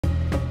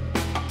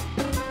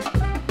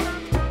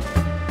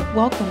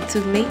Welcome to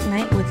Late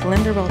Night with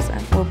Linda Rosa,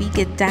 where we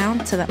get down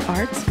to the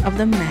arts of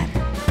the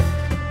matter.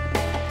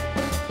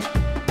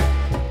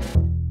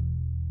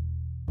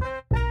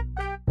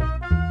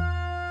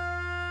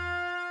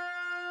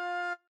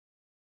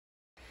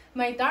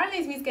 My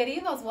darlings, mis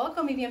queridos,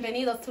 welcome y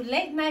bienvenidos to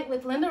Late Night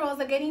with Linda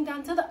Rosa, getting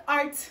down to the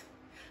art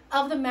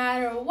of the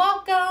matter.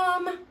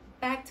 Welcome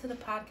back to the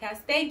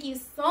podcast. Thank you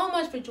so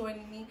much for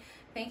joining me.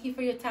 Thank you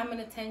for your time and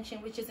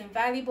attention, which is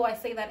invaluable. I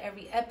say that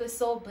every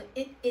episode, but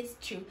it is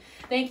true.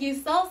 Thank you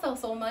so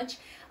much.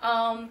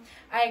 I'm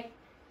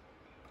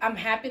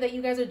happy that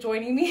you guys are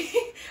joining me.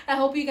 I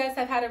hope you guys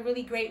have had a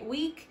really great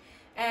week.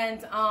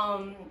 And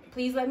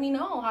please let me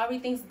know how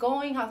everything's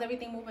going. How's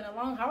everything moving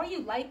along? How are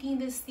you liking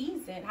this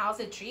season? How's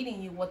it treating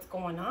you? What's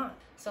going on?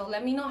 So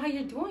let me know how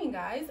you're doing,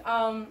 guys.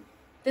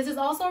 This is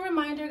also a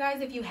reminder, guys,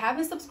 if you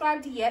haven't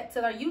subscribed yet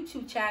to our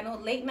YouTube channel,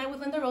 Late Night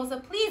with Linda Rosa,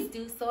 please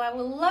do so. I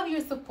will love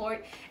your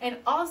support. And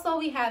also,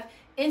 we have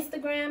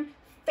Instagram,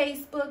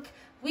 Facebook.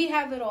 We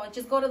have it all.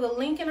 Just go to the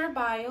link in our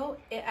bio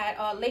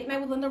at Late Night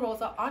with Linda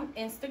Rosa on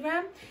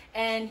Instagram.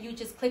 And you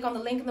just click on the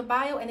link in the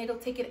bio, and it'll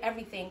take you to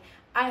everything.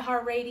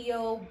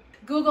 iHeartRadio,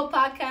 Google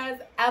Podcasts,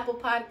 Apple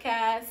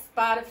Podcasts,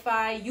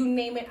 Spotify, you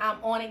name it,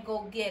 I'm on it.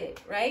 Go get it,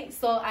 right?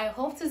 So I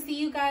hope to see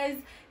you guys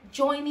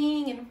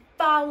joining and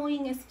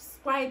following and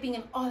subscribing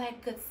and all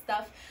that good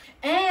stuff.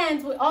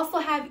 And we also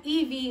have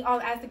Evie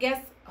as the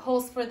guest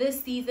host for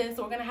this season,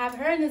 so we're gonna have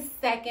her in a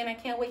second. I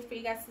can't wait for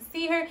you guys to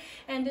see her.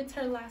 And it's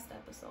her last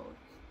episode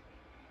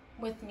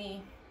with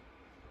me.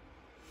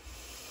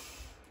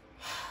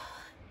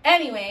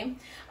 Anyway,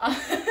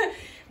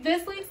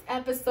 this week's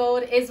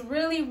episode is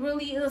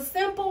really a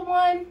simple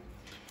one,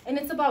 and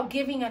it's about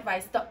giving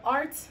advice, the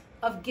art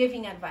of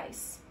giving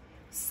advice,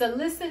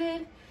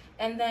 solicited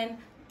and then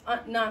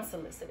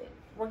non-solicited.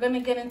 We're going to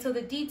get into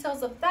the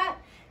details of that,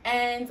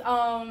 and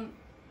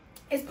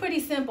it's pretty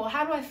simple.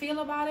 How do I feel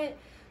about it?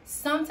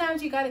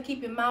 Sometimes you got to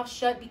keep your mouth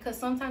shut because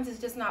sometimes it's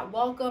just not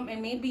welcome,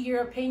 and maybe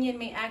your opinion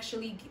may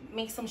actually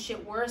make some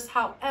shit worse.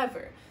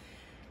 However,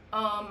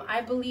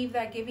 I believe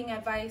that giving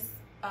advice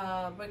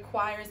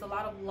requires a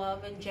lot of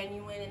love and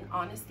genuine and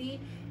honesty,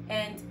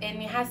 and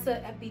it has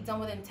to be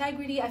done with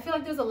integrity. I feel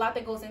like there's a lot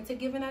that goes into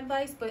giving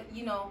advice, but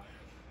you know,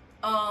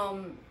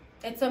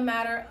 it's a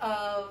matter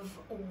of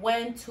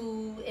when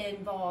to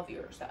involve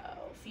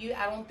yourself.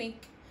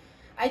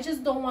 I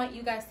just don't want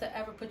you guys to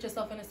ever put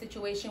yourself in a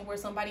situation where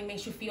somebody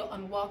makes you feel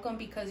unwelcome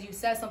because you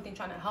said something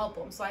trying to help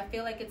them. So I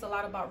feel like it's a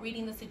lot about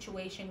reading the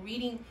situation,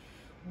 reading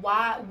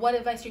what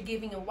advice you're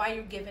giving and why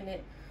you're giving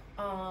it.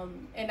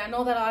 And I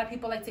know that a lot of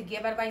people like to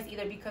give advice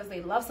either because they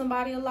love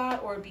somebody a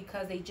lot or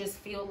because they just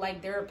feel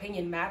like their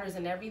opinion matters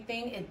and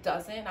everything. It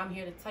doesn't. I'm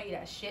here to tell you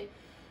that shit.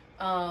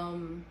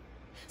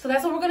 So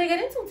that's what we're going to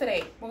get into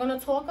today. We're going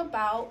to talk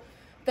about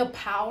the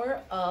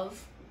power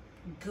of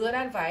good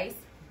advice,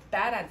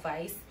 bad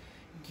advice,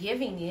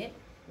 giving it,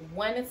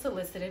 when it's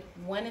solicited,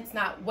 when it's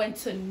not, when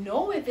to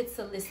know if it's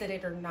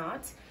solicited or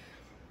not,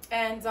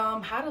 and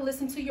how to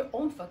listen to your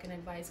own fucking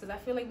advice. Because I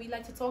feel like we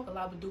like to talk a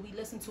lot, but do we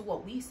listen to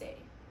what we say?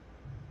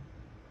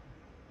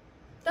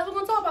 That's what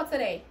we're going to talk about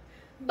today.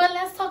 But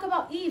let's talk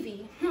about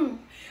Evie.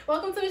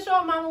 Welcome to the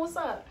show, Mama. What's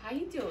up? How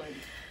you doing?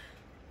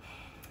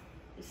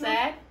 You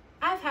sad?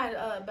 I've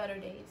had better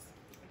days.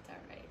 It's all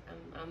right.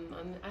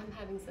 I'm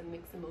having some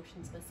mixed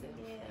emotions myself.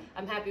 Yeah.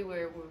 I'm happy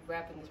we're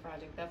wrapping this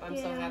project up. I'm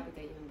so happy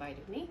that you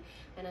invited me,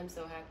 and I'm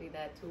so happy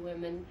that two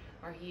women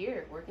are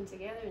here working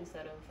together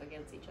instead of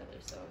against each other.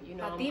 So you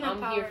know,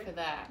 I'm here for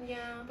that.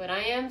 Yeah. But I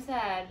am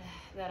sad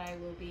that I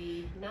will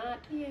be not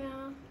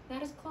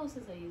as close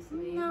as I used to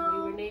be.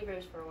 No. We were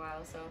neighbors for a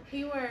while, so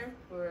We were.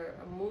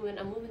 I'm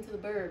moving to the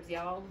burbs,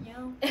 y'all.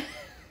 Yeah.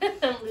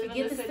 I'm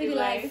living the city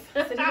life.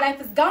 City life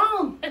is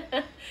gone.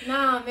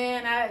 Nah,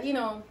 man.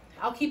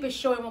 I'll keep it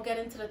short and we'll get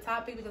into the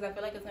topic because I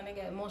feel like it's gonna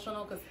get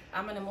emotional because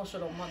I'm an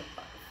emotional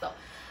motherfucker. So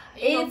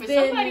for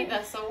somebody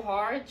that's so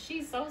hard,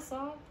 she's so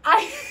soft.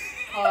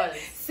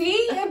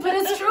 See, but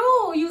it's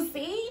true. You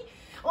see,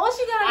 all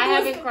she gotta do I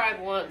haven't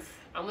cried once.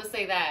 I'm gonna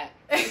say that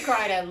you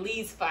cried at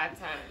least 5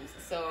 times.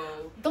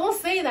 So don't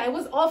say that. It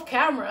was off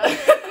camera.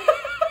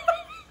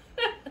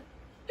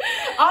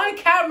 On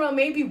camera,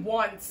 maybe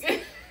once.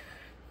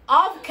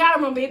 Off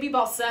camera, maybe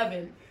about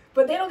 7.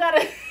 But they don't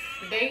gotta.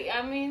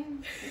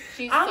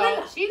 She's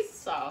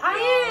soft.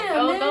 I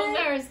am. Don't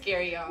let her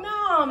scare y'all.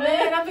 No,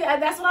 man.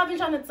 That's what I've been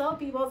trying to tell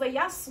people. I was like,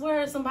 y'all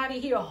swear somebody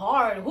here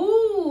hard.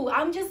 Ooh,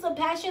 I'm just a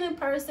passionate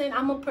person.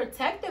 I'm a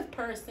protective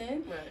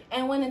person. Right.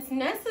 And when it's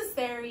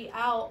necessary,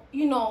 I'll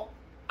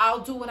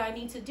do what I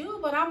need to do.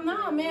 But I'm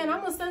not, man.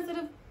 I'm a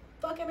sensitive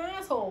fucking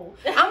asshole.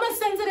 I'm a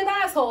sensitive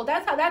asshole.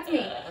 That's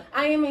me.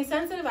 I am a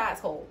sensitive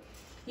asshole.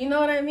 You know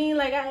what I mean?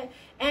 Like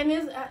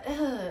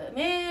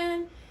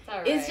man.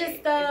 Right. It's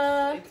just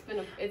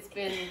it's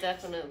been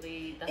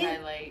definitely the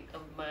highlight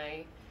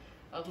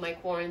of my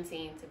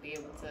quarantine to be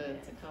able to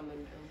come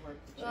and work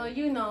with you. Well,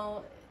 you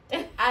know,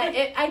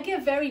 I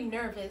get very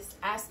nervous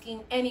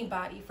asking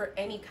anybody for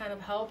any kind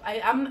of help.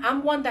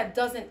 I'm one that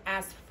doesn't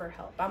ask for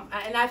help.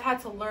 And I've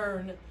had to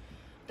learn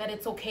that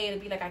it's okay to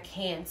be like I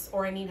can't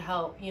or I need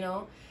help, you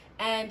know.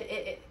 And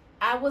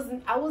I was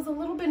a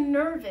little bit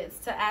nervous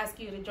to ask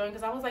you to join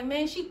because I was like,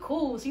 man, she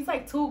cool. She's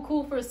like too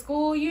cool for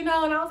school, you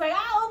know. And I was like,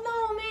 I don't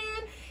know,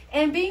 man.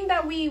 And being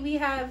that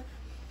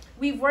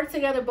we've worked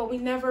together, but we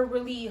never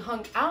really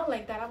hung out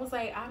like that, I was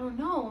like, I don't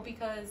know,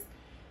 because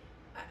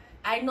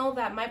I know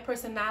that my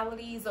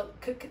personalities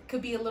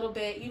could be a little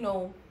bit, you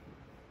know,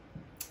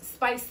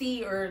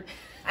 spicy, or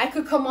I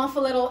could come off a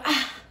little,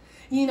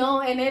 you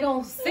know, and it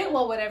don't sit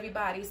well with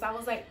everybody. So I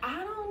was like,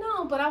 I don't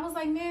know. But I was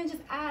like, man,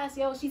 just ask.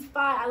 Yo, she's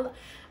fine.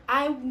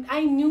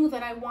 I knew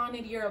that I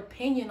wanted your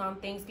opinion on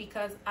things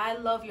because I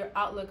love your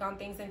outlook on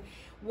things. And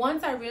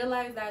once I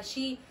realized that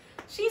she's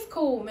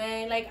cool,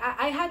 man. Like,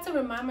 I had to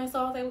remind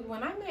myself that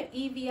when I met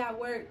Evie at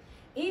work,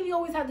 Evie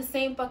always had the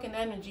same fucking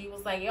energy. It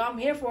was like, yo, I'm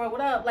here for it.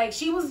 What up? Like,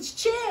 she was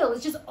chill.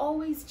 It's just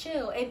always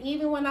chill. And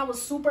even when I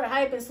was super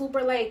hype and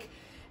super, like,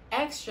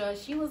 extra,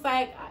 she was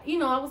like, you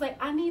know, I was like,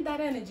 I need that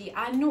energy.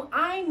 I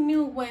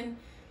knew when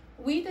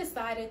we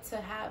decided to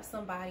have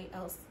somebody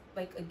else,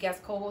 like a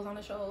guest co-host on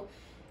the show,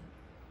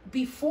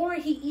 before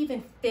he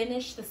even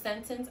finished the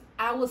sentence,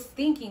 I was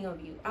thinking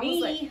of you.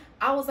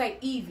 I was like,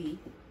 Evie.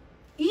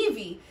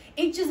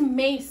 It just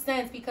made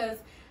sense because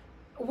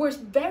we're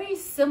very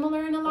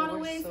similar in a lot of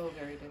ways. So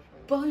very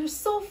different. But we're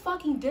so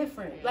fucking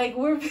different. Yeah. Like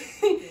we're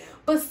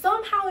but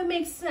somehow it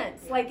makes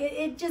sense. Yeah. Like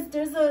it just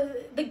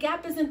the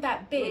gap isn't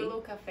that big. Un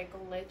little café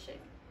con leche.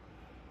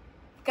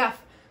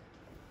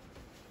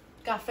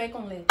 Café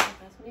con leche.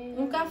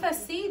 Un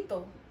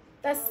cafecito.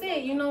 That's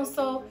it, you know.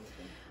 So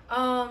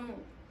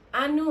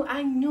I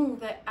knew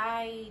that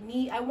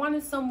I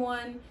wanted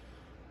someone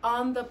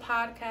on the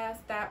podcast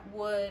that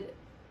would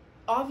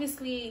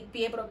obviously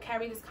be able to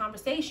carry this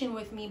conversation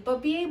with me,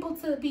 but be able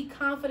to be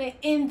confident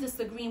in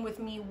disagreeing with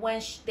me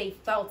when they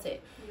felt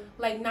it. Yeah.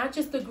 Like, not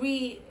just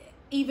agree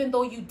even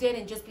though you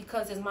didn't just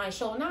because it's my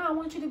show. Nah, I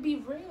want you to be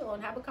real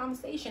and have a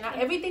conversation. Now,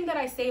 everything that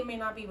I say may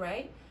not be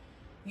right.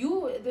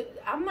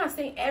 I'm not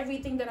saying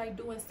everything that I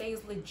do and say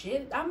is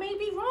legit. I may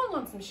be wrong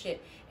on some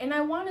shit. And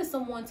I wanted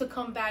someone to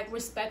come back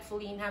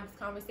respectfully and have this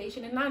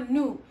conversation. And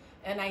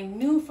I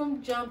knew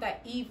from jump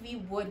that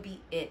Evie would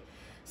be it.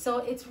 So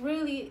it's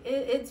really.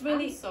 I'm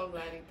so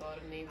glad you thought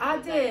of me. I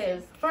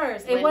did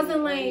first. It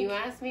wasn't like when you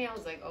asked me, I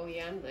was like, oh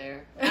yeah, I'm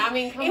there. I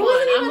mean, come on. It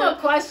wasn't even a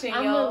question.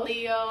 I'm a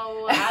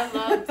Leo. I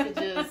love to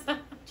just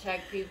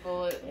check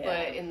people,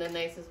 but in the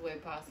nicest way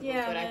possible.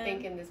 Yeah, but I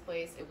think in this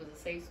place, it was a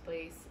safe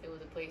place. It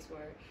was a place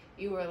where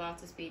you were allowed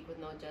to speak with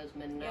no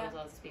judgment, and I was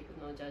allowed to speak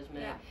with no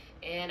judgment. Yeah.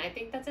 And I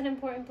think that's an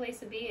important place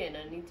to be in.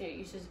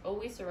 You should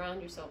always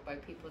surround yourself by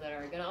people that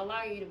are going to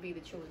allow you to be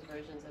the truest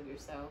versions of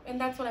yourself. And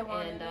that's what I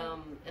wanted.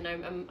 And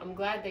I'm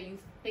glad that you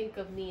think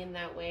of me in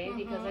that way,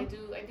 because I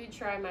do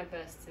try my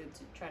best to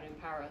try to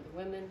empower other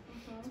women,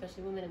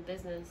 especially women in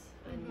business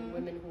and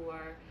women who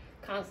are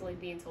constantly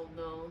being told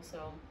no.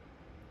 So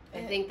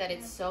I think that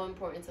it's so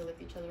important to lift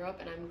each other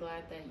up, and I'm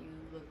glad that you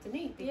look to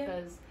me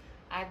because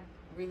I've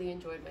really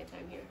enjoyed my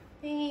time here.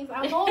 Thanks.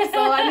 I'm also,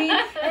 I mean,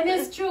 and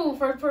it's true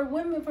for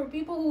women, for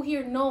people who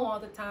hear no all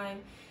the time.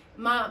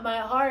 My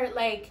heart,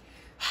 like,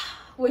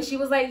 when she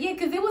was like, yeah,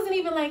 because it wasn't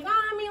even like,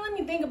 I mean, let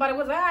me think about it. It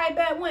was like, I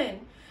bet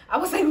when. I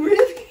was like,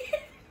 really?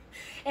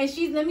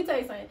 And let me tell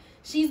you something.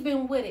 She's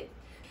been with it.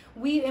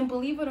 And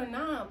believe it or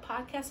not,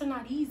 podcasts are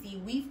not easy.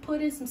 We've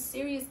put in some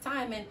serious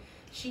time, and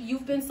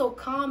you've been so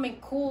calm and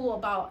cool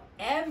about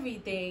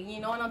everything, you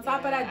know. And on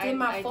top of that, I did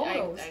my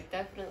photos. I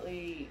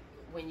definitely,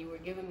 when you were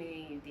giving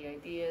me the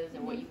ideas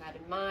and what you had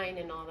in mind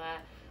and all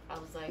that, I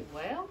was like,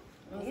 well,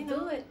 let's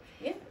do it.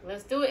 Yeah,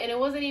 let's do it. And it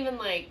wasn't even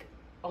like,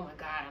 oh my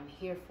God, I'm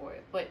here for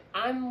it. But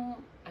I'm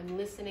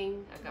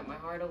listening. I've got my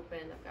heart open.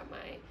 I've got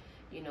my,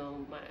 you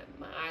know,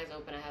 my eyes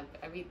open. I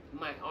have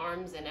my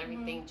arms and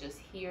everything just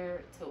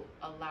here to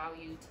allow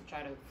you to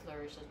try to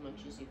flourish as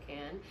much as you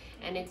can.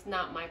 And it's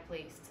not my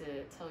place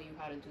to tell you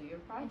how to do your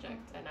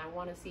project. And I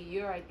want to see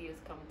your ideas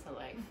come to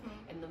life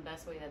in the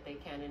best way that they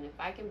can. And if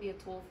I can be a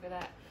tool for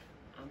that,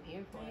 I'm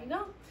here for it. There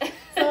you go.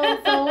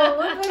 So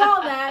with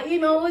all that, you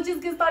know, we'll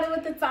just get started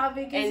with the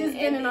topic. It's just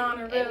been an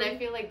honor, really. And I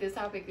feel like this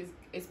topic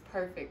is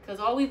perfect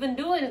because all we've been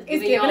doing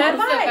is giving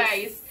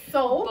advice.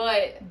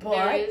 But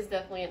there is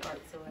definitely an art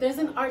to it. There's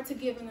an art to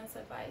giving us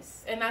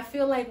advice, and I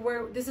feel like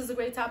this is a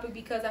great topic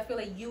because I feel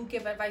like you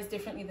give advice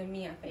differently than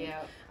me.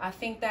 I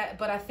think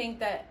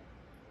that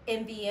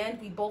in the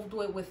end we both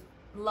do it with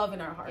love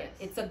in our heart. Yes.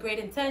 It's a great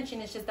intention.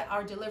 It's just that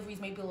our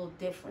deliveries may be a little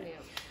different. Yeah.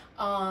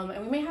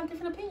 And we may have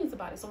different opinions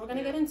about it, so we're going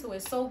to get into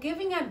it. So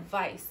giving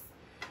advice,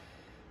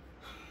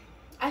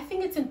 I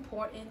think it's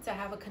important to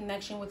have a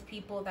connection with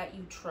people that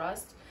you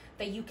trust,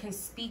 that you can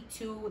speak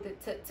to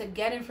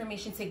get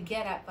information, to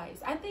get advice.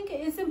 I think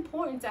it's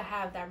important to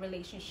have that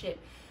relationship.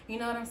 You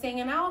know what I'm saying?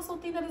 And I also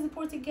think that it's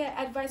important to get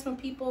advice from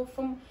people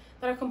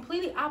that are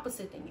completely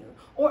opposite than you,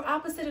 or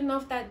opposite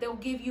enough that they'll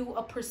give you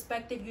a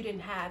perspective you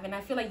didn't have. And I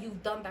feel like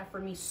you've done that for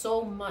me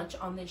so much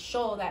on this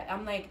show that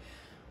I'm like,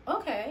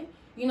 okay.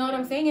 You know what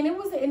I'm saying? And it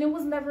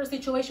was never a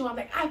situation where I'm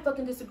like, I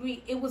fucking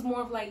disagree. It was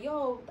more of like,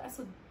 yo, that's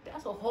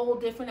a whole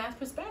different ass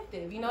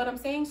perspective. You know what I'm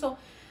saying? So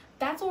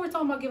that's what we're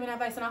talking about, giving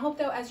advice. And I hope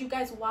that as you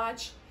guys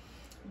watch,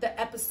 the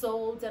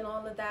episodes and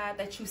all of that,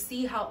 that you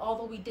see how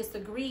although we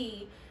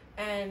disagree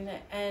and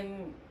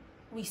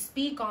we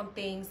speak on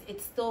things,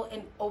 it's still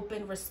an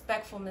open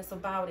respectfulness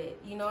about it.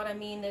 You know what I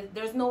mean?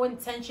 There's no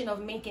intention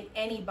of making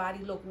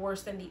anybody look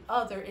worse than the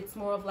other. It's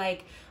more of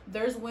like,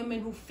 there's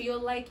women who feel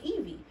like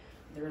Evie.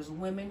 There's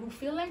women who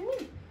feel like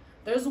me.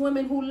 There's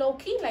women who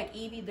low-key like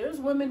Evie. There's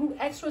women who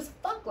extra as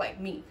fuck like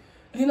me.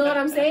 You know what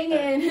I'm saying?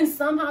 And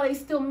somehow they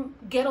still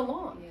get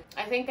along. Yeah.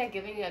 I think that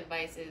giving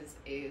advice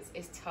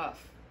is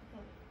tough,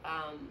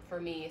 for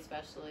me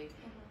especially,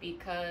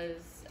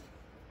 because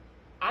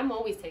I'm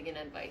always taking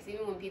advice.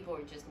 Even when people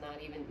are just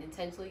not even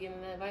intentionally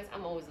giving me advice,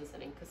 I'm always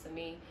listening. Because to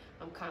me,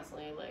 I'm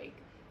constantly like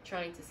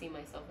trying to see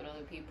myself in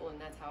other people, and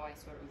that's how I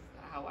sort of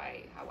how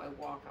I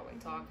walk, how I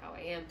talk, how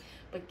I am.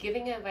 But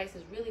giving advice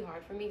is really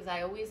hard for me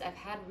because I've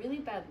had really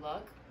bad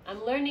luck.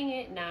 I'm learning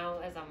it now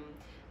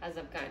as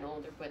I've gotten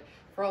older, but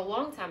for a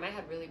long time I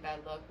had really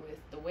bad luck with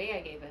the way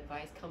I gave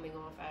advice coming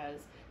off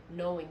as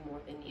knowing more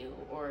than you,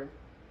 or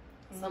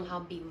somehow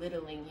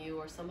belittling you,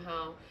 or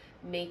somehow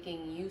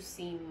making you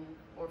seem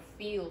or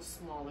feel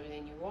smaller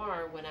than you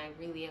are, when I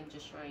really am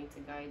just trying to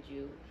guide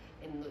you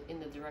in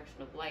the direction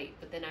of light.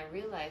 But then I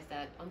realized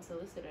that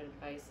unsolicited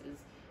advice is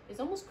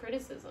almost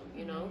criticism,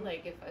 you know?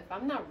 Like if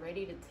I'm not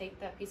ready to take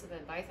that piece of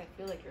advice, I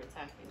feel like you're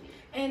attacking me.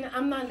 And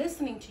I'm not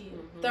listening to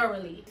you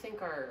thoroughly. I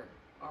think our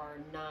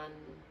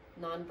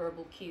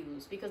non-verbal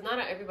cues, because not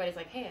everybody's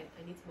like, hey,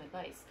 I need some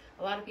advice.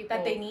 A lot of people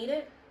That they need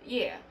it?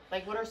 Yeah.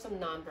 Like, what are some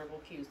non-verbal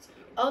cues to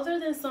you? Other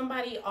than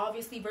somebody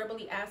obviously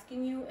verbally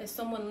asking you, is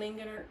someone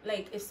lingering,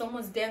 like if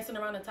someone's dancing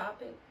around a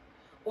topic,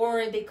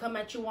 or they come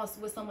at you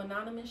with some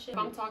anonymous shit. If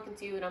I'm talking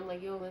to you and I'm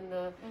like, yo,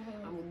 Linda,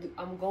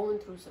 I'm going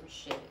through some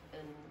shit,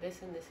 and this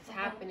is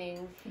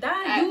happening.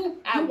 That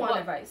you want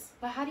advice.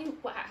 But how do you?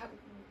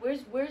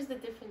 Where's the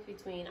difference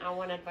between I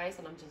want advice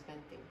and I'm just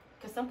venting?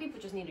 Because some people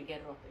just need to get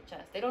it off their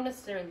chest. They don't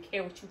necessarily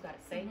care what you got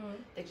to say.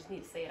 They just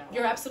need to say it out loud.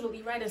 You're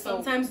absolutely right. And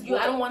sometimes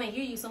I don't want to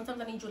hear you. Sometimes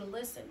I need you to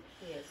listen.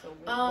 Yeah. So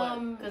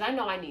because I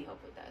know I need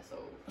help with that.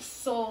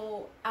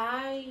 So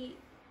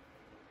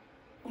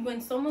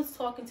when someone's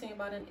talking to me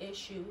about an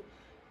issue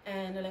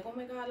and they're like, oh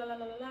my God, la la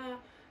la la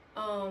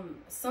la,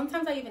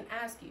 sometimes I even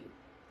ask you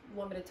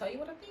want me to tell you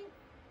what I think?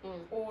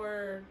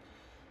 Or,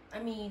 I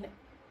mean,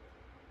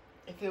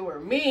 if it were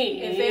me,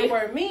 you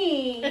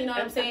know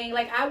what I'm saying?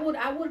 Like I would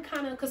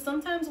kind of, because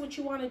sometimes what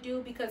you want to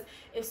do, because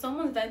if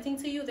someone's venting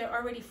to you, they're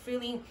already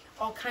feeling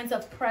all kinds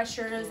of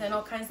pressures and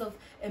all kinds of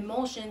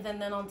emotions,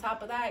 and then on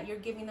top of that, you're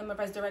giving them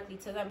advice directly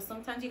to them.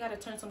 Sometimes you got to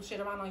turn some shit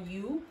around on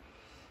you,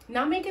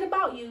 not make it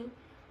about you,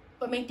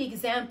 but make the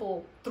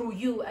example through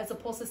you, as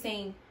opposed to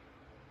saying,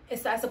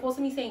 as opposed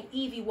to me saying,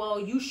 Evie, well,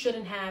 you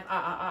shouldn't have.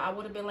 I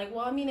would have been like,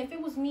 well, I mean, if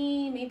it was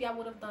me, maybe I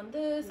would have done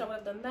this, I would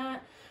have done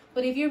that.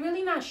 But if you're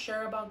really not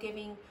sure about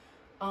giving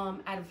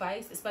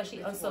advice,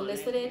 especially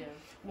unsolicited,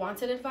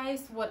 wanted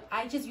advice,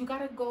 you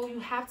gotta go.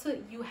 You have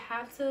to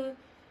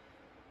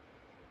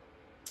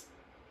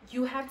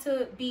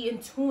be in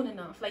tune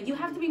enough. Like you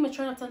have to be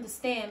mature enough to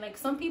understand. Like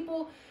some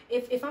people,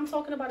 if I'm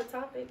talking about a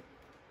topic,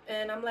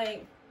 and I'm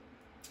like,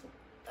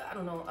 I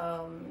don't know.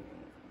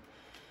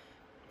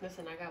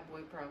 Listen, I got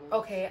boy problems.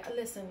 Okay,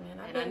 listen, man.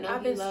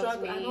 I've been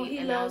struggling. I know he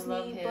loves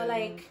me, but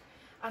like,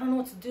 I don't know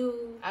what to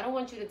do. I don't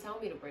want you to tell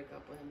me to break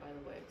up with him, by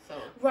the way. So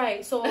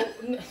right.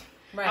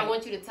 Right. I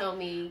want you to tell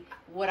me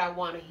what I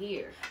want to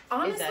hear.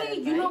 Honestly,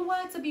 you know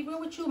what? To be real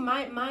with you,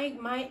 my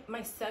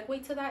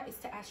segue to that is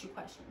to ask you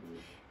questions.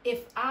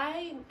 If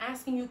I'm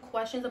asking you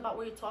questions about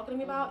what you're talking to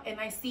me about, and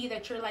I see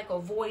that you're like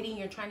avoiding,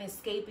 you're trying to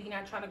escape, you're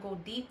not trying to go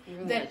deep, you're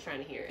really not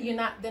trying to hear it.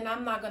 Then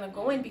I'm not gonna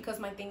go in, because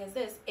my thing is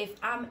this: if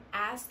I'm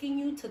asking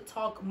you to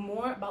talk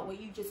more about what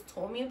you just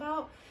told me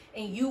about,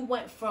 and you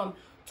went from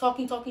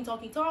talking to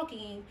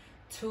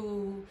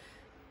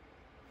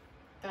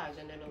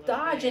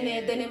dodging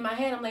it, then in my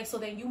head I'm like, so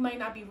then you might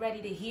not be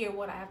ready to hear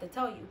what I have to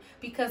tell you.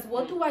 Because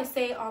what do I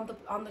say on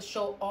the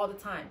show all the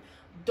time?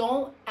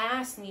 Don't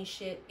ask me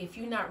shit if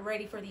you're not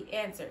ready for the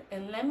answer.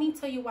 And let me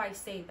tell you why I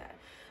say that.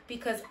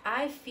 Because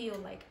I feel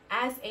like,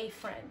 as a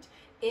friend,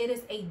 it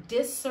is a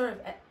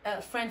disservice,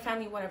 friend,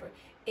 family, whatever,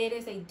 it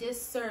is a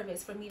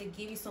disservice for me to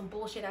give you some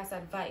bullshit ass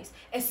advice,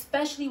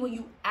 especially when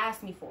you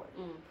ask me for it.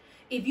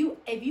 If you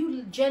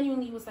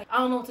genuinely was like, I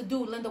don't know what to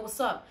do, Linda, what's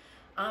up?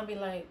 I'll be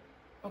like,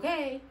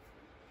 okay.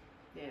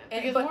 Yeah,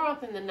 because more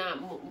often than not,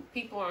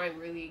 people aren't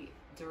really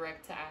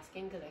direct to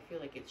asking, because I feel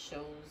like it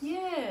shows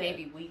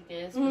maybe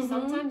weakness, but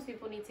sometimes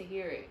people need to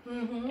hear it,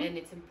 and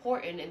it's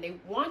important, and they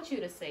want you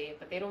to say it,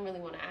 but they don't really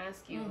want to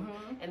ask you,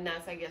 and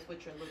that's, I guess,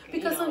 what you're looking.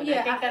 Because I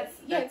think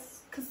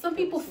that's because some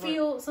people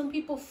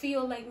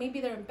feel like maybe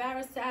they're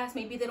embarrassed to ask,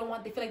 maybe they feel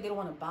like they don't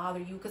want to bother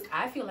you, because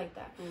I feel like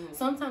that.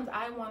 Sometimes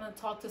I want to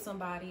talk to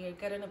somebody or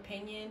get an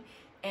opinion,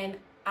 and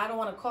I don't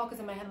want to call, because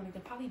in my head I'm like,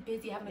 they're probably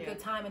busy having a good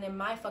time, and then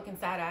my fucking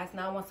sad ass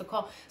now wants to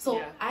call.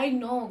 So I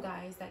know,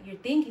 guys, that you're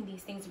thinking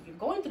these things, or you're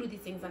going through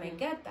these things, and I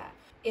get that.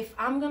 If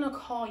I'm gonna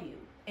call you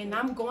and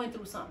I'm going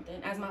through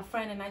something as my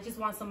friend, and I just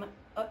want some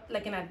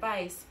like an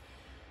advice,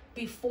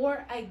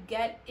 before I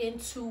get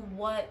into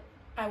what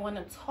I want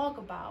to talk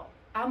about,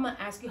 I'm gonna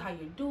ask you how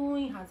you're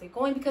doing, how's it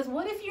going? Because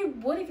what if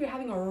you're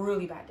having a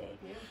really bad day?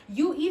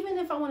 Yeah. Even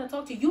if I want to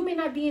talk to you, you may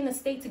not be in a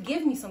state to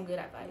give me some good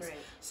advice. Right.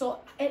 So,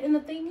 and the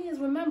thing is,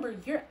 remember,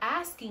 you're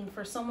asking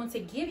for someone to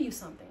give you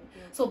something.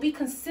 Yeah. So be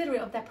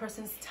considerate of that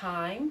person's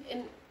time.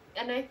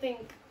 And I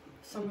think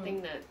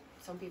something that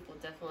some people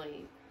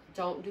definitely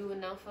don't do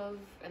enough of,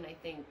 and I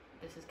think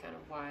this is kind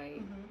of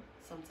why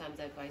sometimes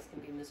advice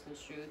can be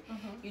misconstrued.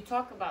 You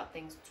talk about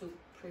things too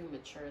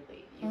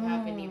prematurely. You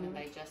haven't even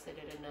digested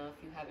it enough.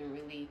 You haven't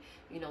really,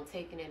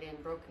 taken it in,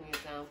 broken it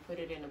down, put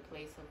it in a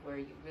place of where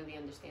you really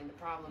understand the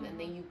problem, and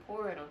then you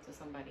pour it onto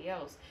somebody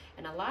else.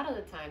 And a lot of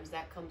the times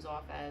that comes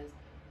off as,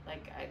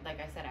 like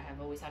I said, I have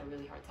always had a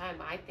really hard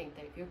time. I think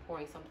that if you're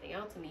pouring something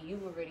out to me,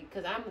 you've already,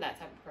 because I'm that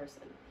type of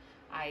person.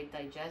 I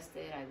digest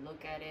it, I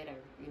look at it, I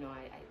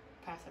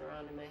pass it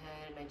around in my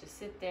head, and I just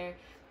sit there.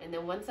 And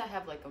then once I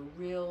have like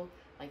a real,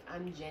 like,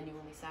 I'm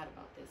genuinely sad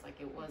about this. Like,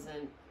 it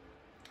wasn't,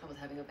 I was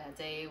having a bad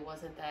day. It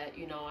wasn't that,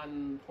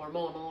 I'm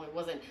hormonal. It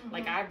wasn't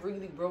like I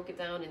really broke it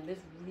down, and this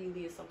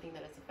really is something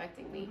that is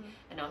affecting me.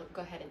 And I'll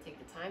go ahead and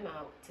take the time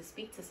out to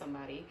speak to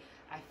somebody.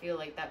 I feel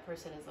like that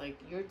person is like,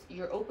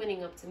 you're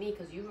opening up to me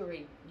because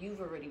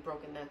you've already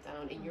broken that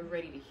down, and you're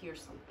ready to hear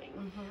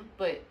something.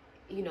 But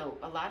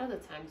a lot of the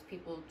times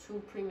people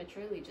too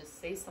prematurely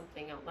just say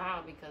something out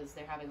loud because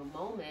they're having a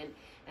moment,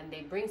 and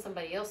they bring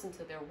somebody else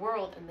into their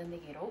world, and then they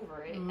get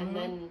over it, and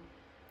then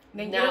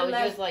now you're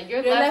left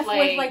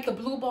with like the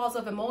blue balls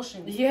of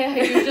emotions. Yeah,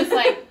 you're just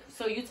like,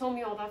 so you told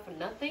me all that for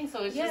nothing.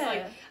 So it's just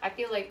like, I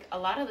feel like a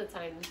lot of the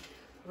times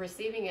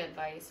receiving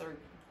advice or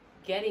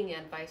getting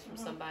advice from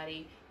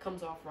somebody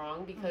comes off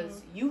wrong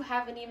because you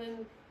haven't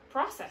even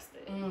processed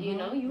it.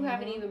 You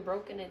haven't even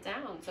broken it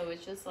down. So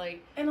it's just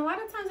like, and a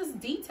lot of times it's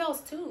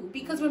details too,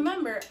 because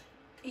remember,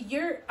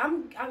 you're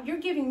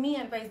giving me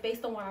advice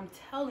based on what I'm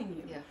telling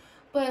you. Yeah.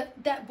 But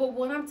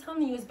what I'm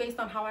telling you is based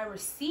on how I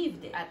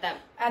received it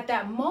at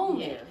that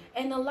moment.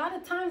 Yeah. And a lot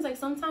of times, like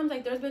sometimes,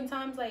 like there's been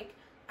times like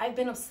I've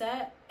been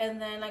upset,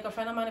 and then like a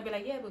friend of mine would be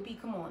like, "Yeah, but B,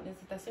 come on, is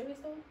it that serious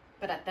though?"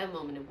 But at that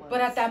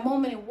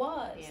moment it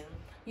was. Yeah.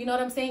 You know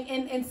what I'm saying?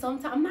 And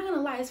sometimes, I'm not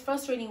gonna lie, it's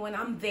frustrating when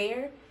I'm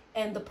there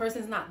and the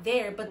person's not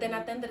there. But then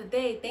at the end of the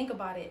day, think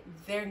about it,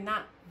 they're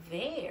not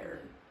there.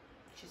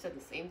 She said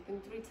the same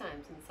thing 3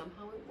 times, and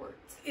somehow it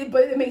worked.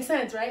 But it makes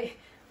sense, right?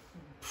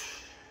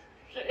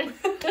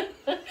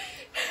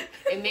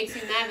 It makes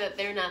you mad that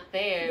they're not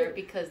there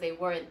because they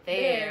weren't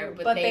there,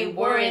 but they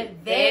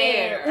weren't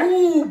there.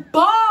 Ooh,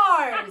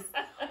 bars!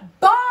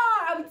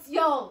 Bars!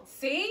 Yo,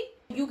 see?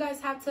 You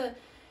guys have to,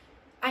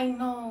 I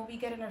know we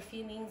get in our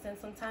feelings, and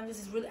sometimes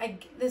this is really,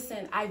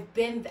 listen, I'm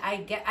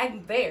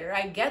there,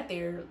 I get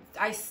there.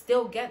 I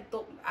still get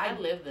I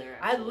live there.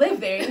 I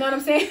live there, you know what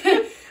I'm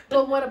saying?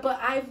 But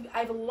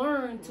I've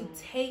learned to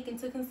take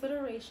into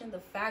consideration the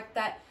fact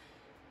that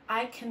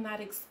I cannot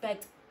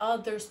expect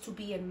others to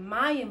be in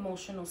my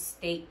emotional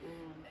state.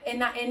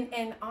 And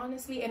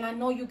honestly, and I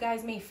know you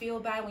guys may feel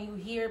bad when you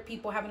hear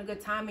people having a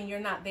good time and you're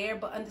not there,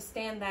 but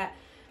understand that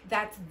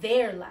that's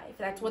their life.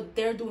 That's what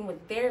they're doing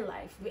with their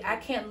life. I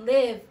can't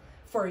live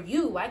for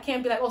you. I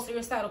can't be like, oh, so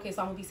you're sad, okay,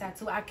 so I'm gonna be sad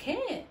too. I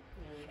can't.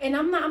 And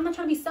I'm not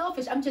trying to be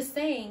selfish. I'm just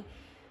saying,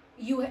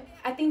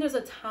 I think there's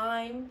a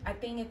time,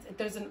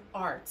 there's an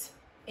art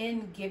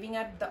in giving.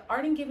 The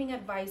art in giving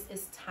advice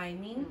is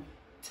timing,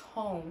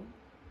 tone,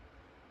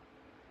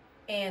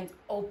 and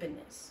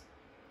openness.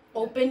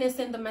 Openness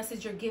in the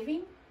message you're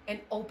giving, and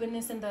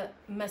openness in the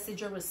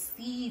message you're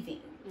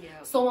receiving. Yeah.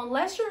 So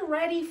unless you're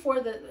ready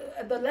for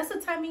unless the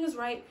timing is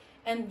right,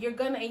 and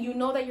you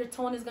know that your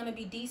tone is gonna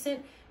be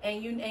decent,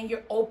 and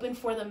you're open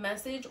for the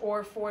message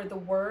or for the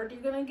word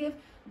you're gonna give,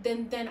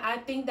 then I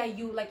think that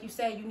like you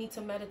said, you need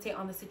to meditate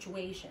on the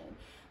situation,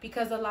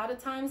 because a lot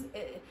of times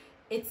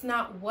it's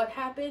not what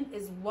happened,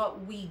 is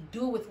what we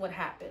do with what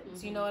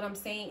happens. You know what I'm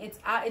saying?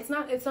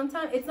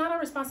 Sometimes it's not our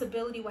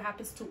responsibility what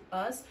happens to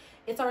us.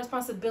 It's our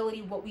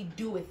responsibility what we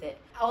do with it.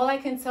 All I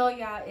can tell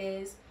y'all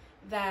is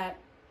that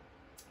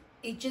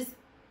it just,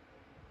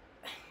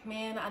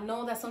 man, I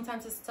know that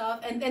sometimes it's tough.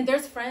 And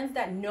there's friends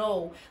that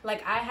know.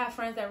 Like, I have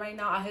friends that right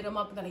now, I hit them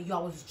up and they're like, yo,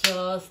 I was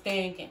just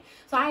thinking.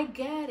 So I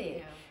get it.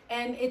 Yeah.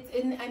 And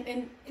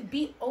and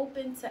be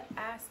open to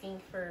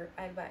asking for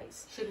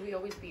advice. Should we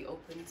always be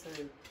open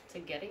to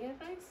getting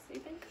advice,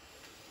 you think?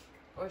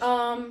 Or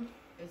no.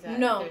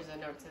 There's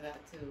an art to that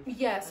too.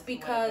 Yes,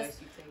 because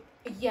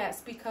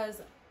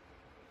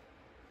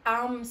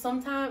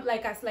sometimes,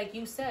 like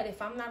you said,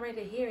 if I'm not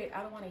ready to hear it,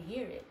 I don't want to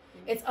hear it.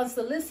 It's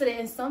unsolicited,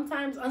 and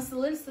sometimes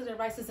unsolicited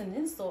advice is an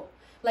insult.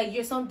 Like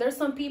there's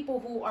some people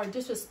who are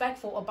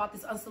disrespectful about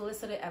this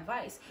unsolicited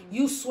advice.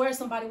 You swear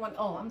somebody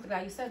I'm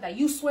glad you said that.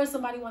 You swear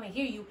somebody want to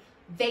hear you,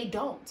 they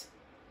don't.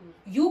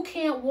 You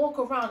can't walk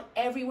around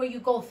everywhere you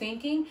go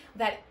thinking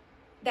that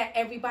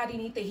everybody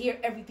needs to hear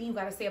everything you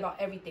got to say about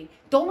everything.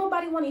 Don't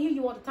nobody want to hear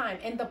you all the time.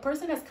 And the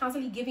person that's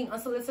constantly giving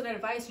unsolicited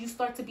advice, you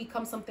start to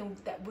become something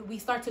that we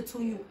start to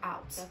tune you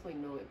out. Definitely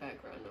know it,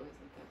 background noise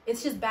like that.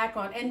 It's just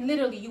background. And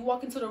literally, you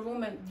walk into the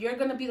room and you're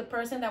going to be the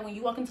person that when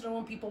you walk into the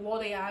room, people roll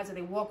their eyes or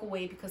they walk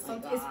away because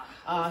sometimes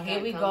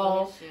here we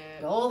go.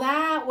 Go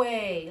that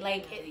way.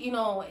 Like, you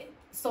know,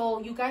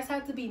 so you guys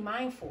have to be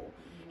mindful.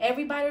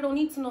 Everybody don't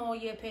need to know all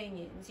your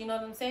opinions. You know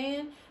what I'm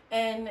saying?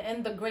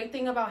 And the great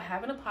thing about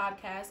having a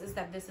podcast is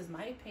that this is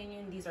my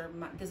opinion.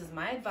 This is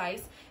my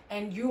advice.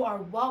 And you are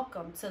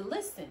welcome to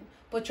listen.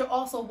 But you're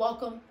also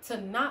welcome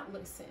to not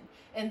listen.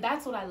 And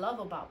that's what I love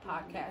about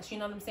podcasts. You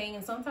know what I'm saying?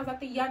 And sometimes I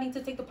think y'all need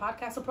to take the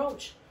podcast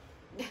approach.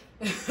 You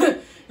know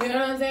what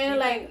I'm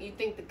saying? You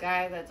think the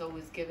guy that's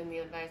always giving the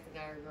advice, the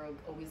guy or girl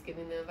always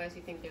giving the advice,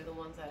 you think they're the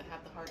ones that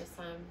have the hardest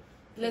time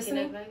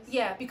listening? Advice?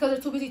 Yeah, because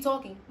they're too busy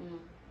talking.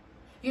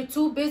 You're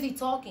too busy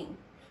talking.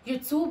 You're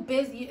too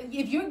busy.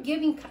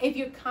 If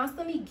you're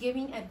constantly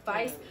giving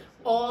advice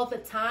all the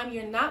time,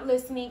 you're not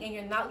listening and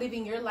you're not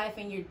living your life,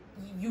 and you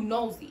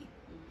nosy.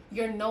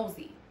 You're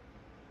nosy.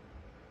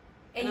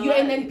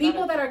 And then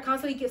people that are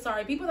constantly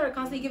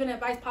giving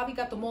advice probably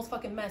got the most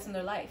fucking mess in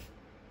their life.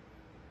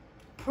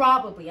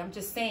 Probably, I'm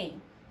just saying.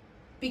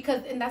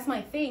 And that's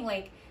my thing,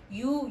 like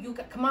you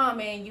come on,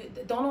 man,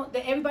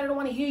 everybody don't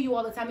want to hear you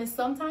all the time, and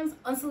sometimes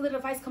unsolicited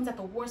advice comes at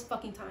the worst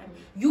fucking time.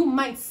 You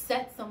might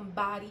set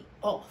somebody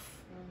off.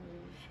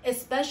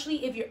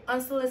 Especially if your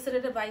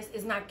unsolicited advice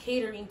is not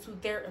catering to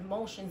their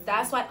emotions.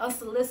 That's why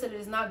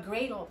unsolicited is not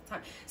great all the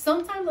time.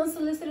 Sometimes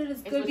unsolicited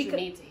is good because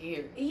you need to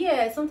hear.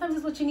 Yeah, sometimes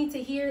it's what you need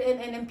to hear,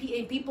 and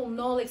people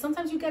know. Like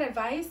sometimes you get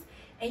advice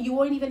and you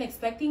weren't even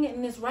expecting it,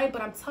 and it's right.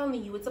 But I'm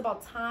telling you, it's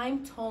about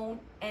time, tone,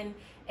 and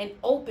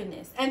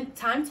openness, and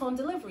time, tone,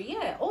 delivery.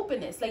 Yeah,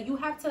 openness. Like you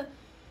have to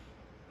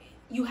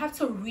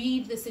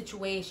read the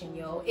situation,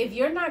 yo. If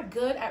you're not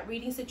good at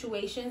reading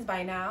situations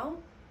by now,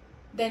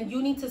 then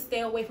you need to stay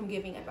away from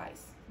giving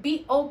advice.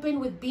 Be open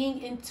with being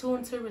in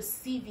tune to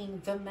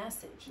receiving the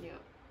message. Yeah.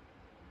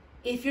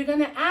 If you're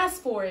going to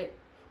ask for it,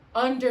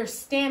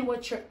 understand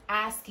what you're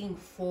asking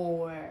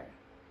for.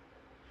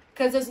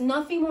 Because there's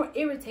nothing more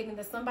irritating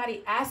than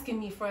somebody asking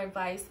me for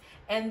advice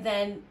and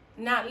then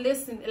not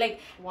listen. Like,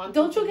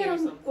 don't you get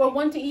them, or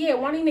wanting to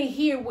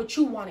hear what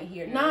you want to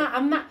hear. Yeah. Nah,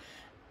 I'm not.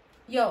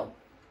 Yo,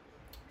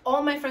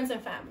 all my friends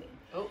and family.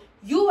 Oh.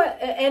 You,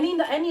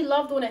 any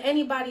loved one or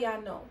anybody I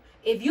know,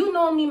 if you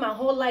know me my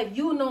whole life,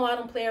 you know I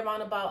don't play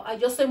around about,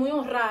 yo soy muy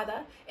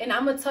honrada, and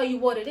I'm going to tell you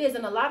what it is.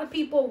 And a lot of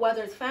people,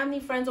 whether it's family,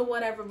 friends, or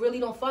whatever, really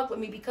don't fuck with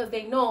me because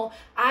they know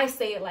I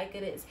say it like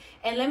it is.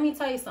 And let me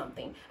tell you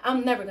something.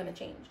 I'm never going to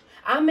change.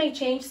 I may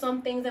change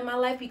some things in my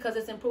life because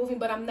it's improving,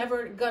 but I'm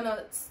never going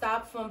to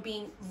stop from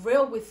being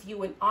real with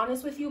you and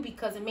honest with you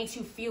because it makes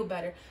you feel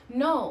better.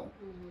 No.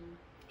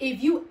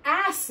 If you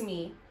ask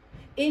me,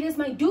 it is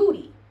my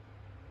duty.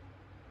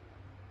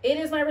 It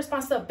is my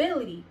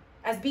responsibility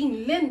as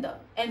being Linda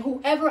and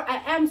whoever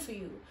I am to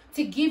you,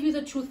 to give you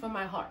the truth from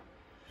my heart.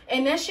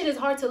 And that shit is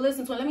hard to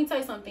listen to. And let me tell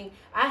you something.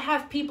 I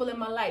have people in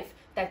my life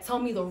that tell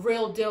me the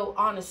real deal,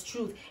 honest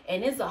truth.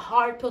 And it's a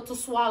hard pill to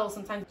swallow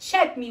sometimes.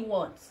 Check me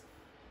once.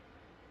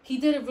 He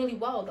did it really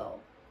well, though.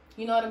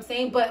 You know what I'm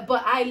saying? But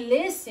I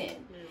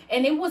listened.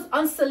 And it was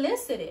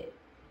unsolicited.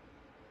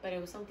 But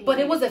it was something. But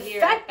it was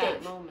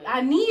effective.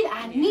 I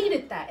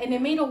needed that. And it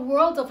made a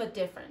world of a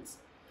difference.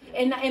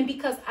 And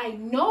because I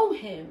know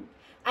him,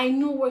 I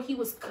knew where he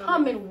was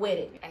coming with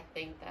it. I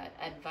think that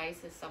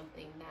advice is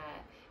something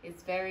that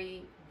is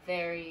very,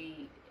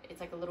 very, it's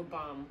like a little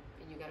bomb.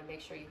 And you got to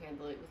make sure you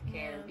handle it with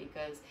care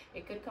because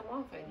it could come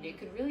off and it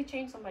could really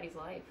change somebody's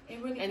life.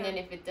 It really can. And then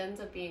if it ends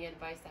up being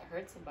advice that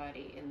hurts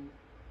somebody in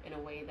a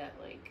way that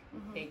like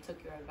they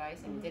took your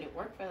advice and it didn't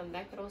work for them,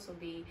 that could also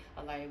be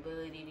a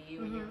liability to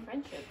you and your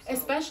friendship. So.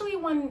 Especially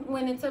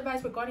when it's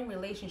advice regarding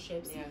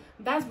relationships. Yeah.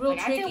 That's real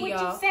tricky, I did what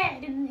you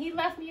said and he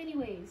left me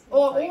anyways.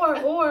 Or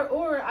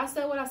I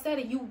said what I said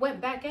and you went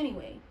back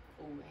anyway.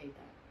 Oh, I hate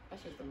that.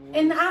 That's just the worst.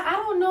 And I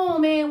don't know,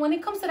 man. When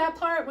it comes to that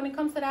part,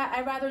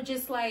 I'd rather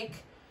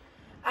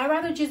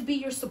just be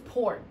your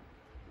support.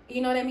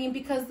 You know what I mean?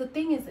 Because the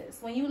thing is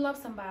this, when you love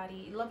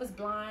somebody, love is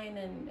blind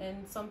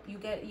and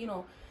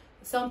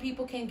some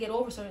people can get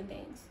over certain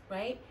things,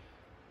 right?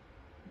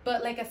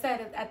 But like I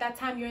said, at that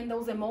time you're in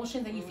those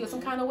emotions and you feel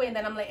some kind of way, and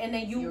then I'm like, and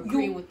then you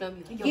agree with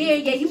them.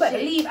 You better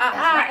leave.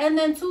 Right. And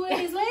then 2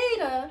 days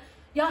later,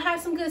 y'all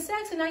had some good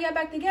sex, and now y'all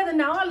back together.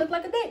 Now I look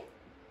like a dick.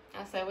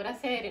 I said what I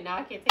said, and now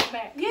I can't take it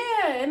back.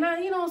 Yeah, and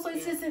so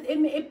it's just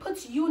it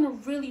puts you in a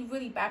really,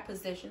 really bad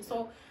position.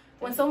 So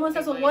when someone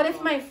says, "Well, what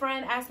if my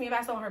friend asked me if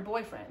I saw her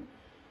boyfriend?"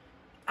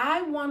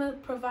 I want to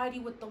provide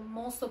you with the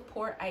most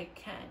support I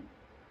can.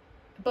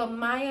 But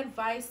my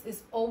advice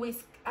is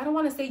always, I don't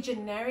want to say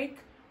generic,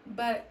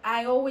 but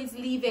I always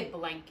leave it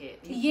blanket.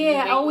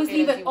 I always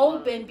leave it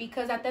open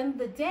because at the end of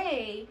the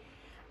day,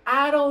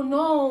 I don't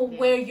know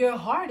where your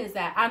heart is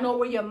at. I know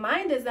where your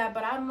mind is at,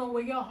 but I don't know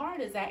where your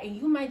heart is at. And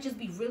you might just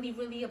be really,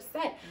 really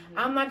upset.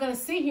 I'm not going to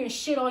sit here and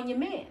shit on your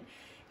man.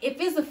 If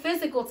it's a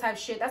physical type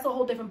shit, that's a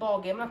whole different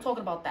ballgame. I'm not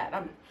talking about that.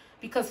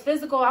 Because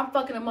physical, I'm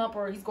fucking him up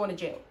or he's going to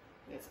jail.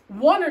 Yes.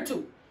 One or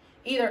two.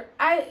 Either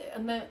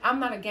I'm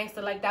not a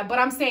gangster like that, but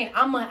I'm saying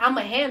I'm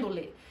a handle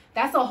it.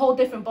 That's a whole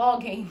different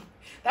ball game.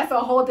 That's a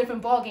whole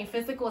different ballgame.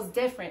 Physical is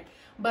different.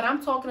 But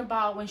I'm talking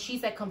about when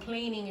she's like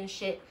complaining and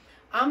shit.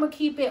 I'm going to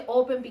keep it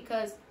open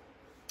because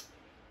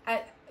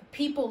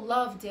people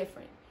love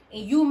different.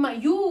 And you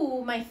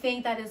might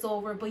think that it's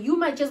over, but you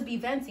might just be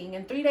venting.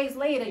 And 3 days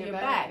later, you're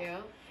back. Yeah.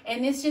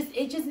 And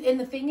and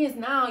the thing is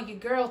now your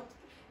girl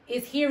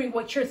is hearing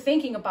what you're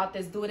thinking about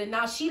this dude. And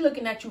now she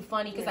looking at you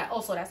funny because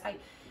that's how.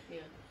 Yeah.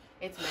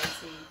 It's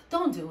messy.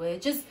 Don't do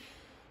it. Just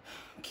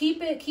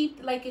keep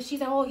like if she's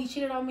like, oh, he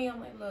cheated on me. I'm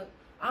like, look,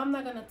 I'm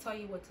not going to tell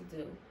you what to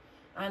do.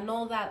 I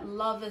know that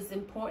love is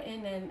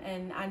important,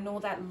 and I know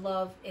that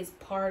love is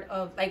part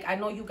of, like, I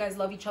know you guys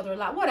love each other a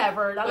lot,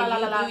 whatever, la, la, la,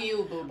 la, la.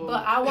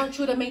 But I want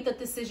you to make the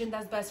decision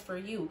that's best for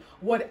you.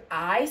 Would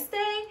I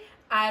stay?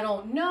 I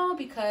don't know,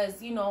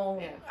 because, you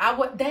know, I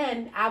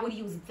would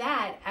use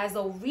that as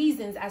a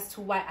reasons as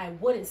to why I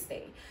wouldn't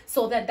stay.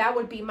 So that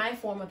would be my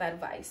form of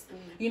advice.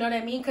 You know what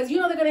I mean? Because,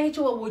 you know, they're going to hit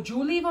you with, would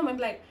you leave him? I'm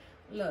like,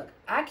 look,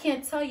 I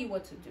can't tell you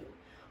what to do.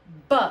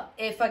 But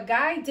if a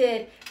guy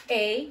did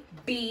A,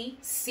 B,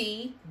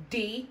 C,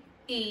 D,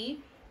 E,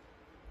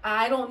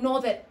 I don't know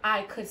that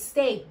I could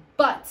stay.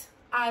 But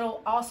I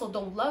also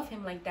don't love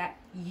him like that.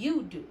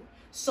 You do.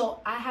 So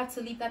I have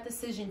to leave that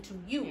decision to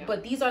you. Yeah.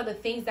 But these are the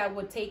things that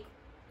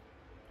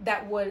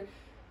would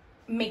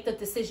make the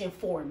decision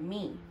for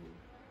me.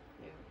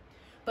 Yeah.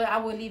 But I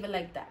would leave it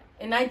like that.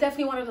 And I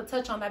definitely wanted to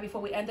touch on that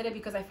before we ended it,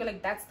 because I feel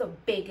like that's the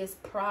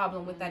biggest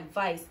problem with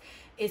advice,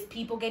 is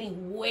people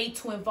getting way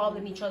too involved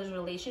in each other's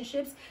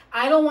relationships.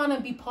 I don't want to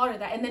be part of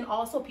that. And then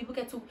also people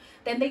get to,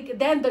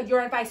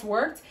 your advice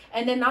worked,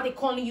 and then now they're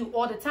calling you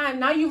all the time.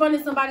 Now you run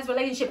in somebody's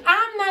relationship.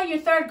 I'm not your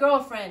third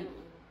girlfriend,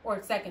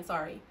 or second,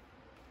 sorry.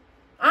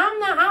 I'm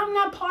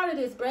not part of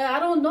this, bruh.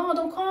 I don't know.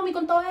 Don't call me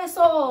con todo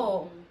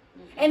eso.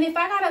 And if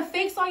I gotta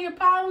fix all your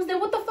problems, then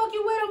what the fuck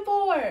you with him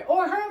for?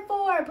 Or her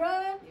for,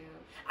 bruh? Yeah.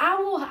 I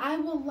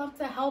will love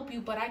to help you,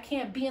 but I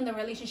can't be in the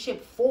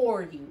relationship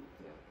for you.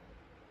 Yeah.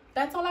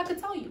 That's all I could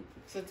tell you.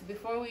 So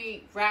before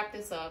we wrap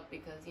this up,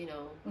 because, you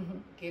know,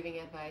 giving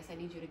advice, I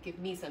need you to give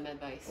me some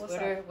advice. What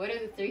are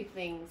the 3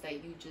 things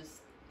that you just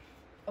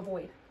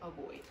avoid?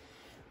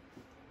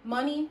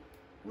 Money,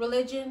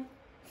 religion,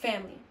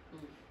 family.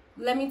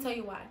 Let me tell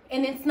you why.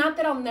 And it's not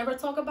that I'll never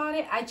talk about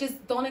it. I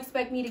just don't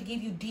expect me to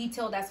give you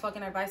detailed ass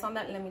fucking advice on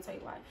that. Let me tell you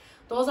why.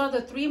 Those are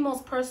the 3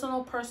 most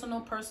personal,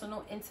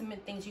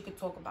 intimate things you could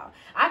talk about.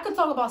 I could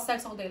talk about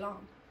sex all day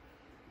long.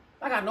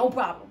 I got no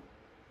problem.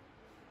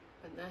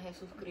 But not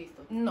Jesus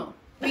Cristo. No.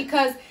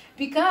 Because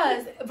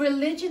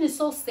religion is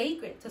so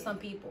sacred to some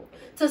people.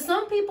 To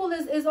some people,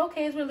 it's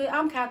okay. It's really,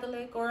 I'm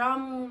Catholic, or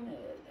I'm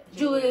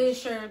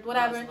Jewish, or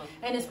whatever,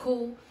 and it's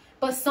cool.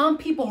 But some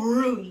people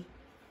really...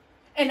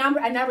 And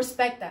I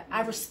respect that.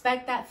 I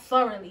respect that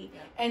thoroughly.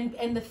 Yeah.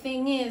 And the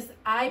thing is,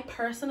 I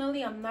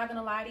personally, I'm not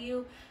gonna lie to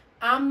you,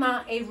 I'm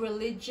not a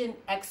religion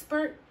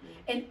expert,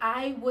 and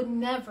I would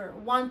never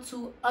want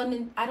to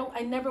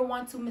I never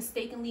want to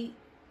mistakenly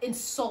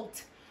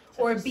insult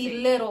or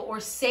belittle or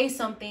say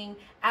something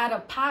out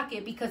of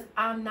pocket because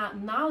I'm not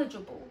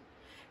knowledgeable.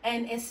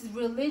 And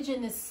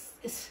religion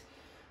is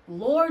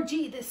Lord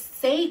Jesus, it's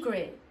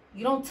sacred.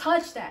 You don't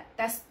touch that.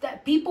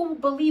 That people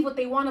believe what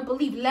they want to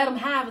believe. Let them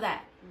have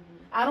that.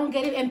 I don't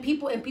get it. And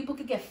people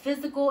could get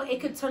physical.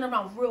 It could turn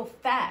around real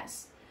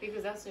fast.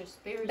 Because that's their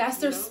spirit. That's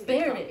their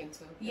spirit.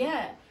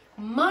 Yeah.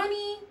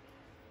 Money,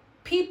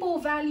 people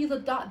value the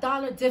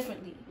dollar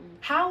differently.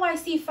 How I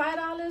see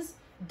 $5,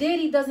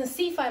 Diddy doesn't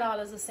see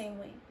 $5 the same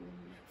way.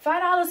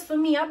 $5 for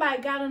me, I buy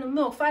a gallon of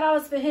milk.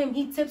 $5 for him,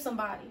 he tips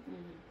somebody.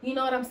 You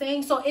know what I'm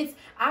saying? So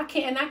I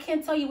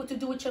can't tell you what to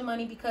do with your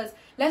money, because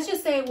let's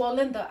just say, well,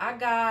 Linda, I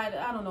got,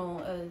 I don't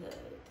know,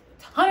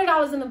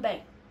 $100 in the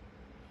bank.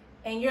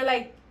 And you're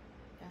like,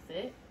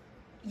 it.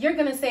 You're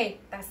gonna say,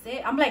 that's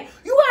it. I'm like,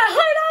 you got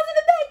 $100 in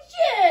the bank?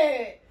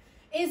 Shit.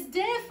 It's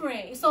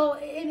different. So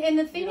and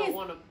the thing is, you don't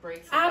want to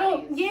break I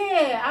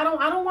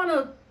don't want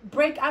to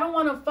break, I don't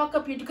want to fuck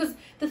up your, because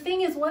the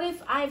thing is, what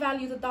if I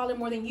value the dollar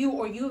more than you,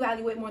 or you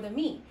value it more than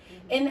me?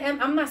 And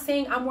I'm not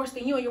saying I'm worse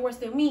than you or you're worse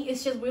than me.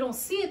 It's just we don't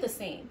see it the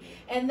same.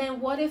 And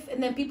then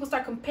and then people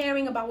start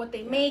comparing about what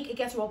they make. It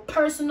gets real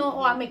personal.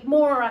 Oh, I make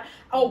more. I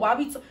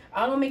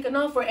don't make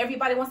enough, or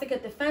everybody wants to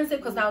get defensive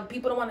because now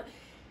people don't want to.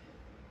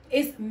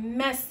 It's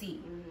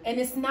messy, and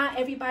it's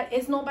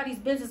nobody's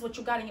business what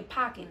you got in your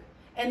pocket.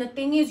 And the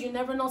thing is, you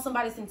never know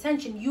somebody's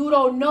intention. You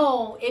don't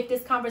know if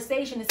this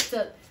conversation is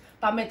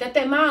pa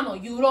meterte mano.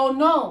 You don't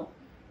know.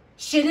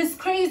 Shit is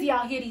crazy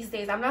out here these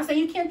days. I'm not saying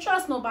you can't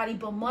trust nobody,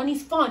 but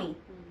money's funny.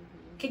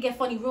 Can get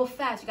funny real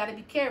fast. You got to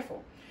be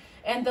careful.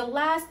 And the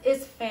last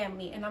is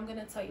family, and I'm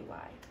gonna tell you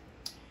why.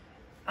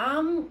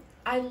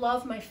 I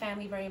love my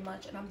family very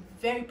much, and I'm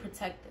very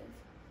protective.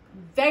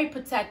 Very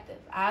protective.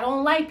 I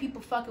don't like people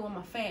fucking with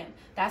my fam.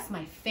 That's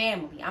my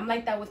family. I'm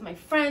like that with my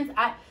friends.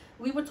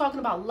 We were talking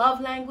about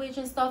love language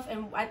and stuff,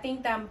 and I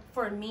think that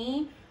for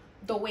me,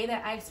 the way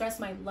that I express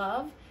my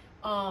love,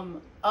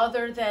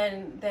 other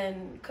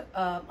than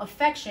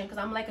affection, because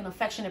I'm like an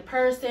affectionate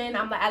person.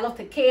 I love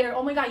to cater.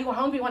 Oh my God, you are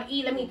hungry, you want to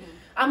eat?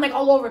 I'm like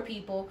all over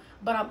people,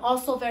 but I'm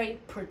also very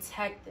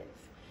protective.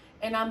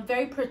 and I'm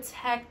very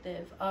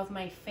protective of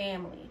my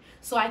family.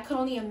 So I could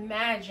only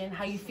imagine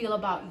how you feel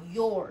about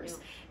yours.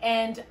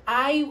 And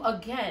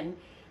again,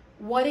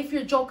 what if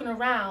you're joking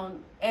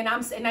around and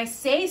I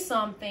say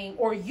something,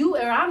 or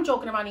I'm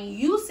joking around and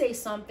you say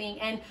something,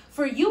 and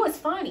for you it's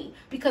funny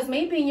because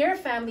maybe in your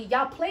family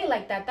y'all play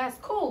like that. That's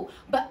cool,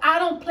 but I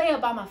don't play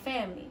about my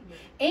family.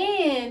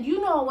 And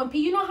you know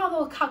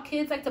how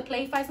kids like to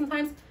play fight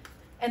sometimes,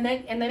 and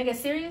then it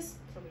gets serious.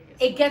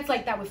 It gets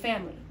like that with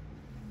family.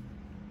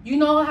 You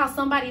know how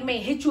somebody may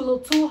hit you a little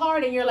too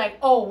hard, and you're like,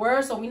 oh,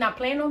 word, so we not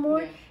playing no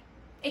more.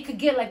 It could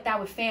get like that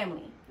with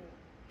family.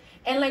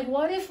 And like,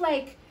 what if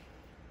like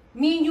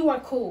me and you are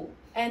cool,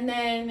 and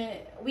then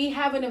we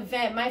have an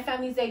event, my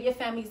family's there, your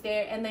family's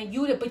there, and then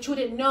you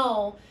didn't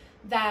know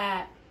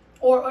that,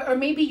 or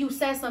maybe you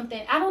said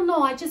something, I don't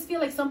know, I just feel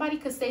like somebody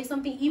could say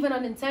something even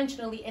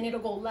unintentionally and it'll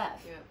go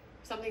left.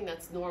 Something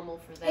that's normal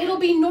for them, it'll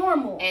be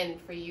normal,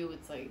 and for you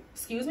it's like,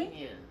 excuse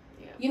me.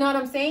 Yeah. You know what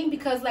I'm saying?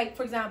 Because like,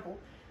 for example,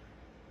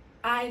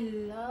 I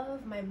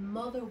love my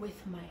mother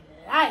with my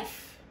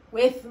life.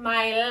 With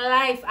my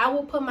life, I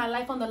will put my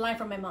life on the line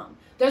for my mom.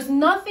 There's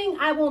nothing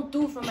I won't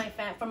do for my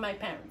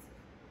parents.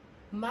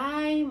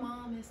 My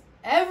mom is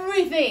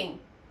everything.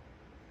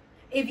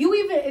 If you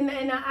even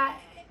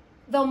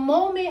the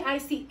moment I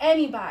see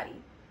anybody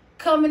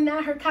coming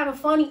at her kind of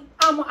funny,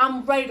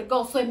 I'm ready to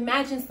go. So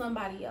imagine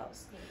somebody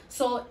else.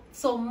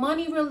 So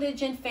money,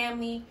 religion,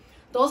 family,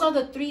 those are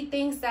the three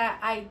things that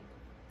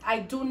I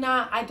do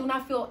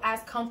not feel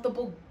as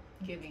comfortable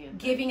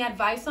giving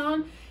advice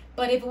on.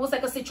 But if it was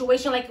like a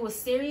situation like it was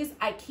serious,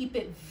 I keep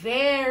it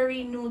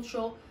very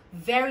neutral,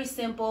 very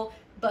simple,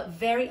 but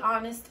very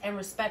honest and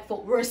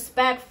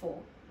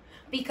respectful.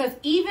 Because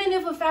even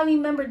if a family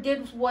member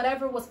did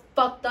whatever was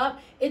fucked up,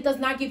 it does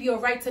not give you a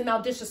right to now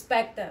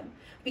disrespect them.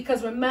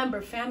 Because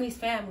remember, family's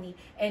family.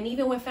 And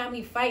even when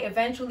family fight,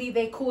 eventually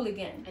they cool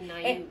again.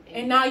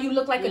 And now you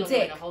look like a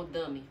dick. Like a whole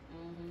dummy.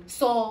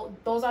 So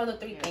those are the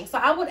three things. So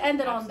I would end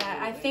it on that.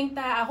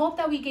 I hope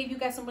that we gave you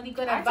guys some really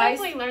good advice. I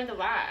definitely learned a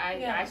lot.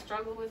 I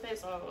struggle with it,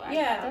 so I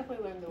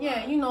definitely learned a lot.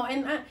 Yeah, you know,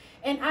 and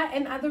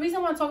the reason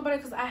I want to talk about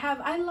it because I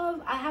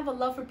have a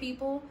love for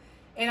people,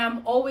 and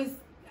I'm always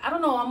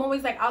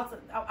like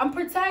I'm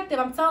protective.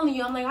 I'm telling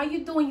you, I'm like, how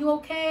you doing? You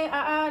okay?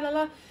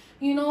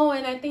 You know,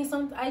 and I think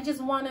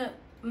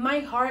my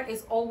heart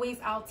is always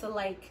out to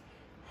like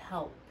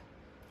help.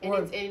 And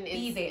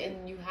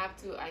you have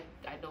to. I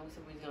know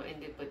somebody's gonna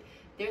end it, but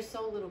there's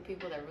so little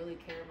people that really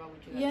care about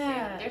what you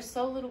have to say. There's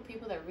so little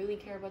people that really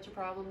care about your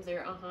problems.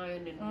 They're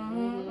behind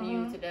and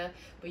you to death,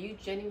 but you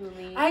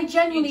genuinely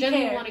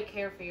want to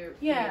care for your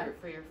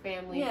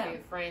family, for your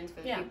friends,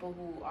 for the people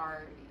who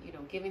are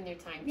giving their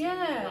time to you. You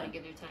want to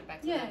give their time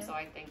back to them. So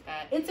I think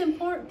that it's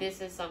important. This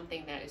is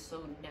something that is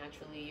so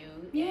naturally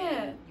you.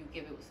 And you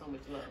give it with so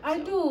much love. I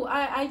do.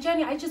 I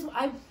genuinely.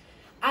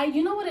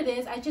 You know what it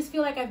is? I just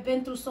feel like I've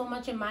been through so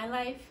much in my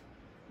life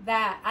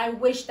that I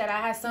wish that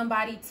I had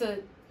somebody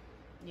to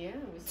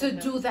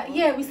do that.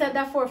 Yeah, we said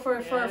that for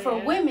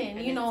women,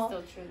 and you know.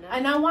 It's still true now.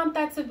 And I want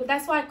that to.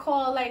 That's why I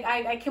call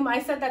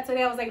I said that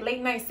today. I was like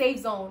late night safe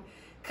zone,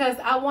 because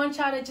I want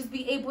y'all to just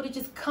be able to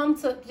just come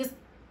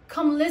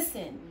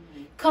listen,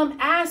 come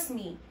ask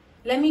me,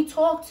 let me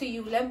talk to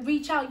you, let me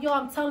reach out. Yo,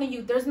 I'm telling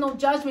you, there's no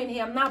judgment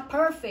here. I'm not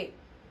perfect.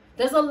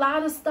 There's a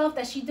lot of stuff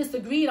that she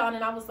disagreed on,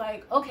 and I was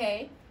like,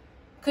 okay.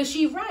 Because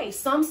she's right.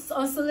 Some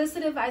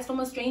unsolicited advice from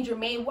a stranger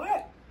may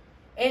work.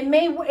 It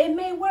may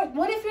work.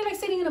 What if you're like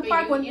sitting in a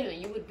park when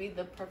you would be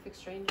the perfect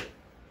stranger.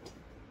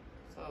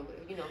 So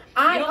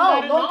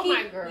low-key,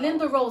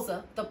 Linda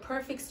Rosa, the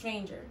perfect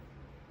stranger.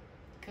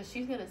 Because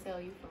she's gonna sell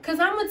you. Because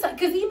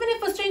even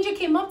if a stranger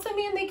came up to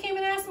me and they came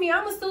and asked me,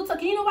 I'ma still tell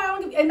you. Know why I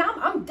don't give? And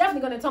I'm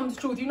definitely gonna tell them the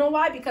truth. You know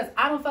why? Because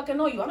I don't fucking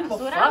know you. That's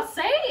what I'm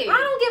saying. I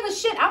don't give a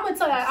shit. I'm gonna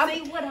tell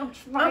you. Say what I'm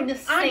trying to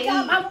say.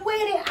 I'm with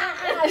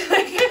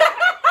it.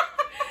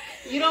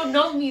 You don't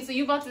know me, so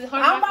you about to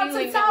hurt my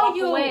feelings and walk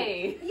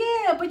away.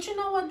 Yeah, but you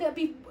know what?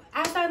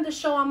 As I end the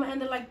show, I'm gonna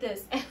end it like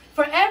this.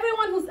 For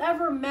everyone who's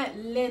ever met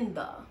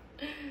Linda,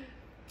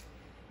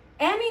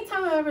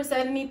 anytime I ever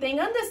said anything,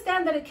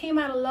 understand that it came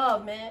out of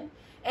love, man.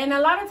 And a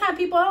lot of time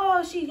people,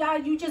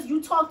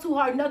 you talk too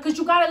hard. No, because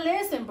you gotta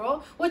listen,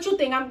 bro. What you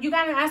think? You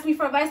gotta ask me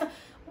for advice?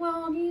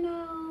 Well,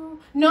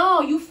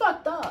 no, you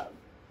fucked up.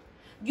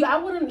 I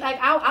wouldn't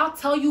I'll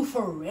tell you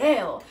for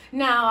real.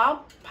 Now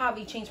I'll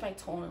probably change my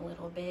tone a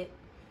little bit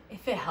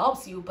if it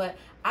helps you, but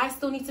I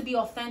still need to be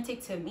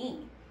authentic to me.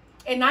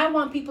 And I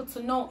want people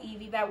to know,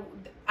 Evie, that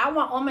I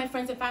want all my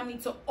friends and family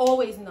to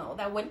always know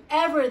that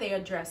whenever they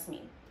address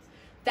me,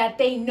 that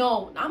they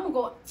know I'm gonna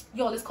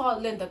go, let's call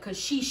it Linda, because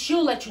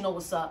she'll let you know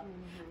what's up.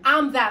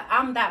 I'm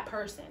that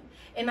person.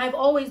 And I've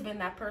always been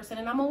that person,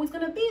 and I'm always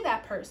gonna be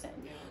that person.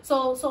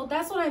 So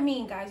that's what I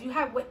mean, guys. You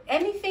have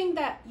anything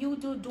that you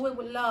do it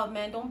with love,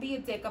 man. Don't be a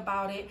dick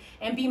about it,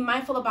 and be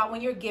mindful about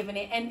when you're giving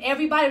it. And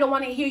everybody don't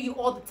want to hear you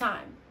all the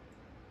time.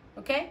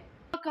 Okay?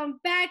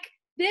 Welcome back.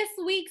 This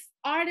week's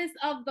artist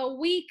of the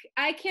week.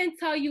 I can't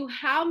tell you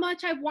how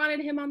much I've wanted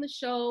him on the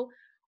show.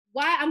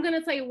 I'm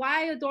gonna tell you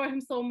why I adore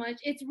him so much.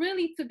 It's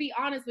really, to be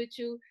honest with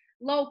you,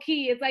 low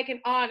key, it's like an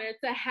honor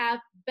to have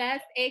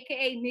Best,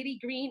 aka Nitty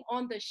Green,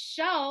 on the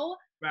show.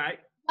 Right.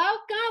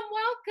 Welcome.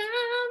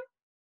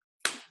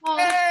 Oh,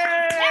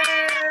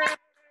 Hey!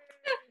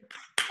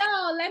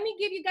 so let me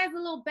give you guys a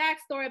little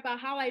backstory about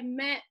how I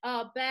met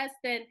Best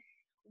and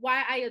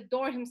why I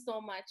adore him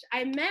so much.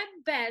 I met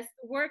Best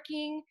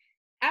working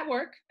at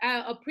work,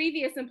 a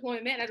previous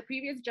employment at a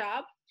previous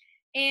job.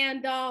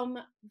 And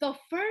the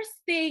first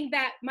thing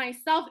that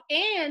myself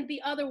and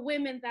the other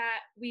women that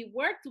we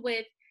worked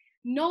with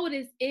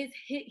noticed is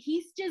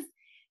he's just,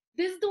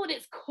 this dude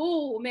is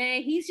cool,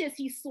 man. He's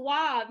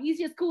suave. He's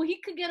just cool.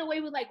 He could get away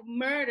with like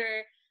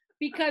murder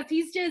because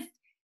he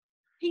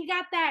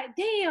got that,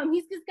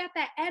 he's just got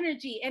that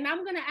energy. And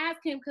I'm going to ask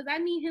him, because I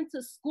need him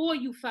to school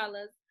you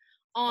fellas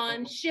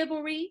on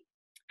chivalry,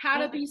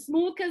 how to be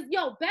smooth. Because,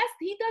 Best,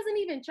 he doesn't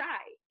even try.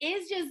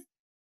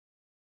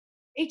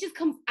 It just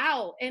comes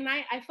out, and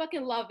I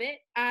fucking love it.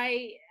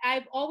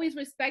 I've always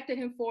respected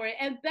him for it.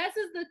 And Bess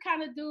is the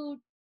kind of dude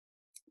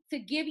to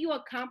give you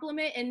a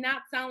compliment and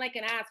not sound like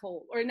an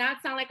asshole, or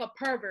not sound like a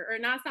pervert, or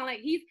not sound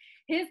like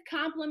his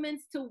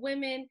compliments to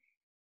women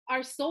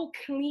are so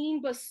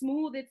clean but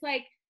smooth. It's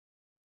like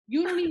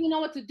you don't even know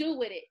what to do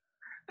with it.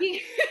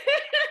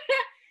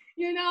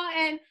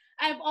 And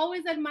I've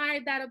always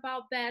admired that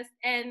about Bess,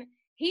 and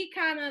he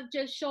kind of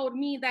just showed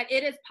me that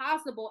it is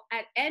possible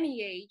at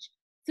any age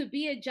to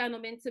be a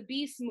gentleman, to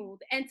be smooth,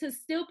 and to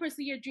still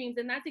pursue your dreams.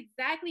 And that's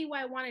exactly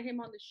why I wanted him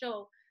on the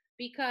show,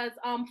 because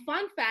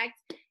fun fact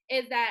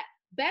is that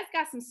Bess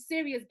got some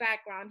serious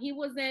background. He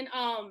was in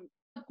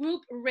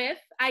group Riff.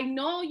 I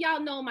know y'all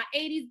know my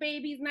 80s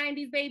babies,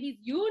 90s babies.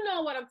 You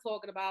know what I'm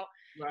talking about.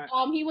 Right.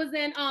 He was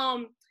in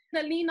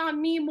the Lean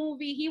On Me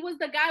movie. He was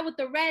the guy with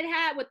the red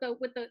hat with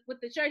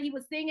the shirt. He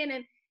was singing,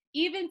 and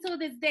even to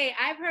this day,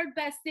 I've heard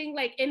Bess sing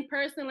like in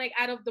person, like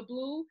out of the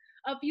blue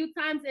a few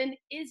times, and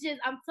it's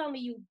just, I'm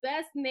telling you,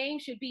 Best name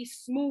should be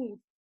Smooth.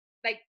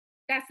 Like,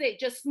 that's it,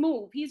 just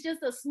smooth. He's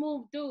just a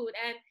smooth dude,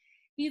 and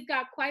he's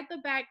got quite the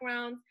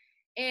background.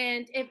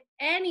 And if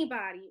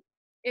anybody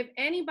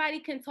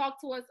can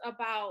talk to us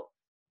about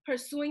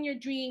pursuing your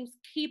dreams,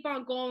 keep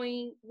on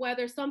going,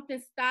 whether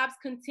something stops,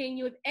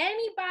 continue, if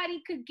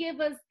anybody could give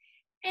us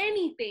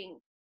anything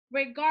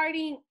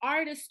regarding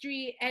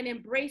artistry and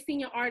embracing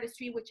your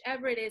artistry,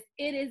 whichever it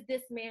is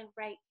this man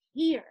right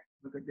here.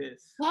 Look at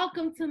this.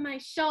 Welcome to my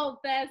show,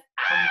 Bess.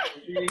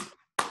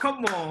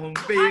 Come on,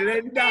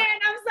 Linda.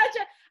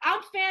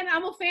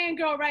 I'm a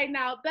fangirl right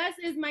now. Bess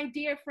is my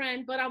dear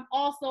friend, but I'm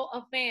also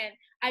a fan.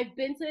 I've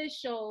been to his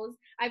shows.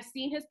 I've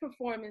seen his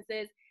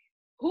performances.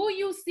 Who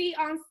you see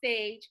on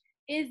stage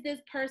is this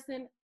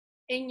person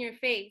in your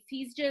face.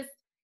 He's just,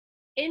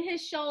 in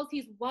his shows,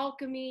 he's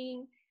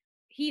welcoming.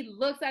 He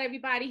looks at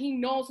everybody. He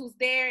knows who's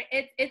there.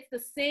 It's the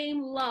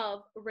same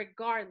love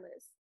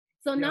regardless.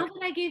 So now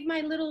that I gave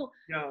my little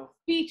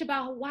speech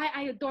about why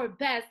I adore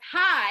Bess,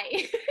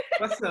 hi.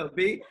 What's up,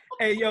 B?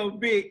 Hey,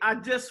 B, I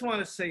just want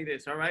to say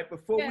this, all right?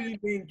 Before we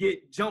even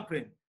get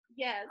jumping,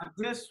 I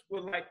just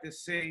would like to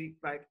say,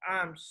 like,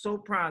 I'm so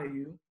proud of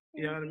you,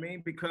 you know what I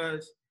mean?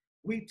 Because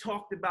we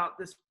talked about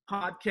this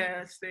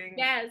podcast thing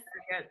at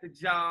the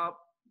job.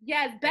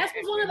 Yes, Bess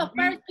was one of the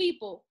first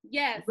people.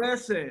 Yes.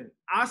 Listen,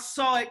 I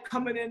saw it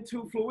coming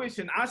into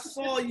fruition. I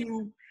saw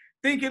you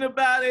thinking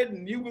about it,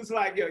 and you was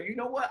like, yo, you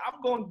know what?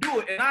 I'm going to do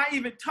it. And I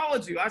even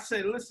told you, I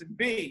said, listen,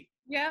 B,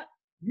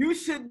 you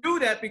should do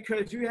that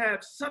because you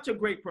have such a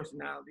great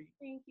personality.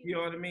 Thank you. You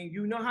know what I mean?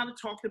 You know how to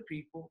talk to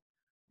people.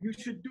 You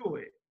should do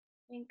it.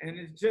 Thank and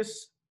it's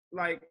just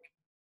like,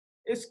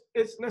 it's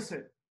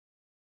listen,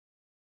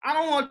 I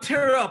don't want to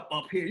tear her up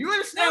here. You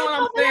understand what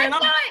I'm saying?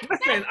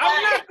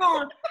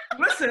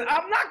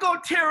 I'm not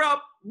going to tear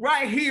up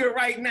right here,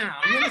 right now.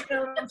 You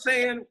understand what I'm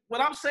saying?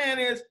 What I'm saying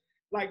is,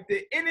 like,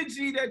 the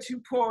energy that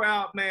you pour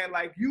out, man,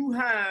 like, you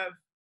have,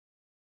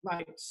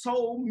 like,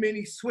 so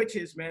many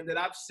switches, man, that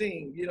I've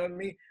seen. You know what I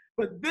mean?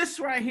 But this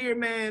right here,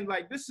 man,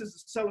 like, this is a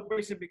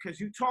celebration because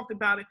you talked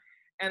about it,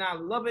 and I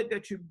love it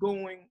that you're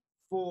going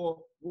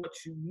for what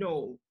you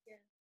know. Yeah.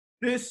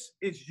 This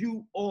is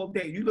you all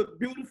day. You look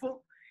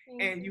beautiful.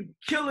 And you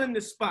killing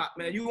the spot,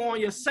 man. You on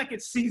your second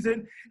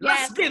season.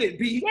 Let's get it,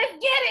 B. Let's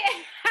get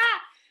it.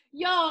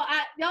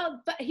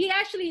 He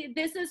actually,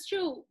 this is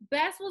true.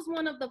 Bess was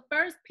one of the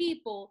first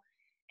people,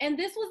 and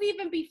this was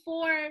even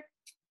before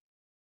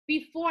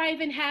I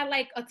even had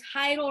like a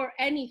title or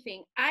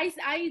anything. I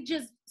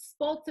just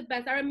spoke to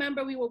Bess. I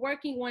remember we were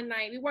working one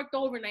night. We worked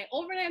overnight.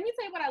 Let me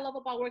tell you what I love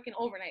about working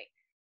overnight.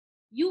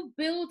 You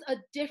build a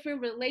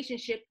different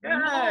relationship. Yes.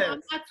 No,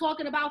 I'm not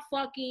talking about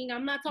fucking.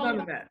 I'm not talking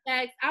about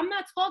sex. I'm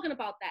not talking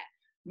about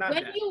that.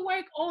 When you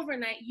work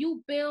overnight,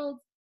 you build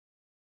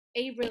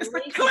a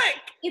relationship. It's a click.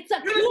 It's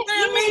a click.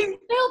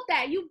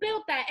 You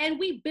built that. And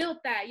we built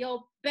that.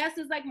 Yo, Bess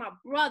is like my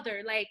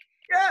brother. Like,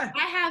 I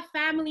have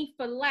family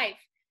for life.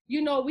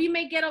 You know, we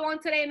may get along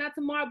today and not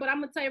tomorrow, but I'm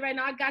going to tell you right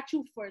now, I got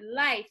you for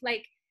life.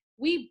 Like,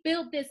 we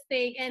built this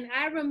thing. And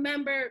I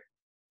remember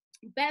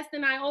Best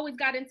and I always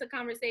got into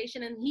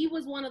conversation, and he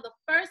was one of the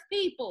first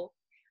people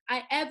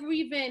I ever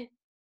even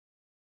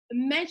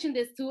mentioned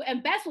this to,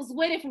 and Best was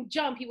with it from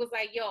jump. He was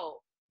like,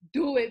 yo,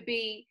 do it,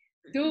 B.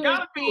 Do You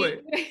gotta do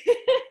it.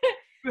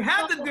 You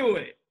have to do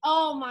it.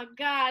 Oh my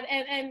God.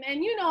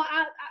 And you know,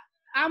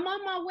 I'm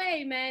on my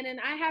way, man. And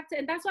I have to,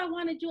 and that's why I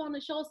wanted you on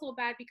the show so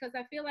bad, because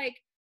I feel like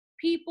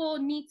people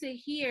need to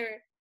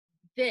hear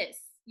this,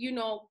 you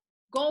know,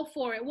 go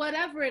for it,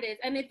 whatever it is.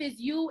 And if it's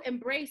you,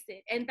 embrace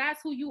it. And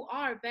that's who you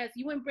are, Best.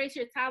 You embrace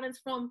your talents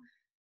from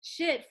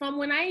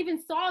when I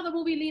even saw the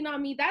movie Lean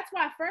On Me. That's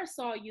where I first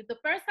saw you. The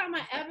first time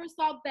I ever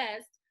saw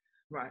Best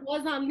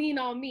was on Lean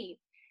On Me.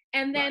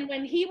 And then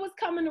when he was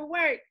coming to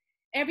work,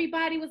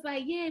 everybody was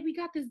like, yeah, we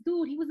got this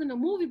dude. He was in a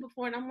movie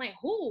before. And I'm like,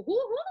 who the fuck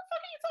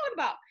are you talking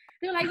about?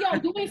 They're like, yo,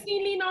 you ain't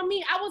seen Lean On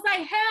Me? I was like,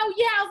 hell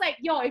yeah. I was like,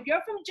 yo, if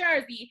you're from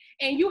Jersey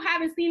and you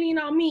haven't seen Lean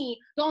On Me,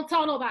 don't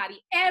tell nobody.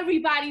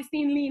 Everybody's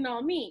seen Lean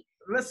On Me.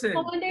 Listen,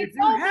 if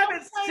you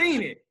haven't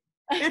seen it,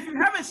 if you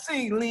haven't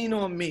seen Lean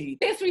On Me,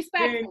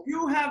 disrespectful, then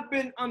you have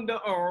been under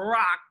a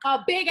rock a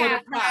big for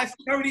ass the past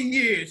 30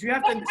 years. You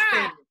have to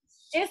understand.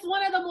 It's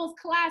one of the most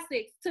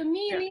classics. To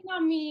me, Lean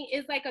On Me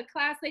is like a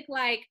classic,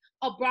 like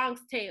a Bronx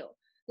Tale.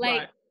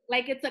 Like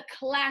it's a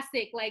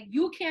classic. Like,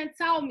 you can't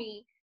tell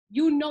me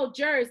you know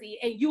Jersey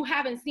and you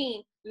haven't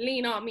seen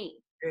Lean On Me.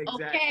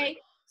 Exactly. Okay?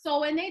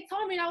 So when they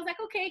told me, I was like,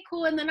 okay,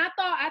 cool. And then I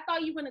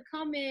thought you were gonna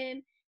come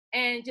in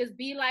and just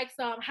be like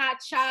some hot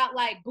shot,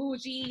 like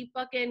bougie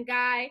fucking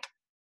guy.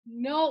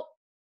 No,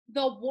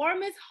 the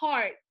warmest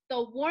heart,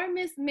 the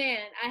warmest man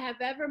I have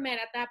ever met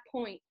at that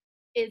point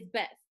is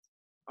Best.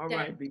 All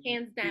right, B.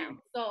 Hands down.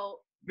 So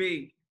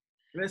B,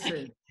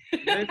 listen.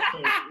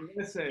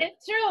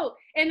 It's true,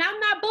 and I'm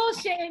not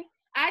bullshitting.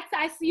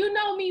 I you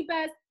know me,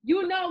 Best.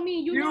 You know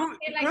me. You know me.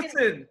 Like,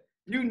 listen.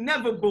 You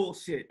never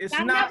bullshit. It's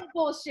not never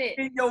bullshit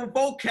in your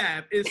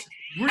vocab. It's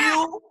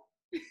real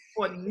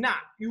or not.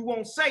 You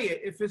won't say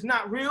it. If it's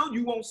not real,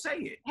 you won't say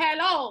it.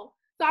 Hello.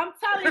 So I'm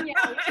telling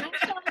y'all.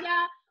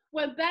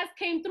 When Best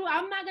came through,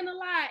 I'm not gonna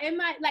lie. It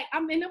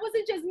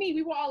wasn't just me.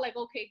 We were all like,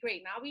 okay,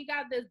 great. Now we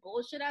got this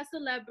bullshit ass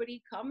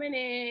celebrity coming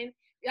in.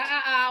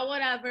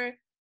 Whatever.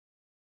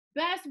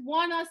 Best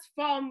won us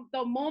from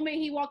the moment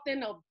he walked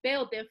in the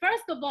building.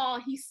 First of all,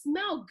 he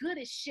smelled good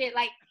as shit.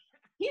 Like,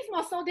 he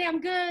smelled so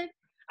damn good.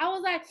 I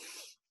was like,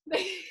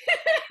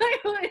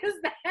 who is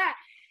that?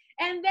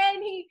 And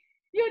then he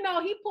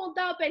pulled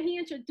up and he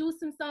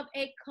introduced himself,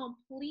 a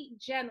complete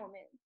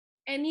gentleman.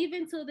 And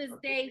even to this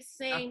day,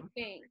 same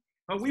thing.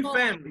 But we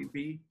family,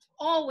 B.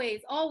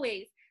 Always.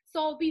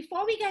 So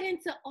before we get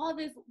into all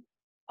this,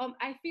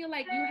 I feel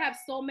like you have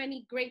so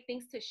many great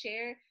things to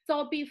share.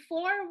 So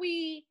before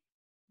we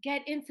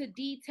get into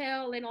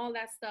detail and all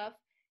that stuff,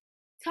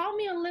 tell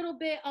me a little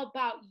bit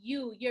about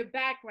you, your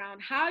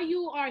background, how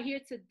you are here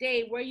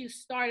today, where you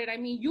started. I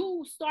mean,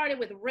 you started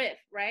with Riff,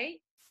 right?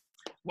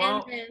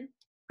 Well,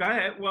 go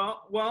ahead.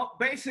 Well,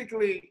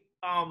 basically,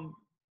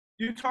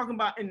 you talking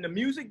about in the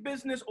music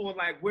business or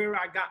like where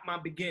I got my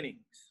beginnings?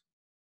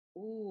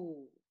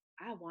 Ooh,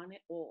 I want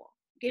it all.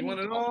 You want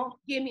it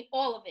all? Give me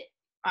all of it.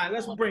 All right,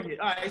 let's bring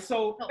it. All right,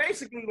 so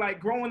basically, like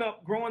growing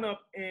up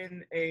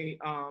in a,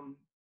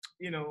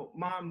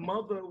 my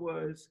mother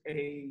was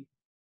a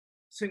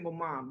single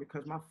mom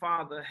because my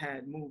father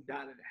had moved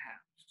out of the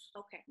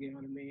house. Okay. You know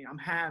what I mean? I'm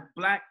half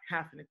black,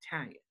 half an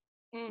Italian.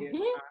 Mm-hmm. You know,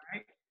 all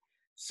right?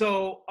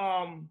 So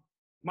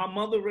my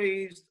mother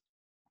raised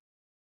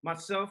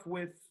myself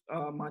with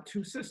my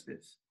two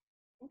sisters.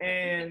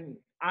 And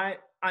I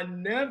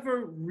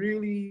never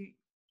really,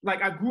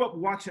 like, I grew up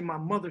watching my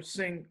mother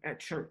sing at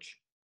church.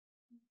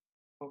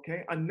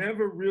 Okay? I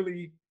never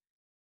really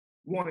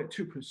wanted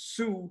to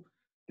pursue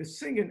the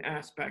singing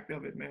aspect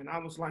of it, man. I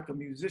was like a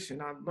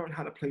musician. I learned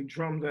how to play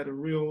drums at a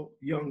real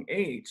young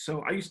age.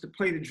 So I used to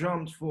play the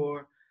drums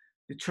for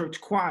the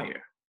church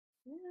choir.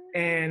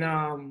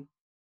 And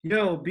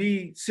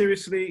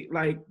seriously,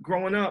 like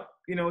growing up,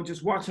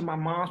 just watching my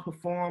mom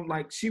perform,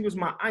 like she was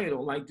my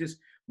idol, like just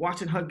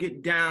watching her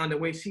get down, the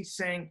way she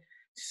sing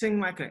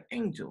like an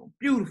angel,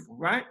 beautiful,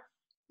 right?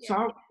 Yeah. So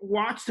I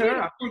watched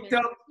her, I picked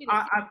up,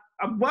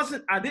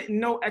 I didn't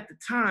know at the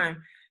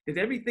time that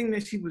everything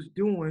that she was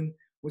doing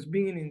was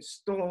being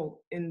installed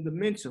in the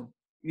mental.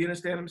 You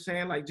understand what I'm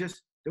saying? Like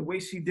just the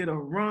way she did her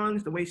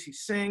runs, the way she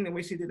sang, the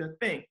way she did her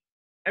thing.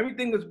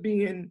 Everything was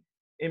being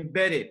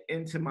embedded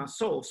into my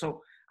soul.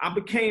 So I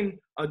became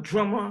a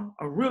drummer,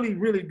 a really,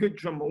 really good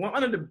drummer.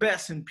 One of the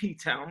best in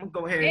P-Town. I'm gonna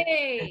go ahead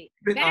and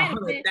spend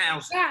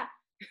 100,000. Yeah.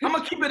 I'm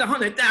gonna keep it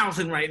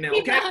 100,000 right now,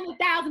 okay?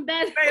 100,000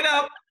 best. Straight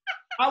up,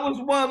 I was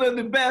one of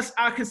the best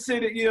I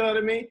considered, you know what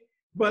I mean?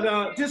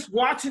 But just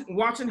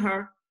watching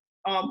her,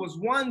 was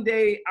one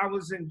day I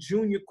was in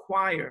junior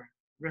choir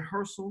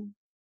rehearsal,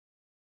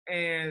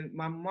 and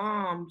my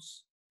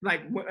mom's,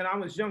 like when I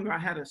was younger, I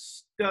had a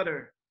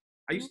stutter.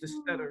 I used to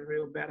stutter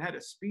real bad. I had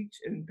a speech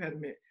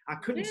impediment. I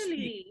couldn't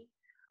speak.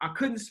 I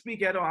couldn't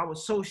speak at all. I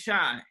was so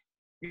shy.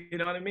 You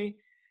know what I mean?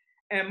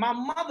 And my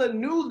mother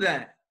knew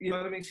that. You know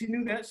what I mean? She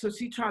knew that, so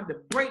she tried to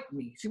break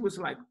me. She was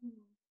like,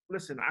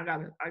 "Listen, I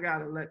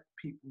gotta let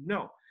people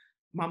know."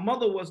 My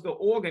mother was the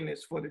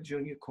organist for the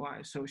junior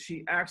choir, so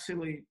she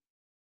actually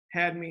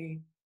had me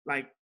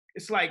like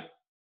it's like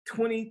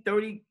 20,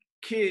 30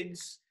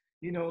 kids,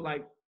 you know,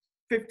 like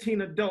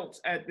 15 adults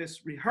at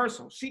this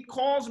rehearsal. She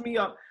calls me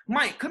up,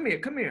 Mike, come here,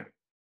 come here.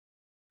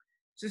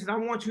 She said, I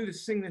want you to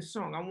sing this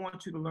song. I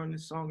want you to learn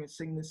this song and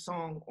sing this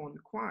song on the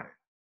choir.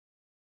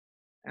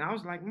 And I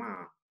was like, Ma,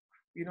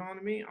 you know what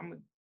I mean? I'm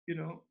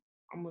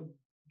a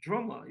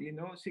drummer, you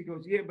know? She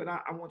goes, yeah, but I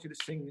want you to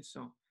sing this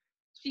song.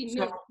 She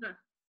knew.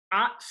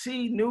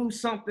 She knew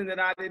something that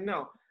I didn't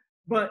know.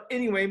 But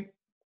anyway,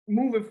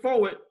 moving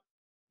forward,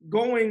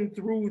 going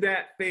through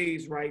that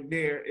phase right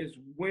there is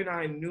when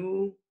I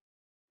knew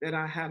that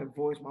I had a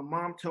voice. My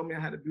mom told me I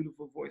had a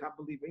beautiful voice. I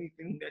believe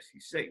anything that she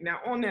said. Now,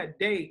 on that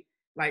day,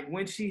 like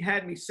when she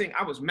had me sing,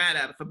 I was mad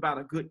at her for about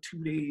a good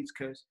 2 days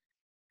because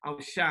I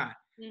was shy.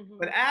 Mm-hmm.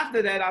 But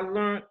after that, I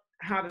learned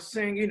how to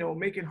sing, you know,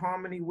 making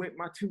harmony with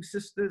my two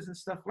sisters and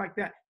stuff like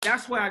that.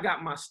 That's where I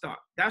got my start.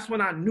 That's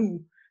when I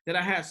knew that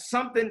I had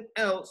something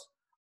else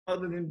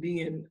other than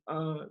being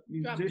a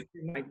musician,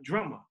 like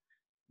drummer.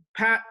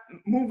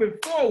 Moving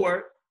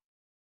forward,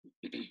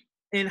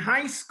 in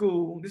high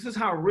school, this is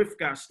how Riff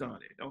got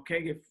started,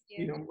 okay?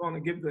 You know, I'm going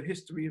to give the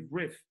history of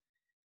Riff.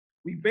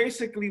 We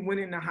basically went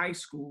into high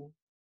school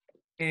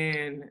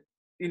and,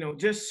 you know,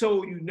 just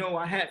so you know,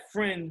 I had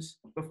friends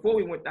before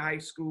we went to high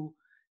school,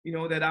 you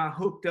know, that I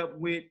hooked up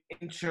with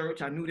in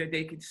church. I knew that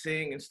they could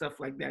sing and stuff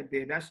like that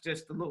there. That's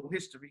just a little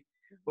history.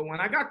 But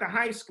when I got to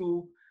high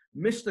school,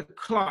 Mr.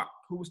 Clark,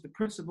 who was the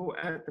principal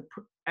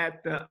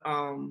at the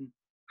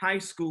high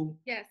school,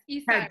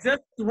 had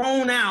just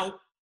thrown out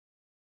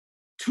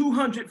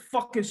 200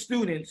 fucking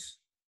students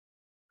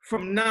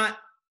from not,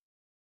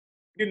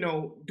 you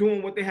know,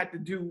 doing what they had to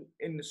do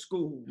in the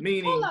school.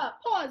 Meaning, hold up,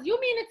 pause. You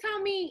mean to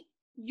tell me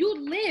you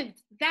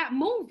lived that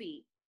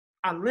movie?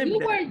 I lived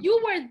that.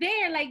 You were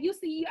there. Like you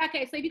see.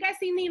 Okay, so if you guys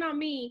see Lean on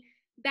Me,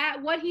 that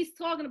what he's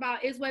talking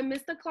about is when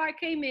Mr. Clark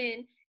came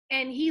in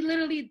and he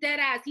literally dead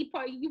ass.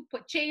 You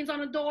put chains on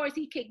the doors.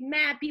 He kicked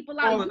mad people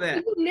out. All of that.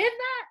 You lived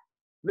that?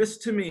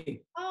 Listen to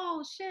me.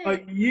 Oh shit.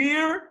 A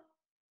year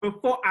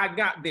before I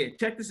got there,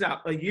 check this out.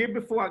 A year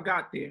before I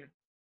got there,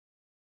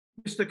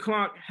 Mr.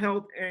 Clark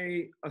held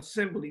a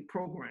assembly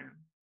program,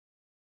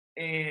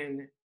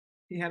 and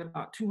he had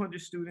about 200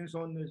 students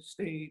on the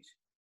stage,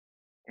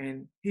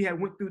 and he had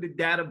went through the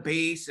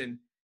database and,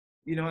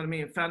 you know what I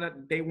mean, and found out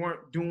that they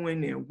weren't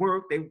doing their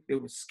work. They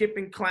were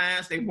skipping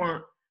class. They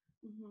weren't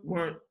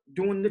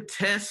doing the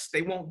tests.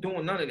 They weren't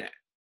doing none of that.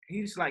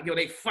 He's like, yo,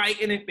 they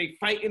fighting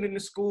in the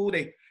school.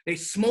 They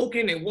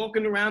smoking, they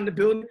walking around the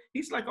building.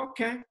 He's like,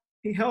 okay.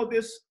 He held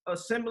this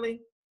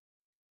assembly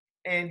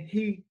and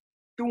he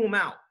threw them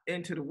out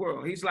into the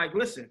world. He's like,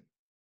 listen,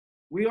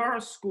 we are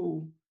a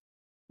school.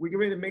 We're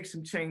going to make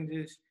some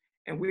changes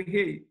and we're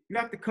here. You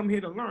have to come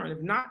here to learn.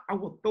 If not, I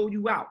will throw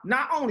you out.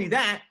 Not only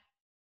that,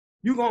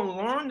 you're going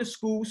to learn the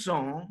school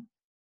song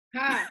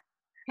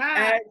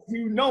as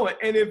you know it.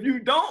 And if you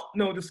don't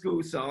know the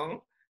school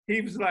song,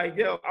 he was like,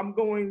 yo, I'm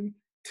going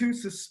to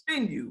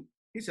suspend you.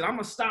 He said, I'm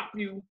going to stop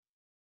you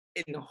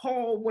in the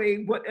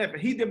hallway, whatever.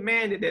 He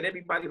demanded that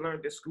everybody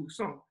learn the school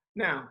song.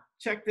 Now,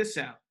 check this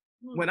out.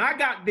 When I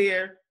got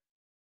there,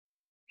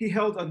 he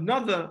held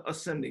another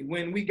assembly.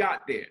 When we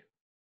got there,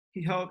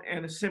 he held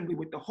an assembly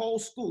with the whole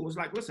school. It was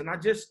like, listen, I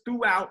just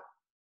threw out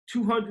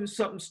 200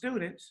 something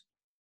students.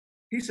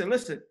 He said,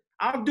 listen,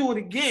 I'll do it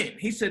again.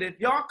 He said, if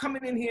y'all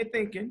coming in here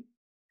thinking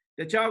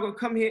that y'all gonna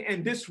come here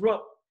and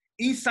disrupt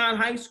Eastside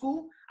High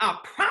School, I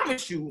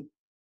promise you,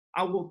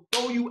 I will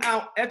throw you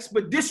out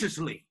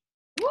expeditiously.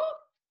 Woo!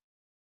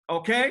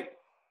 Okay?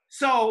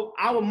 So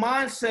our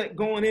mindset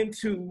going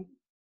into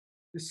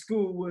the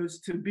school was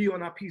to be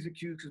on our P's and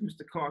Q's because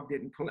Mr. Clark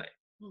didn't play.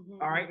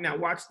 All right, now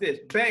watch this.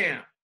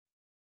 Bam.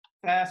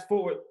 Fast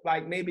forward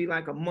like maybe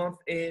like a month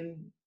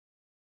in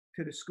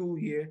to the school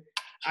year.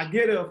 I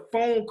get a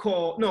phone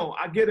call. No,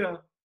 I get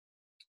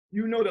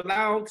you know the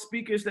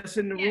loudspeakers that's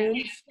in the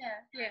rooms?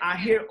 Yeah. I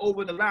hear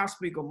over the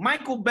loudspeaker,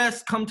 Michael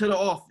Best come to the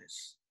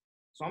office.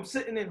 So I'm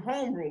sitting in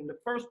homeroom, the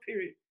first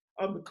period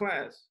of the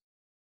class.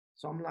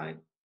 So I'm like,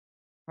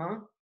 huh?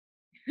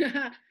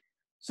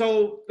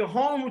 So the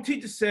homeroom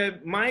teacher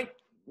said, Mike,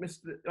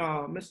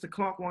 Mr.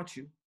 Clark wants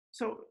you.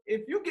 So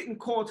if you're getting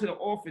called to the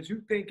office,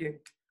 you're thinking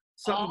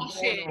something's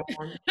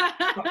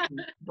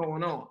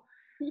going on.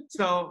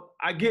 So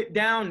I get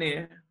down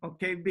there,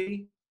 okay,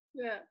 B?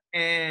 Yeah.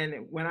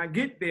 And when I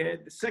get there,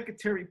 the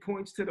secretary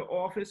points to the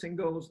office and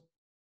goes,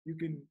 you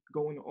can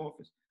go in the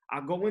office. I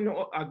go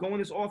in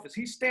his office.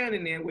 He's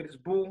standing there with his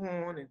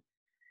bullhorn and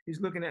he's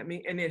looking at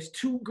me. And there's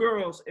two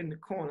girls in the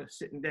corner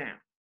sitting down.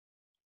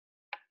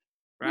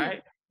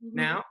 Right? Mm-hmm.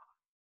 Now,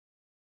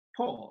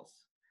 pause.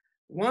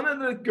 One of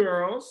the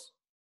girls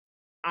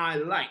I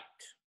liked,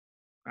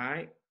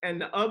 right? And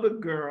the other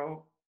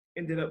girl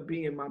ended up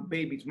being my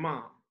baby's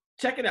mom.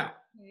 Check it out.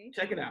 Okay.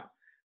 Check it out.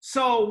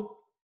 So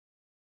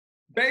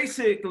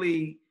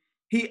basically,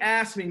 he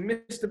asked me,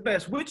 Mr.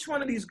 Best, which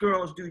one of these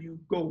girls do you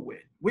go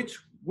with? Which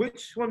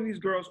one of these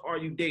girls are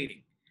you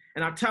dating?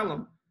 And I tell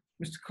him,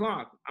 Mr.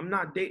 Clark, I'm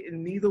not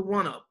dating neither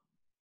one of them.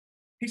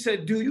 He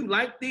said, do you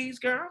like these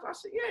girls? I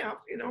said, yeah,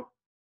 you know.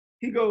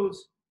 He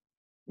goes,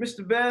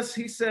 Mr. Best,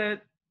 he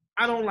said,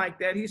 I don't like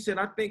that. He said,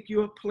 I think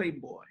you're a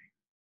playboy.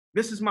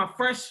 This is my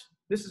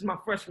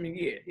freshman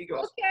year. He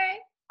goes, Okay.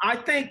 I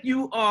think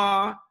you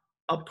are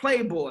a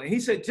playboy. He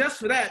said, just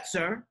for that,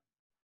 sir.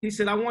 He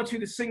said, I want you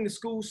to sing the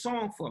school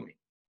song for me.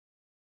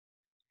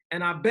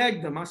 And I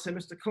begged him. I said,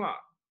 Mr. Clark,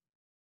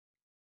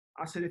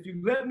 I said, if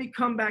you let me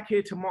come back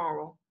here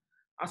tomorrow,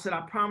 I said,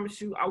 I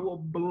promise you, I will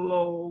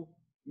blow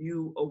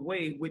you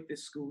away with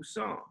this school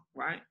song,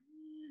 right?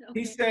 Okay.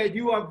 He said,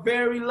 you are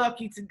very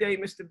lucky today,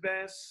 Mr.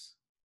 Best.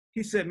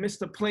 He said,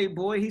 Mr.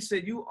 Playboy, he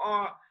said, you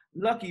are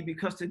lucky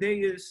because today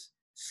is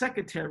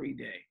Secretary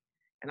Day.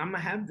 And I'm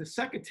going to have the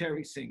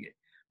secretary sing it.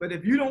 But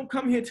if you don't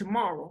come here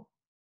tomorrow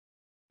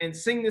and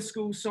sing the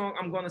school song,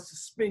 I'm going to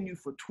suspend you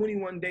for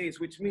 21 days,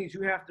 which means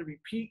you have to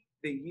repeat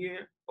the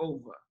year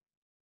over.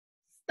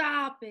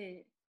 Stop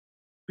it.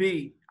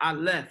 B, I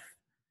left.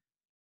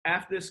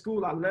 After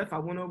school, I left. I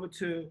went over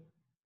to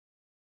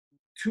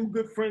two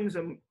good friends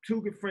of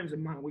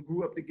mine. We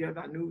grew up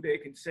together. I knew they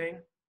can sing,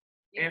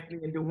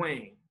 Anthony and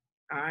Dwayne.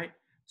 All right.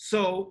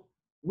 So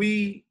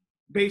we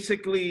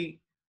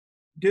basically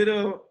did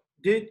a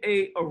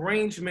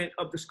arrangement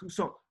of the school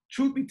song.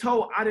 Truth be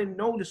told, I didn't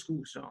know the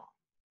school song.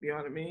 You know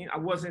what I mean? I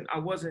wasn't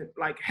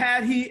like,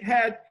 had he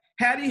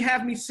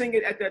have me sing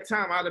it at that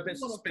time, I'd have been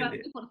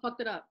suspended. You would have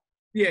fucked it up.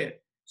 Yeah.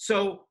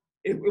 So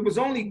it was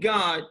only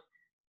God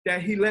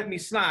that he let me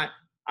slide.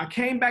 I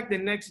came back the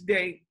next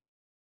day,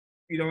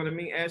 you know what I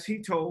mean, as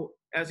he told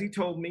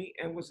me,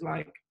 and was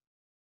like,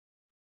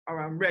 all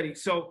right, I'm ready.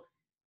 So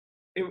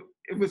it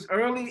was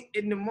early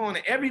in the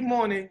morning. Every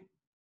morning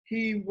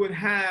he would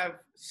have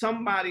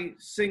somebody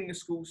sing the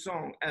school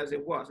song as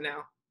it was.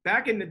 Now,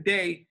 back in the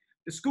day,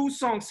 the school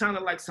song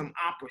sounded like some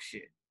opera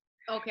shit.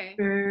 Okay.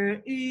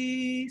 The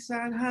east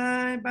side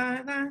high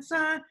by thy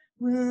side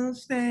will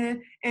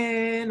stand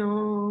and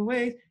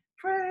always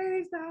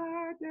praise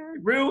thy day.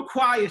 Real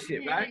quiet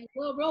shit, right?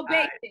 Real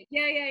basic. Right.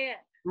 Yeah.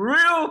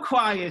 Real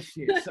quiet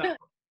shit.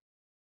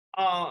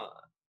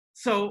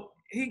 So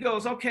he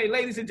goes, okay,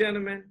 ladies and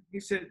gentlemen, he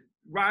said,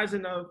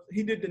 rising up.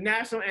 He did the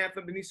national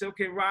anthem, and he said,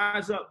 okay,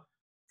 rise up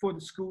for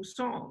the school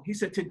song. He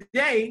said,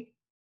 today,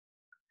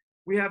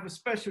 we have a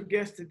special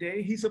guest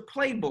today. He's a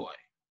playboy.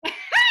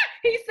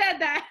 He said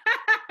that.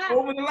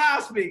 Over the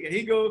loudspeaker.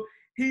 He goes,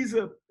 he's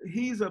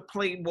a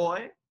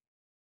playboy,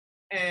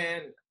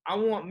 and I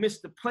want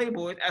Mr.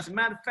 Playboy. As a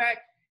matter of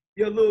fact,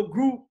 your little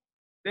group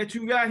that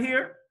you got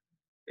here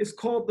is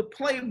called the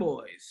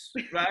Playboys,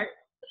 right?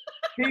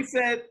 He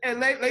said, and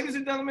ladies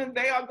and gentlemen,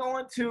 they are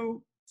going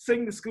to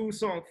sing the school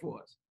song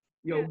for us.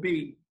 Yo,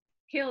 B.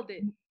 Killed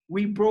it.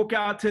 We broke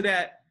out to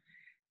that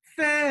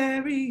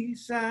fairy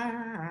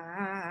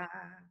side.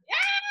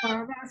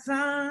 Our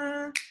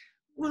sun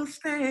will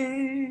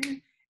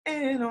stand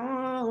and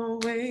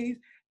always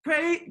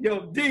pray.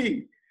 Yo,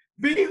 B,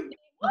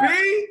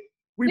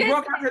 we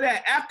broke out to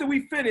that. After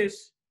we finished,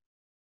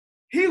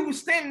 he was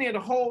standing there the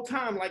whole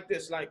time like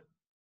this, like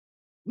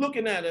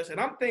looking at us. And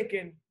I'm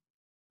thinking,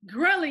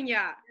 grilling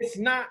y'all. It's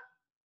not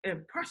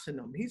impressing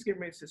him. He's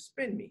getting ready to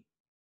suspend me.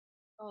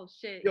 Oh,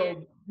 shit.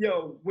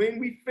 Yo, when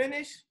we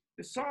finished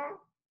the song,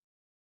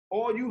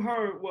 all you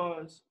heard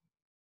was,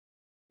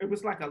 it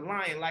was like a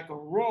lion, like a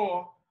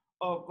roar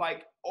of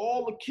like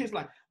all the kids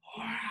like,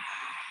 wow.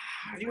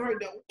 You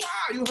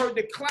heard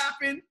the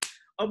clapping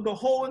of the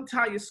whole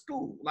entire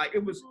school. Like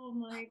it was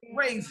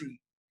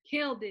crazy.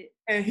 Killed it.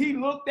 And he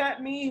looked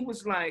at me, he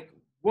was like,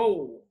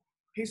 whoa.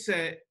 He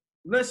said,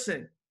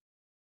 listen.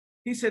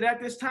 He said,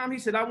 at this time, he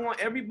said, I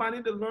want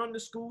everybody to learn the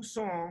school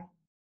song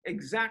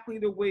exactly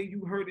the way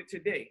you heard it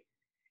today.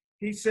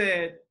 He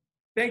said,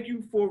 thank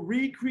you for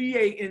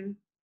recreating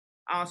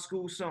our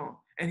school song.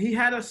 And he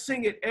had us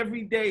sing it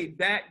every day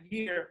that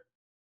year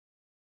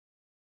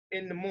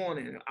in the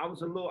morning.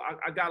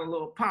 I got a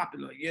little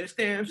popular. You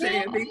understand what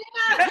I'm saying, B?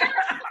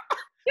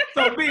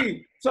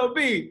 So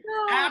B,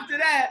 after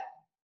that,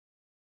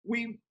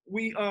 we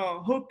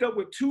hooked up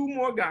with two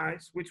more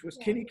guys, which was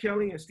Kenny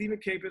Kelly and Stephen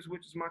Capers,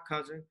 which is my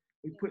cousin.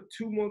 We put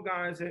two more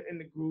guys in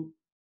the group.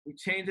 We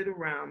changed it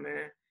around,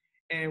 man.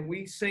 And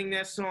we sang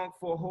that song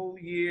for a whole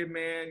year,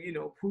 man, you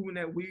know, proving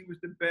that we was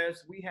the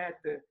best. We had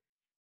to,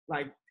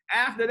 like,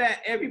 after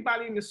that,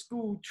 everybody in the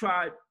school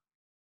tried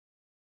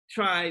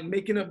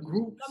making up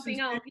groups.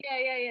 Something else.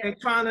 Yeah. And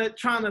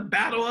trying to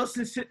battle us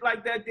and shit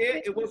like that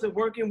there. It wasn't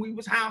working. We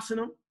was housing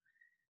them.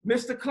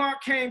 Mr.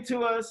 Clark came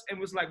to us and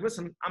was like,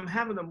 listen, I'm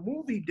having a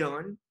movie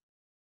done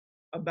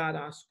about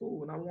our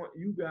school, and I want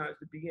you guys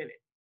to be in it.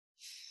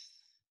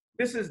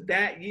 This is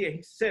that year.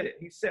 He said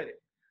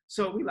it.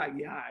 So we like,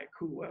 yeah, all right,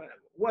 cool,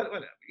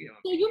 whatever, you know.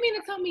 So you mean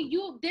to tell me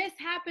this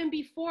happened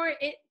before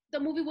the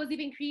movie was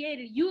even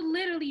created? You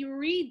literally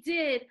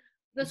redid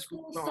the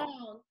school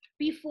song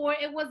before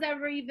it was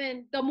ever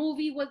even, the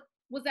movie was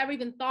ever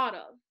even thought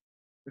of.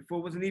 Before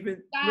it wasn't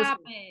even. Stop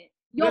it.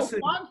 Yo,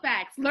 fun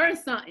facts, learn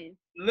something.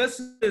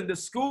 Listen, the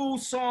school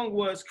song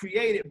was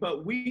created,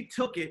 but we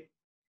took it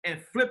and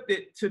flipped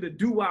it to the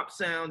doo-wop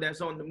sound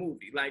that's on the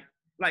movie. Like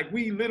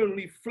we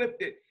literally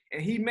flipped it,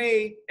 and he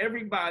made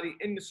everybody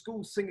in the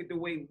school sing it the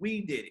way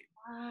we did it.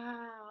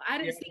 Wow. I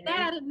didn't see that.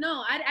 I didn't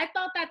know. I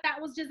thought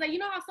that was just like, you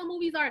know how some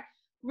movies are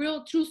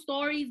real true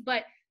stories,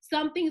 but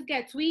some things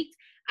get tweaked.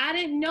 I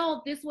didn't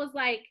know this was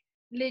like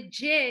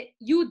legit.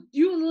 You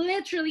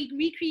literally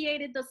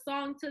recreated the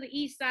song to the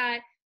East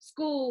Side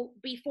School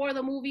before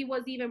the movie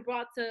was even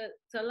brought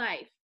to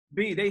life.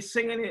 B, they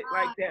singing it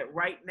like that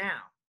right now,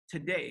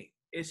 today.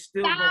 It's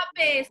still Stop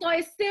it. So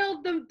it's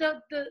still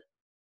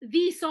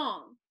the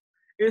song.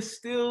 It's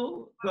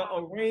still the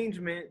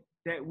arrangement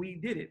that we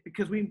did it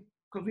because we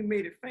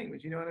made it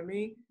famous. You know what I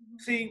mean? Mm-hmm.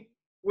 See,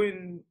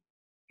 when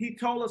he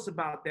told us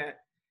about that,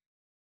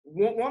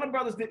 Warner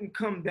Brothers didn't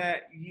come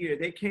that year.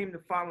 They came the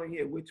following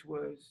year, which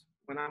was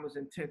when I was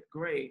in 10th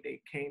grade.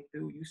 They came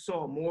through. You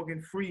saw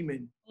Morgan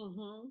Freeman.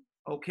 Mm-hmm.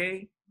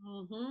 Okay.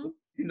 Mm-hmm.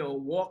 You know,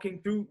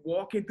 walking through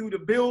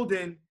the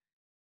building,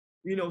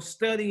 you know,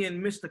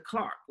 studying Mr.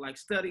 Clark, like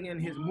studying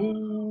his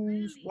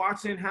moves,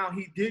 watching how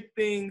he did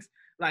things.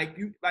 Like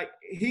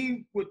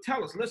he would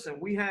tell us, listen,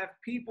 we have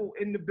people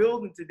in the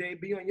building today,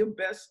 be on your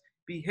best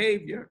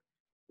behavior.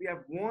 We have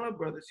Warner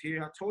Brothers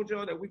here. I told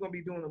y'all that we're gonna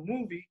be doing a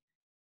movie,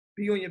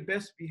 be on your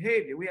best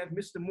behavior. We have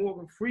Mr.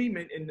 Morgan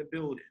Freeman in the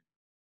building.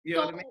 You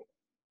know what I mean?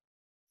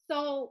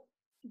 So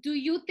do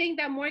you think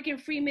that Morgan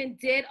Freeman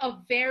did a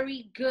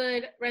very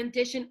good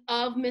rendition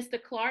of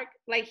Mr. Clark?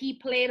 Like he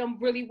played him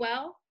really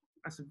well?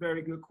 That's a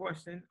very good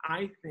question.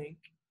 I think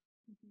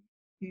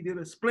he did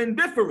a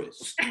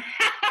splendiferous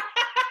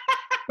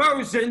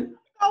version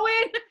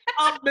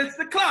of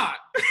Mr. Clark.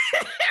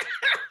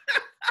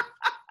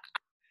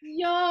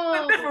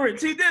 Yo.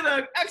 Splendiferous. He did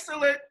an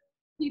excellent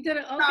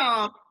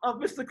job of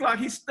Mr. Clark.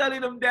 He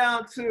studied him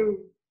down to,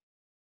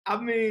 I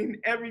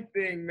mean,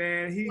 everything,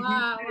 man. He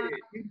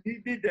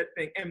did that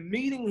thing. And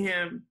meeting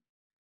him.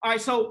 All right,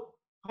 so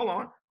hold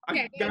on.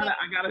 I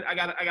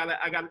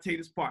gotta tell you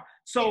this part.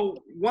 So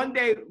one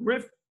day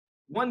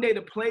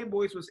the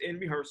Playboys was in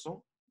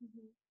rehearsal,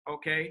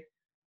 okay,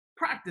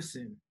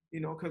 practicing, you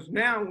know, because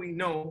now we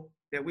know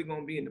that we're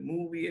gonna be in the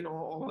movie and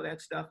all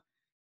that stuff.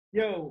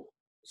 Yo,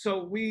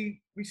 so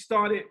we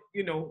started,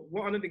 you know,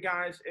 one of the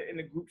guys in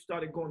the group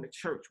started going to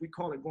church. We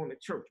call it going to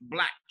church,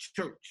 black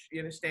church, you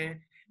understand?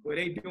 Where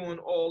they doing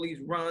all these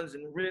runs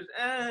and ribs.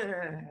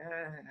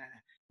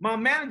 My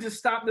manager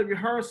stopped the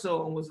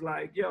rehearsal and was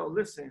like, yo,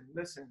 listen.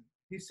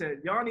 He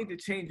said, y'all need to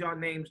change our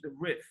names to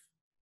Riff.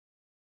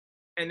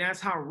 And that's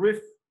how Riff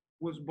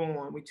was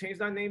born. We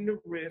changed our name to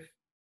Riff.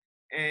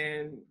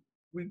 And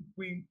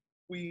we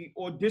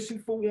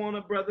auditioned for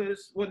Warner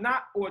Brothers. Well,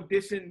 not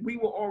auditioned. We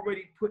were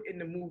already put in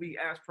the movie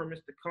as per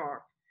Mr.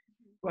 Clark.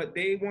 But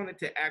they wanted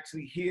to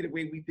actually hear the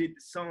way we did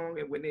the song.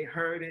 And when they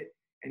heard it,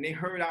 and they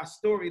heard our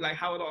story, like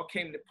how it all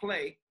came to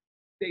play,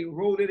 they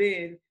wrote it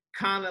in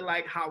kind of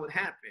like how it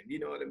happened. You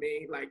know what I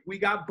mean? Like we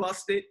got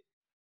busted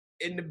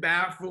in the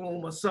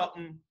bathroom or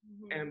something,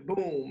 and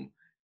boom,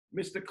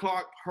 Mr.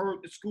 Clark heard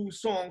the school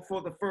song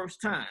for the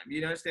first time.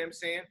 You understand what I'm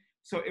saying?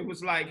 So it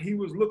was like he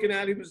was looking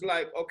at it, he was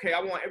like, okay,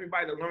 I want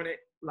everybody to learn it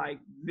like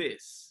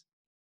this.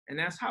 And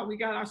that's how we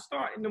got our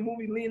start in the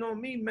movie Lean On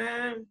Me,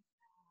 man.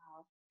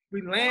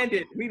 We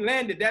landed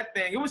that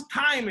thing. It was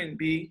timing,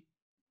 B.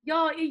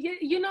 Yo,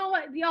 you know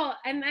what? Yo,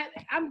 and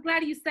I'm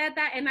glad you said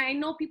that. And I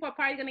know people are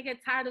probably going to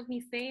get tired of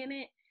me saying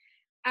it.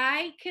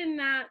 I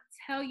cannot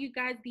tell you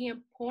guys the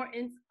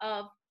importance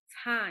of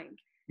time.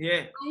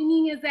 Yeah.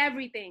 Timing is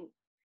everything.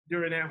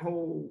 During that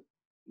whole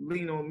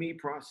Lean On Me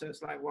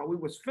process, like while we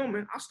was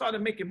filming, I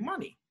started making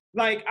money.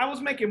 Like I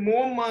was making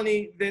more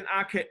money than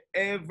I could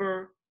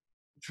ever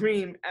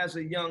dream as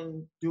a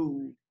young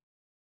dude.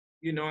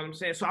 You know what I'm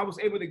saying? So I was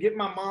able to get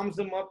my moms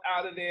them up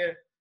out of there,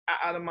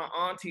 out of my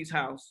auntie's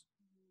house,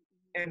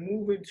 and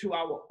move into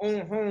our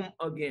own home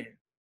again.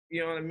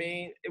 You know what I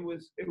mean? It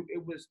was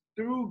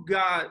through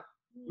God,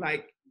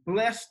 like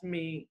blessed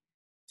me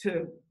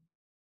to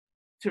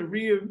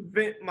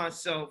reinvent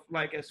myself,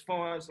 like as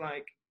far as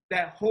like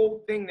that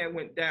whole thing that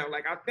went down.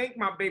 Like I thank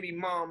my baby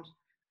moms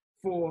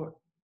for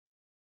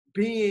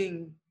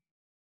being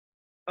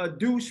a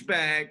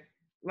douchebag,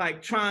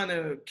 like trying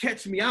to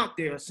catch me out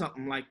there or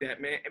something like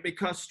that, man.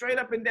 Because straight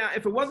up and down,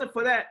 if it wasn't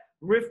for that,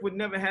 Riff would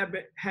never have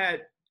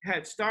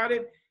had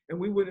started, and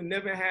we would have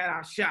never had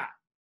our shot.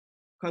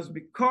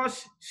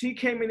 Because she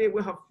came in there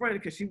with her friend,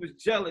 because she was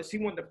jealous. She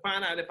wanted to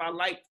find out if I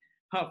liked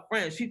her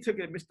friend. She took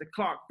it to Mr.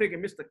 Clark,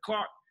 figured Mr.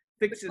 Clark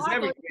fixes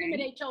everything.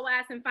 Intimidate your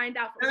ass and find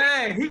out.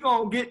 Hey, he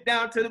gonna get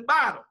down to the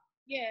bottom.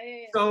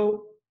 Yeah.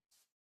 So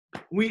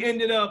we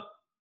ended up,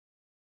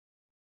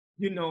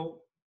 you know,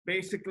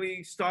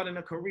 basically starting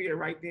a career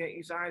right there at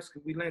East High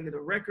School. We landed a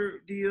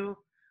record deal.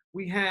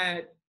 We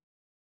had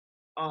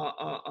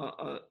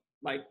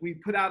like we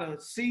put out a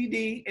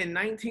CD in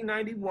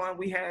 1991.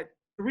 We had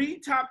 3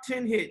 top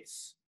 10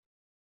 hits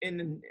in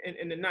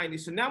the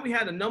 90s. So now we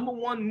had a number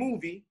 1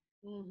 movie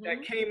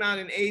that came out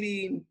in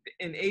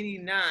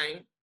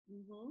 89.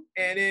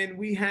 And then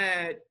we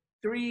had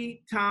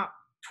 3 top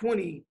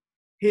 20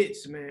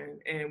 hits, man.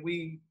 And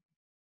we,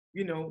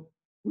 you know,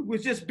 we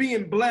was just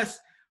being blessed.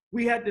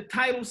 We had the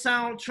title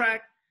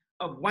soundtrack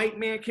of White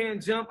Man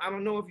Can't Jump. I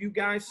don't know if you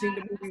guys seen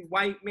the movie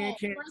White Man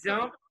Can't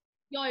Jump.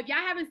 Yo, if y'all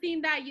haven't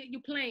seen that, you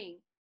playing.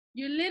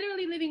 You're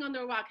literally living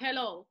under a rock.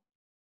 Hello.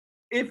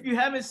 If you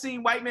haven't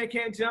seen White Man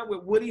Can't Jump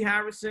with Woody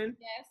Harrison,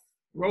 Yes.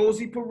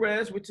 Rosie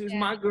Perez, which is Yes.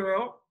 my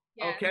girl,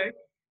 Yes. okay,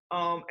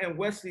 and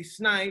Wesley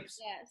Snipes,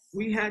 Yes.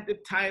 we had the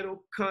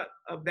title cut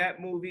of that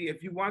movie.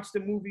 If you watch the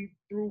movie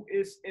through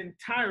its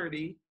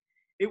entirety,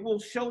 it will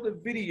show the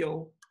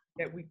video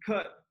that we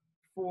cut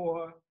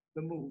for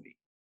the movie,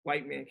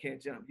 White Man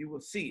Can't Jump. You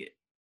will see it.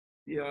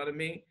 You know what I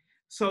mean?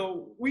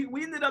 So we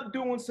ended up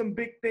doing some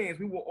big things.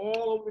 We were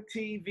all over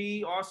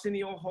TV,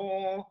 Arsenio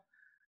Hall,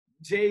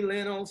 Jay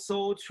Leno,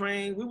 Soul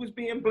Train. We was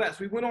being blessed.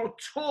 We went on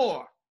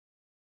tour.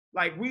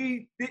 Like,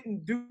 we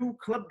didn't do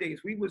club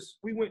days. We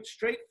went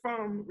straight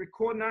from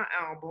recording our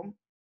album,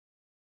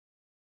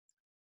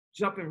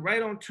 jumping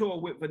right on tour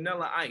with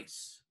Vanilla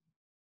Ice,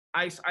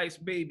 Ice Ice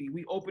Baby.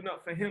 We opened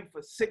up for him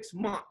for 6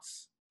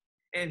 months,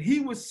 and he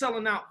was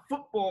selling out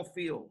football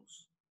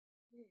fields.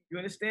 You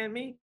understand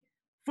me?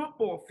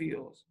 Football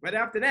fields. Right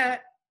after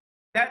that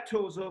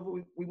tour's over.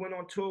 We went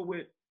on tour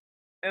with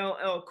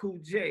LL Cool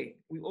J.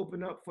 We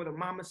opened up for the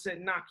Mama Said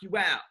Knock You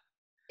Out.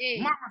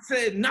 Hey. Mama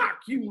Said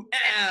Knock You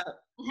Out.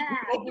 We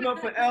opened up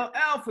for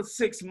LL for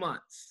 6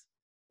 months.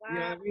 Wow. You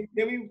know what I mean?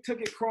 Then we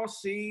took it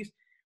cross seas.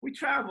 We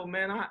traveled,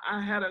 man.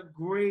 I had a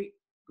great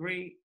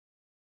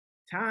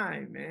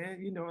time, man.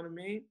 You know what I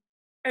mean?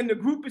 And the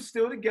group is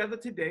still together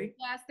today.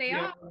 Yes, they you know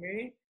are. what I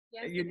mean?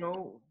 Yes, And, you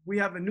know, we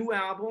have a new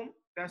album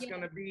that's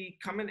gonna be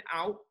coming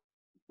out.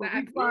 But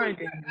we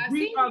grinding.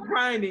 We are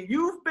grinding.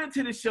 You've been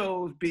to the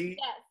shows, B.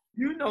 Yes.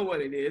 You know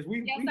what it is.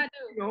 Yes, I do.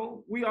 You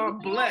know, we are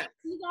blessed.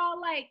 These are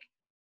all like,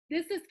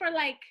 this is for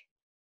like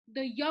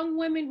the young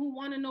women who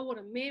want to know what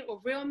a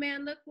real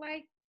man look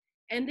like,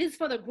 and this is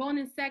for the grown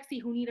and sexy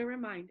who need a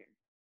reminder.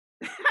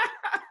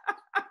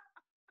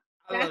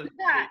 That's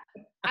that.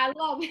 I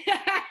love it.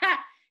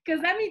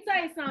 Because let me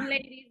tell you something,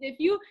 ladies.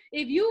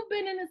 If you've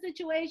been in a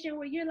situation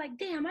where you're like,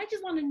 damn, I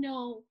just want to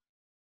know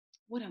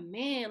what a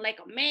man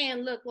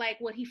look like,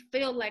 what he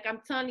feel like,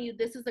 I'm telling you,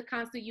 this is the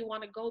concert you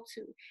want to go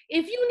to.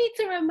 If you need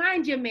to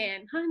remind your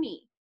man,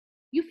 honey,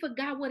 you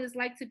forgot what it's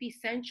like to be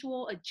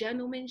sensual, a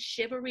gentleman,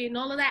 chivalry, and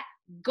all of that,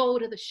 go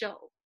to the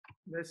show.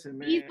 Listen,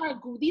 man.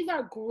 These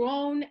are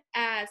grown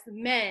ass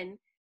men,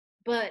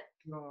 but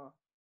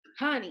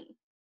honey,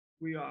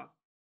 we are.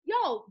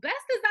 Yo, Best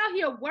is out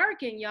here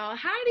working, y'all.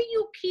 How do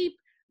you keep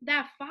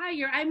that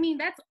fire? I mean,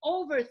 that's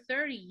over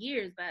 30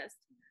 years, Best.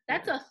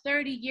 That's a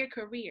 30-year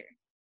career.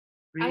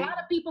 B, a lot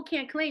of people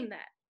can't claim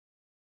that.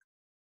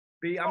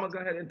 B, I'm going to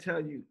go ahead and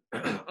tell you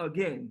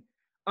again,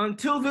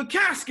 until the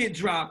casket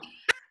drop,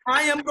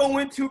 I am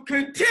going to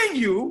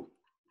continue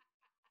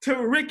to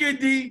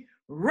rickety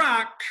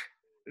rock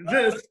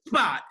the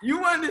spot.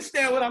 You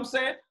understand what I'm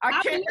saying?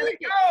 I can't let it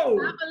go.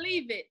 I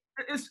believe it.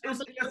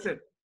 Listen,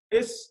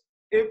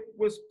 it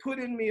was put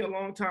in me a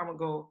long time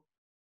ago.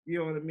 You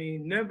know what I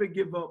mean? Never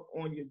give up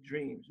on your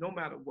dreams, no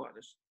matter what.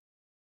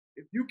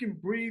 If you can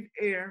breathe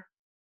air,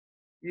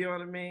 you know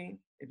what I mean?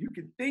 If you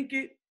can think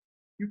it,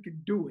 you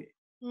can do it.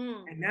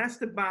 And that's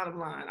the bottom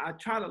line. I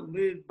try to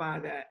live by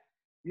that.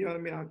 You know what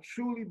I mean? I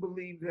truly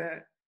believe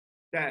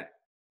that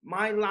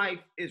my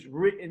life is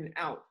written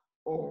out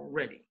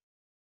already.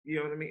 You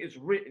know what I mean? It's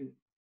written.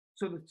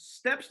 So the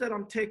steps that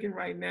I'm taking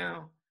right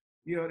now,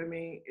 you know what I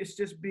mean? It's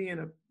just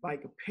being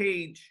like a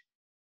page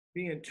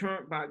being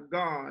turned by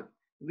God,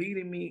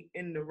 leading me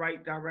in the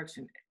right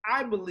direction.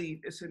 I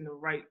believe it's in the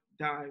right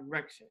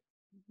direction.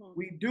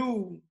 We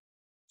do.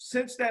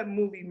 Since that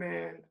movie,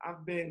 man,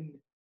 I've been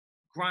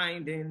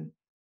grinding,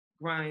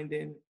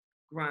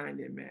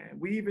 man.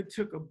 We even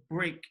took a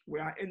break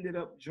where I ended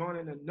up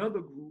joining another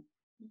group,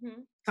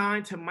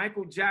 signed to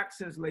Michael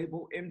Jackson's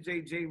label,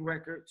 MJJ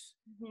Records,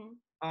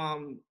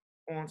 on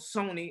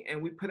Sony, and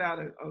we put out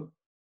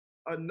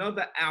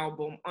another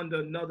album under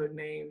another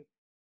name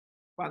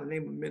by the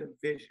name of Men of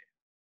Vision.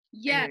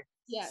 Yes.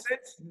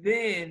 Since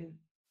then,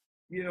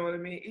 you know what I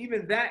mean?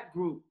 Even that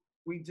group,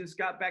 we just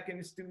got back in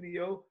the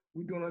studio.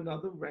 We're doing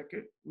another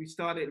record. We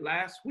started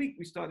last week.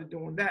 We started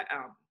doing that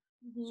album.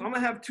 So I'm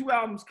gonna have 2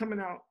 albums coming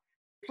out.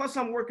 Plus,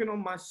 I'm working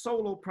on my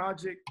solo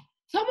project.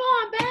 Come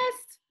on,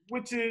 Best.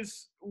 Which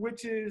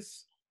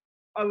is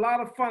a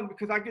lot of fun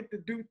because I get to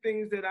do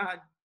things that I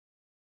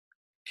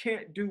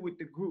can't do with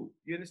the group.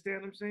 You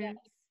understand what I'm saying? Yes.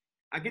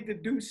 I get to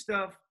do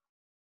stuff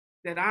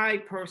that I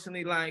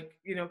personally like,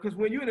 you know, because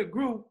when you're in a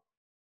group,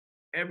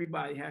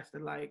 everybody has to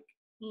like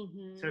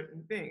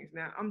certain things.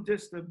 Now, I'm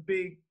just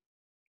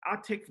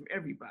I'll take from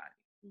everybody.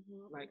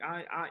 Like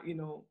I, you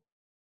know,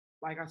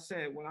 like I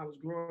said, when I was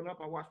growing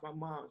up, I watched my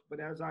mom. But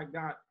as I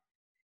got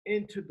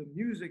into the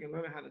music and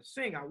learning how to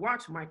sing, I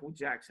watched Michael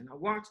Jackson. I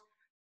watched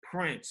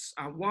Prince.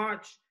 I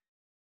watched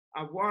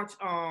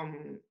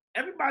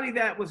everybody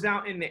that was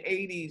out in the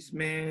 80s,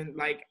 man.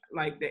 Like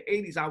the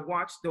 80s, I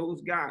watched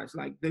those guys,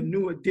 like the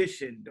New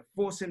Edition, the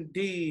Force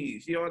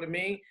MDs, you know what I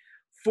mean?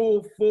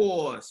 Full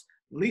Force.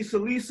 Lisa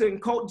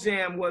and Colt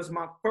Jam was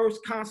my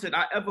first concert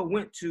I ever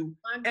went to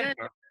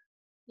ever.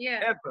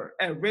 Yeah. Ever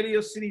at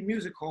Radio City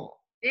Music Hall.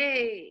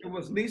 Hey. It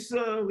was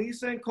Lisa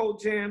and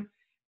Colt Jam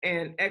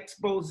and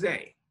Expose.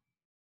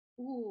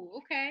 Ooh,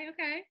 okay.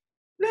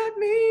 Let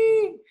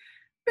me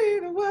be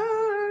the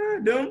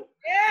one. Them.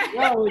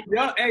 Yeah. Yo,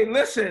 hey,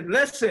 listen.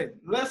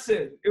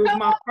 It was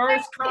my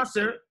first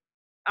concert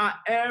I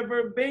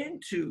ever been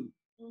to.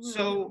 Mm-hmm.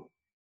 So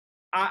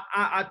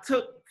I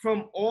took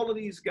from all of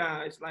these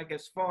guys, like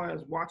as far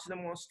as watching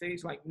them on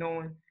stage, like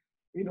knowing,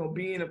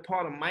 being a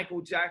part of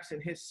Michael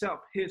Jackson himself,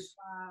 his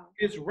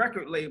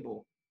record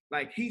label.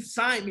 Like he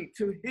signed me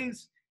to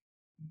his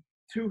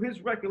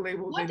record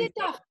label. What did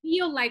that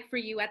feel like for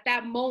you at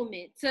that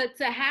moment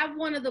to have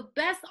one of the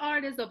best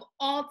artists of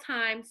all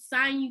time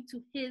sign you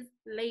to his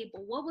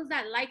label? What was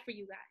that like for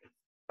you guys?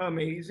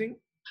 Amazing.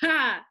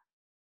 Ha!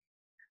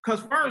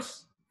 Because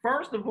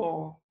first of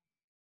all,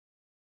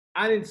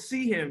 I didn't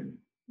see him,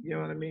 you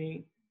know what I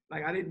mean?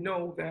 Like I didn't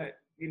know that,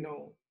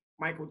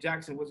 Michael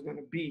Jackson was going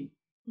to be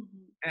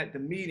at the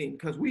meeting,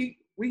 because we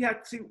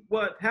had to see.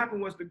 What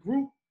happened was the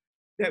group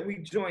that we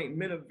joined,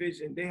 Men of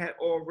Vision, they had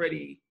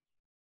already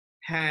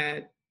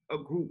had a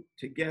group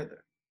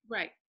together.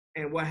 Right.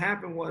 And what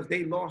happened was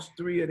they lost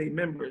 3 of their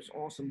members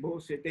on some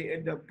bullshit. They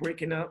ended up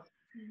breaking up.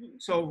 Mm-hmm.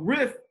 So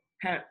Riff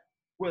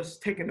was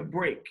taking a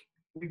break.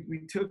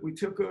 We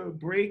took a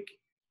break.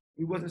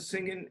 We wasn't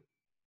singing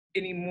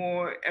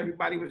anymore.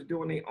 Everybody was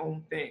doing their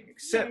own thing,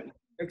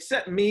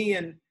 except me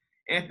and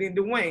Anthony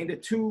Dwayne, the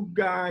 2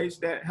 guys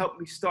that helped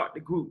me start the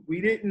group.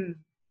 We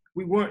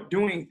weren't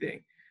doing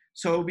anything.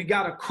 So we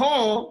got a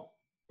call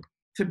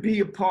to be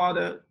a part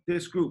of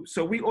this group.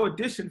 So we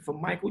auditioned for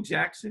Michael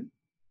Jackson,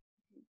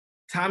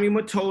 Tommy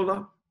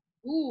Mottola.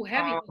 Ooh,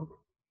 heavy.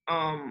 It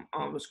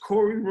was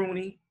Corey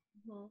Rooney.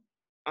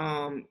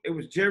 Mm-hmm. It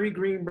was Jerry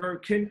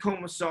Greenberg, Ken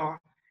Commissar,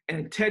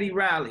 and Teddy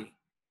Riley.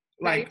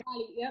 Like,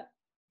 yep.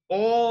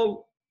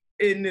 All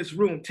in this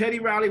room. Teddy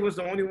Riley was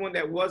the only one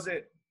that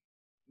wasn't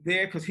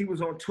there because he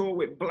was on tour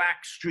with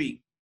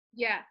Blackstreet.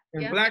 Yeah.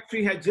 And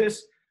Blackstreet had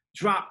just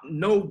dropped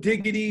No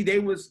Diggity. They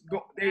was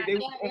on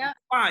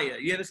fire.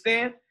 You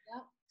understand?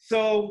 Yeah.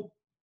 So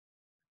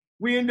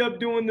we ended up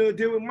doing the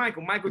deal with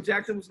Michael. Michael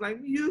Jackson was like,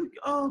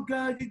 oh my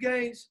God, you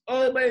guys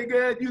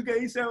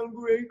sound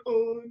great.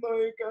 Oh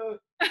my God.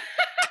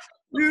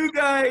 You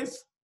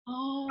guys.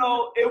 Oh.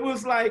 So it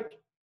was like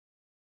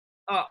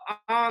an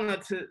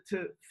honor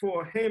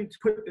for him to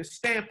put the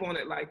stamp on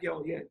it, like,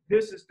 yo, yeah,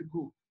 this is the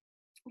group.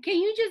 Can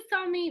you just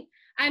tell me,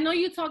 I know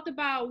you talked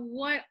about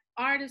what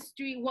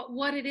artistry,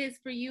 what it is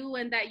for you,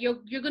 and that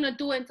you're gonna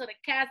do it until the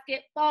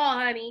casket fall,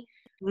 honey.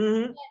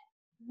 Mm-hmm.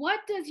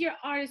 What does your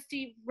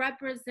artistry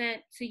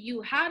represent to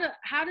you? How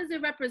does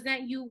it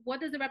represent you?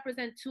 What does it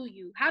represent to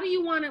you? What do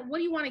you want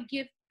to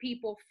give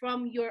people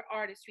from your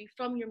artistry,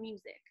 from your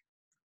music?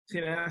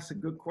 See, that's a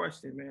good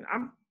question, man.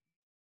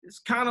 It's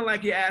kind of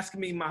like you're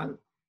asking me my,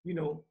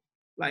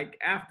 like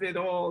after it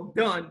all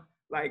done,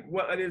 like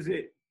what is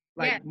it,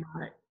 like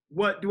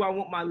what do I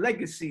want my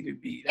legacy to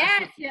be? That's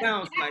what it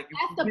sounds like.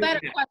 That's the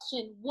better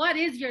question. What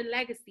is your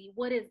legacy?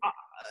 What is it?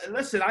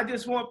 Listen, I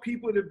just want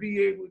people to be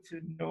able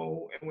to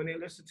know, and when they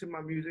listen to my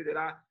music, that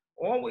I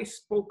always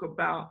spoke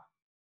about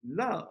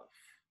love.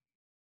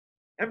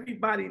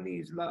 Everybody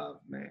needs love,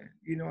 man.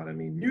 You know what I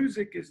mean?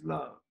 Music is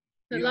love.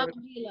 The love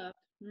and be loved.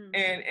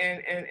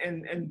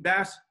 And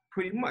that's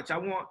pretty much. I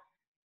want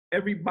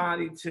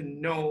everybody to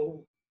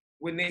know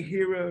when they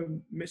hear a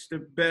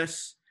Mr.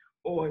 Best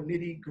or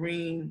Nitty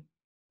Green.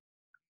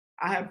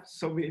 I have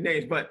so many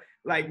names, but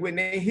like when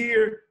they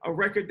hear a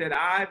record that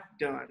I've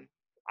done,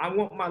 I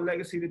want my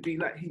legacy to be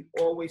like he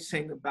always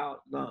sang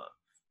about love.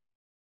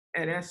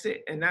 And that's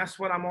it. And that's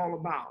what I'm all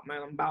about,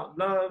 man. I'm about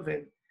love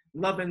and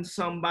loving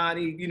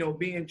somebody,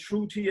 being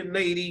true to your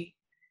lady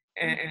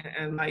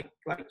and like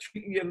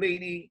treating your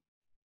lady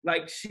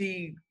like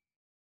she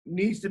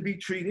needs to be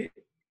treated.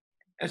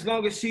 As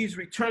long as she's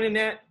returning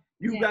that,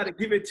 you got to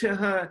give it to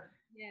her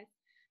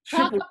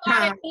triple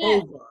time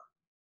over.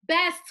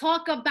 Best,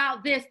 talk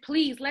about this,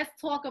 please. Let's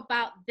talk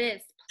about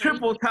this. Please.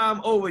 Triple time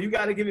over. You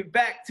got to give it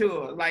back to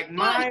her. Like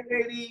my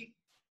lady,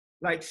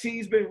 like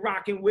she's been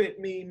rocking with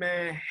me,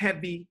 man,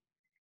 heavy.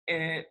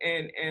 And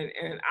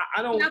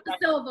I don't. Not the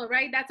Silva,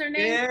 right? That's her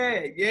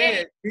name.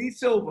 Yeah. B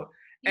Silva.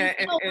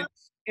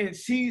 And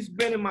she's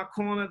been in my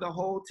corner the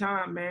whole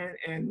time, man.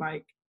 And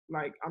like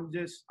I'm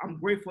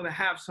grateful to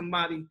have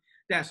somebody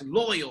that's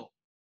loyal.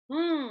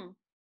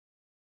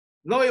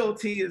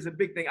 Loyalty is a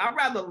big thing. I'd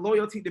rather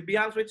loyalty, to be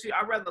honest with you,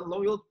 I'd rather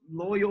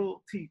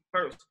loyalty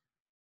first.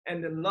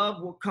 And the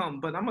love will come.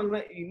 But I'm going to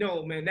let you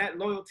know, man, that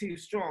loyalty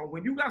is strong.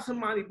 When you got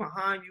somebody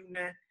behind you,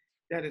 man,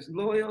 that is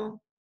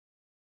loyal,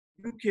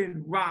 you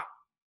can rock.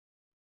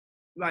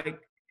 Like,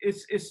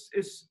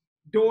 it's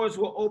doors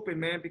will open,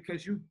 man,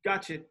 because you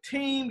got your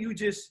team.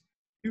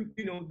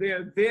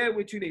 They're there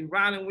with you. They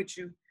riding with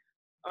you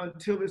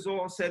until it's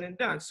all said and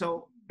done.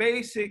 So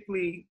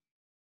basically,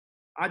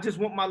 I just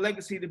want my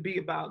legacy to be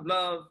about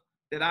love,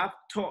 that I've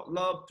taught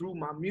love through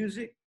my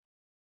music.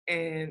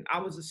 And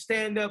I was a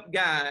stand-up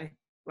guy.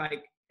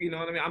 Like, you know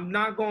what I mean? I'm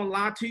not going to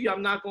lie to you.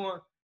 I'm not going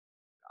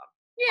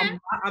to,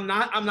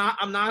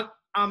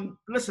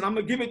 listen, I'm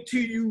going to give it to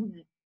you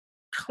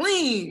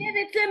clean. Give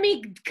it to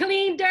me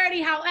clean,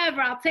 dirty, however,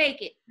 I'll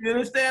take it. You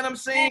understand what I'm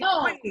saying?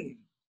 Clean.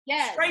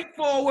 Yes.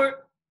 Straightforward.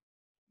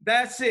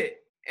 That's it.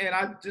 and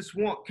I just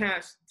want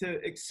cats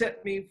to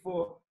accept me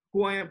for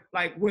who I am.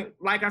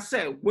 Like I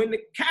said, when the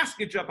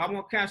casket drop, I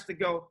want cats to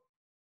go,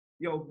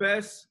 yo,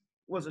 Best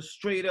was a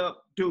straight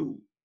up dude.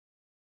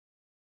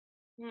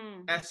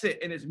 That's it.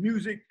 And his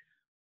music,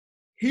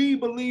 he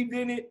believed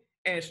in it,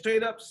 and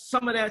straight up,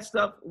 some of that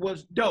stuff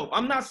was dope.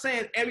 I'm not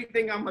saying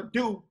everything I'm gonna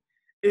do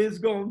is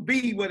gonna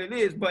be what it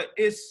is, but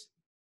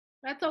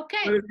that's okay.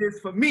 What it is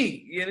for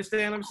me. You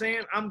understand what I'm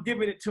saying? I'm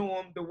giving it to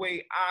him the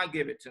way I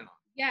give it to him.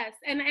 Yes,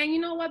 and you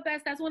know what,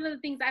 Bess? That's one of the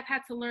things I've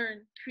had to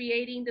learn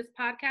creating this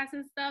podcast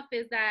and stuff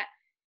is that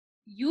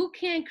you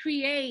can't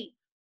create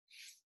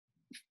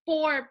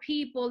for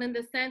people in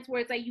the sense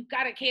where it's like you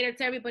gotta cater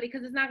to everybody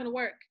because it's not gonna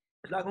work.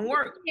 It's not gonna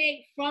work. You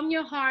create from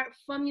your heart,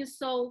 from your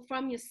soul,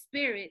 from your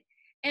spirit,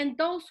 and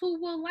those who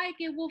will like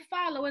it will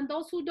follow, and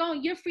those who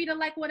don't, you're free to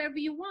like whatever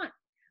you want.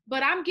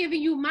 But I'm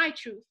giving you my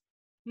truth,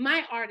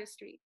 my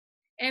artistry.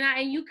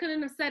 And you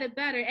couldn't have said it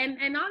better. And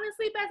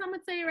honestly, Bess, I'm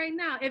gonna tell you right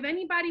now, if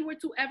anybody were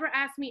to ever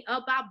ask me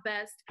about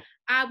Best,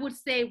 I would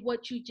say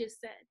what you just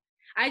said.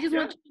 I just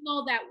want you to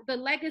know that the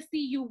legacy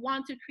you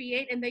want to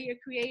create and that you're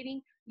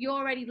creating, you're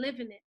already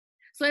living it.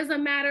 So it's a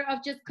matter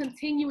of just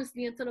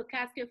continuously until the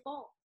casket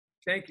falls.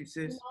 Thank you,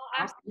 sis. You know,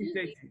 I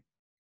appreciate you.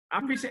 I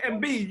appreciate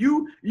and B,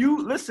 you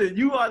listen,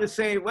 you are the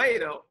same way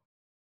though.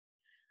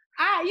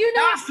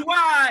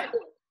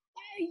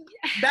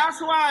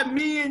 That's why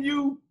me and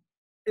you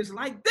is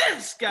like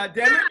this,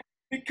 goddammit.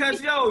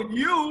 Because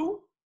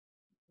you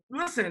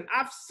listen,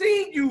 I've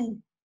seen you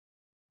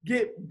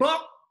get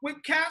bucked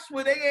with cats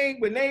when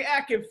they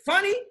acting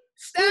funny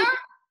style.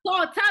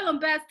 So tell them,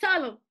 Bess,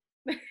 tell them.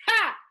 They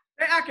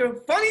acting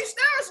funny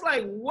style. It's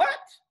like, what?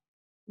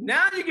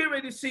 Now you get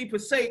ready to see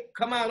Passaic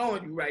come out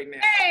on you right now.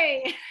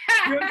 Hey!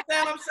 You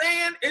understand what I'm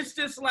saying? It's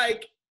just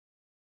like,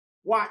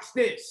 watch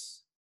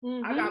this.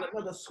 I got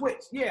another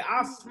switch. Yeah,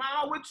 I'll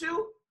smile with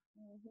you.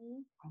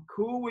 I'm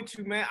cool with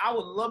you, man. I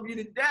would love you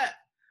to death.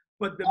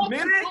 But the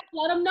minute...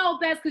 Let them know,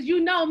 Bess, because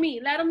you know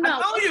me. Let them know. I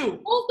know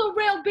you. Who's the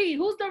real B?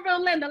 Who's the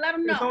real Linda? Let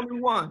them know. There's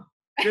only one.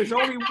 There's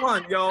only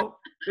one, yo.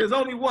 There's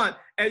only one.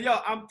 And, yo,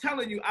 I'm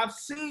telling you, I've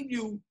seen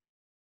you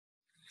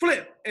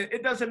flip. And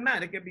it doesn't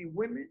matter. It can be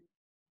women,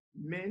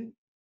 men.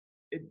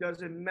 It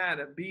doesn't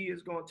matter. B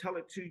is going to tell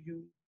it to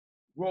you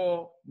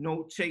raw,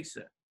 no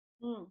chaser.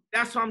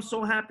 That's why I'm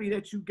so happy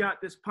that you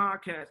got this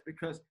podcast,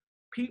 because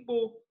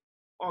people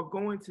are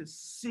going to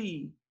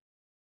see,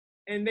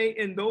 and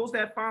those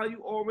that follow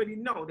you already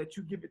know that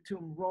you give it to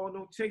them raw,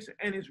 no chaser,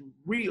 and it's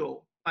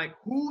real. Like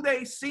who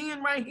they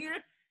seeing right here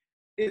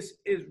is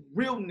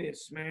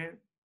realness, man,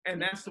 and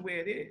that's the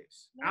way it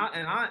is.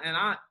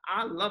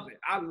 I love it.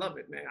 I love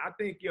it, man. I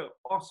think you're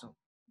awesome.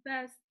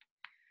 Best.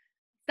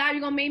 Stop!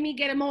 You're gonna make me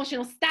get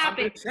emotional. Stop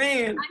it.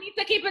 Saying, I need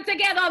to keep it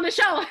together on the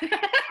show.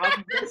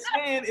 I'm just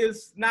saying,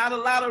 it's not a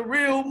lot of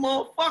real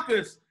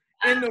motherfuckers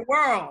in the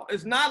world.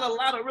 It's not a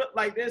lot of real,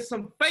 like there's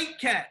some fake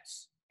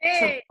cats,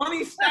 some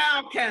funny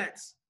style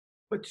cats,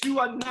 but you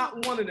are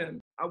not one of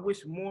them. I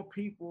wish more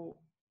people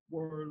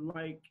were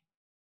like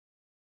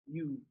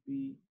you,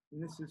 B.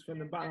 And this is from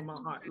the bottom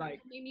of my heart.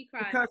 Like, made me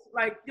cry. Because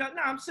like,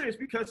 I'm serious,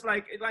 because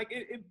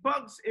it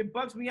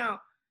bugs me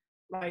out.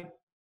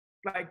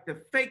 Like the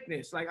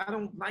fakeness, like I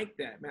don't like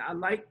that, man. I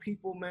like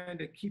people, man,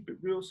 that keep it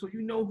real so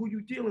you know who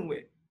you're dealing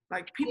with.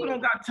 Like people don't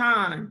got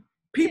time.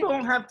 People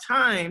don't have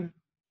time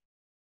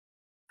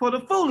for the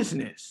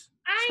foolishness.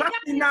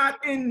 Especially not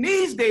in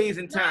these days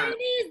and times. Not in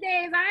these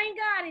days, I ain't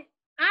got it.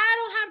 I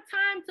don't have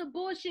time to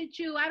bullshit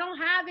you. I don't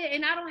have it,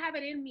 and I don't have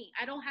it in me.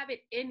 I don't have it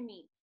in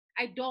me.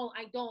 I don't.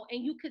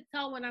 And you could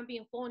tell when I'm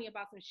being phony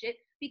about some shit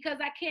because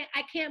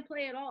I can't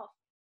play it off.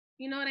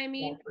 You know what I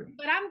mean?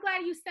 But I'm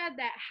glad you said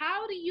that.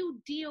 How do you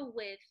deal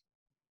with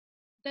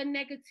the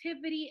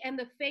negativity and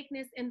the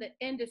fakeness in the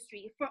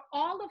industry? For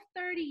all of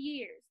 30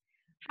 years,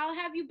 how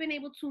have you been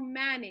able to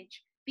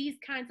manage these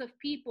kinds of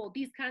people,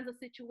 these kinds of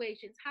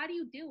situations? How do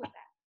you deal with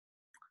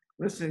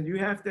that? Listen, you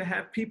have to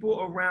have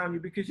people around you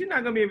because you're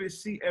not going to be able to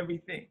see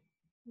everything.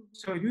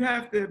 So you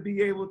have to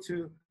be able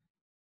to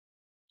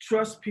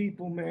trust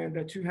people, man,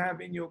 that you have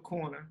in your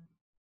corner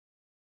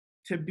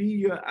to be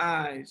your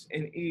eyes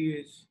and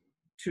ears,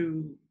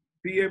 to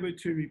be able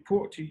to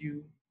report to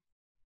you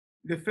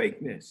the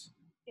fakeness.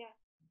 Yeah.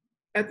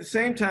 At the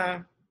same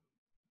time,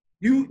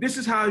 this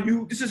is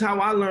how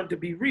I learned to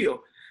be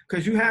real,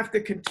 because you have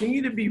to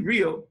continue to be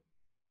real,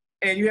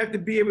 and you have to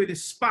be able to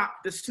spot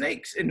the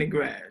snakes in the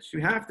grass.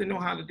 You have to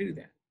know how to do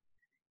that.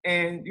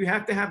 And you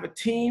have to have a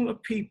team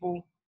of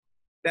people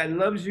that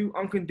loves you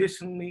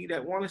unconditionally,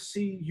 that want to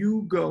see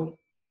you go.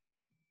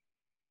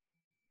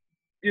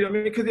 You know what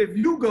I mean? Because if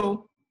you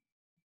go,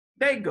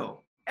 they go.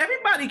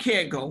 Everybody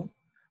can't go,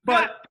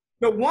 but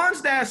the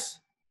ones that's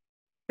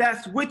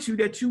with you,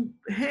 that you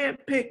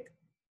handpicked,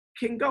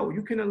 can go.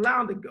 You can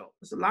allow them to go.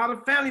 There's a lot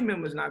of family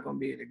members not going to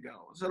be able to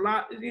go. It's a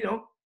lot,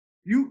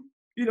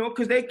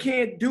 because they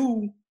can't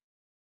do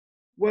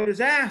what is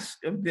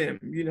asked of them,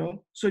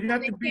 So you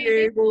have to be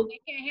able.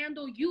 They can't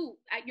handle you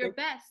at your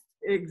best.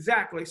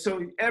 Exactly.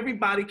 So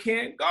everybody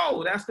can't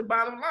go. That's the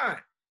bottom line.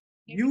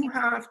 You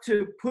have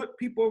to put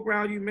people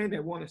around you, man,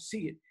 that want to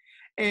see it.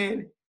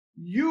 And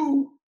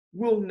you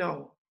will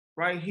know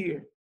right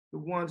here the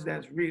ones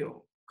that's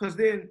real. Because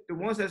then the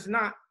ones that's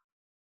not,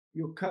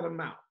 you'll cut them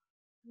out.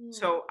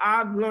 So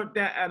I've learned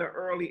that at an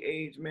early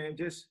age, man,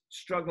 just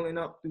struggling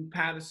up through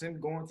Patterson,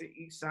 going to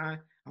East Side.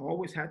 I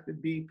always had to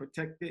be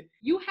protected.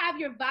 You have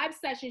your Vibe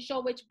Session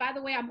show, which, by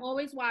the way, I'm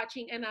always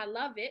watching, and I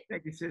love it.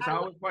 Thank you, sis. I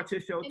always watch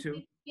your show,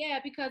 too. Yeah,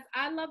 because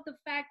I love the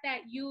fact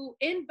that you,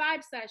 in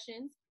Vibe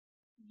Sessions,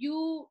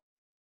 you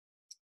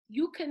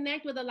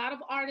connect with a lot of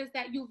artists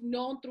that you've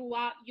known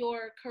throughout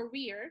your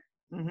career.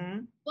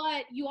 Mm-hmm.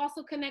 But you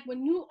also connect with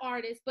new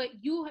artists. But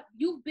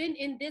you've been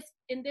in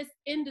this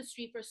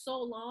industry for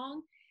so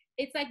long.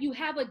 It's like you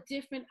have a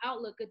different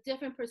outlook, a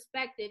different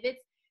perspective.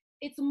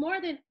 It's more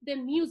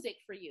than music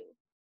for you.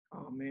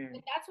 Oh man,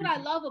 and that's what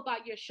I love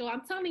about your show.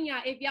 I'm telling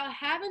y'all, if y'all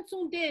haven't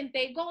tuned in,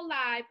 they go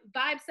live,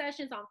 Vibe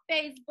Sessions on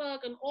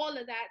Facebook and all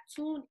of that.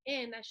 Tune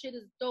in. That shit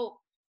is dope.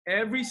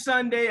 Every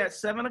Sunday at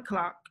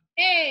 7:00.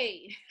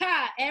 Hey,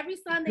 every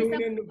Sunday.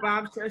 Tune in the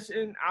Vibe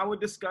Session. Our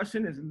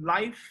discussion is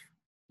life,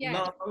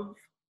 love,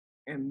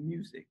 and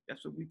music.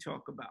 That's what we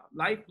talk about.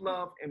 Life,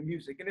 love, and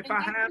music. And if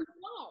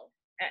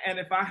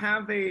I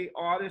have a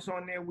artist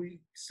on there,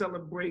 we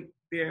celebrate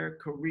their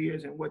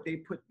careers and what they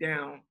put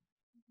down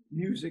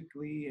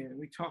musically, and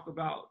we talk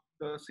about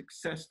the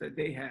success that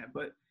they had.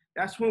 But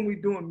that's when we're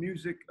doing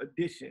music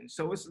edition.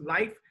 So it's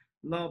life,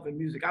 love, and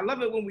music. I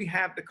love it when we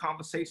have the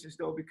conversations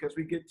though, because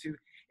we get to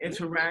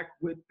interact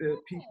with the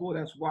people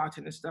that's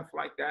watching and stuff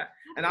like that.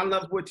 And I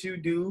love what you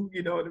do.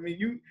 You know what I mean?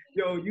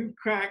 You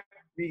crack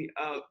me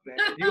up, man.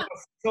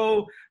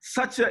 You're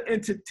such an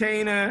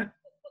entertainer.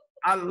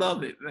 I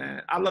love it,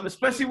 man. I love it,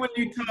 especially when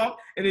you talk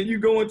and then you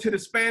go into the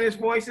Spanish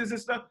voices and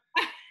stuff.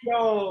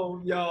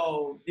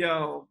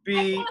 Yo,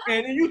 B.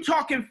 And then you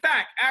talking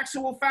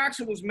actual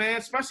factuals, man,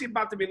 especially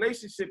about the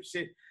relationship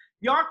shit.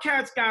 Y'all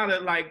cats gotta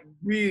like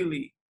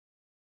really,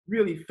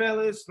 really,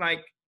 fellas,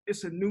 like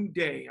it's a new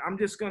day. I'm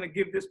just gonna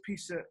give this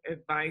piece of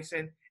advice.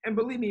 And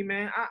believe me,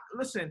 man,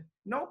 listen,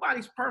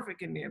 nobody's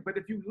perfect in there. But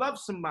if you love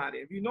somebody,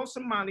 if you know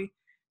somebody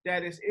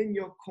that is in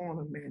your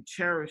corner, man,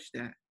 cherish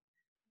that.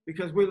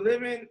 Because we're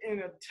living in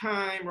a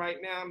time right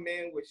now,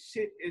 man, where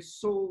shit is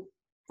so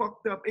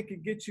fucked up, it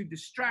can get you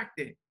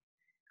distracted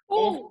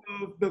off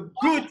of the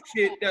good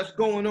shit that's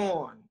going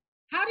on.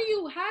 How do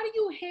you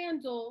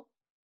handle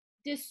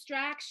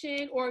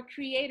distraction or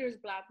creator's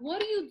block? What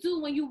do you do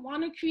when you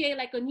want to create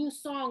like a new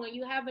song or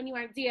you have a new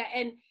idea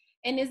and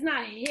it's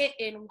not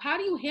hitting? How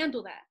do you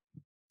handle that?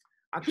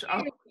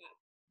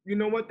 You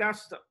know what?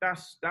 That's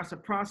a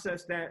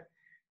process that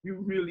you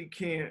really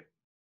can't.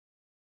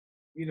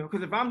 You know,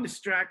 because if I'm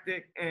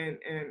distracted and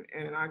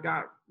I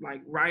got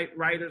like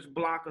writer's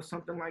block or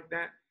something like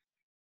that,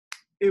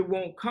 it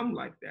won't come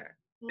like that.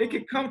 It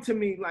can come to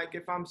me like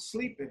if I'm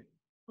sleeping.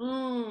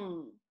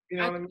 You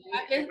know what I mean?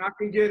 And I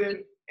can get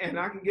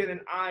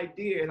an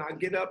idea and I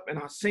get up and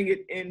I sing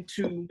it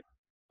into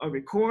a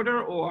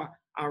recorder, or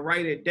I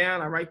write it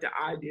down. I write the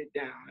idea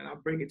down and I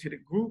bring it to the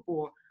group,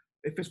 or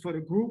if it's for the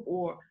group,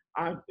 or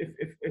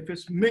if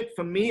it's meant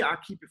for me, I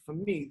keep it for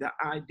me, the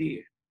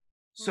idea.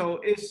 So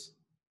it's,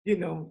 you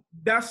know,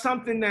 that's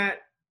something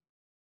that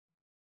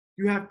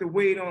you have to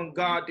wait on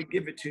God to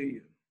give it to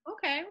you.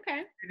 Okay.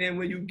 And then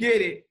when you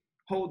get it,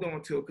 hold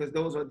on to it, because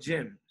those are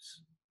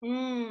gems.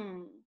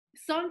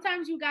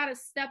 Sometimes you gotta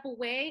step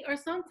away, or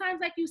sometimes,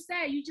 like you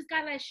said, you just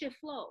gotta let shit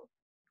flow.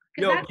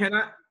 Yo,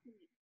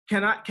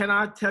 can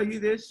I tell you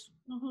this?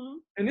 Mm-hmm.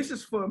 And this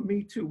is for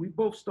me too. We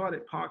both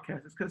started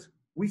podcasts because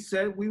we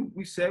said we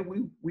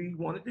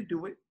wanted to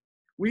do it.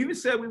 We even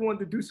said we wanted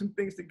to do some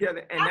things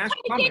together, and that's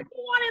coming.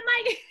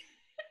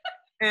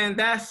 And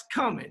that's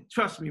coming.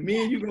 Trust me.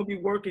 Me and you gonna be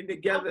working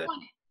together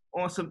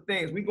on some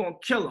things. We gonna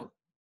kill them.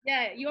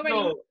 Yeah, you already.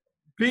 So,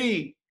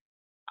 B,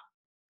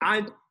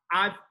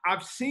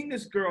 I've seen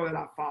this girl that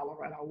I follow.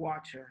 Right, I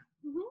watch her.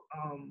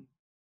 Mm-hmm.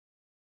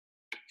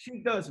 She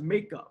does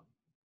makeup,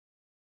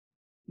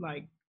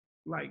 like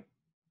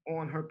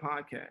on her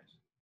podcast.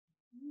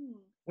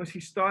 When she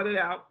started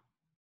out,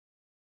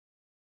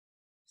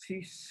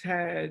 she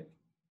had,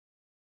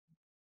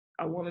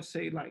 I want to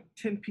say, like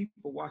 10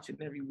 people watching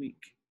every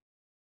week.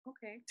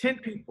 Okay. 10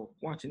 people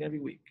watching every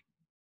week,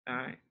 all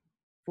right,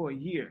 for a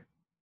year.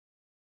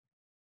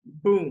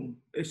 Boom,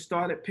 it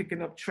started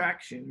picking up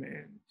traction,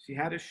 man. She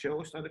had a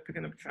show, started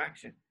picking up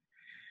traction.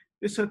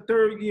 It's her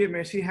third year,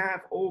 man. She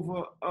have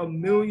over 1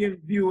 million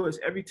viewers.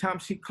 Every time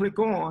she click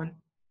on,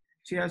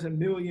 she has 1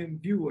 million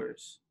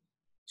viewers.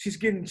 She's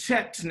getting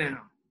checks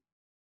now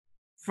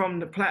from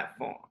the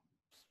platform.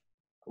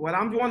 What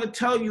I'm going to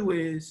tell you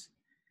is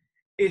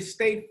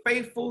stay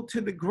faithful to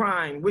the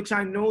grind, which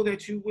I know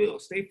that you will.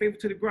 Stay faithful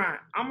to the grind.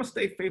 I'm going to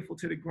stay faithful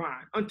to the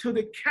grind. Until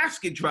the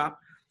casket drop,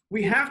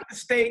 we have to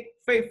stay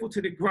faithful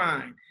to the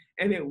grind,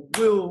 and it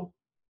will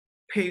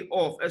pay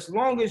off. As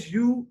long as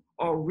you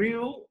are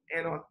real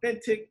and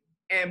authentic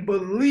and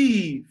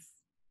believe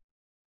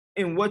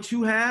in what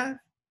you have,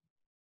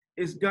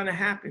 it's going to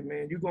happen,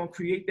 man. You're going to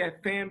create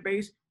that fan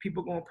base.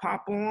 People going to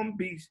pop on,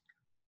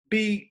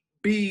 be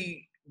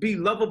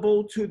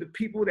lovable to the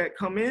people that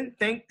come in,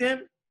 thank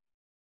them.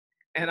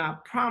 And I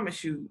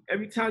promise you,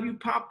 every time you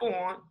pop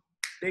on,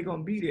 they're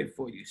gonna be there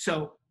for you.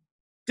 So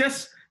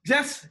just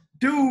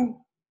do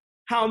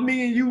how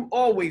me and you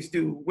always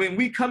do. When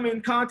we come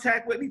in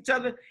contact with each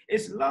other,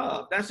 it's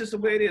love. That's just the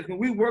way it is. When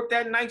we worked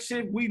that night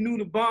shift, we knew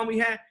the bond we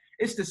had.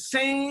 It's the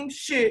same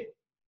shit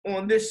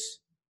on this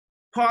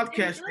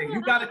podcast thing.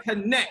 You gotta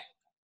connect.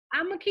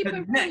 I'm gonna keep it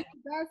real.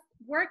 That's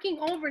working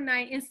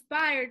overnight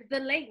inspired the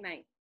late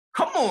night.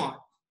 Come on.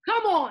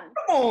 Come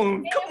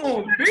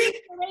on, B.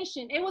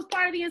 Inspiration. It was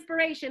part of the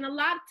inspiration. A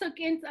lot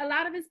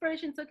of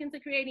inspiration took into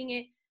creating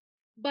it.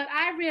 But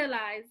I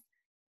realized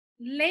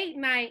late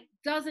night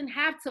doesn't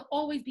have to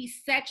always be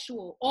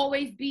sexual,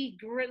 always be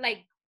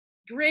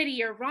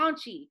gritty or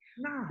raunchy.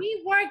 Nah.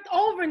 We worked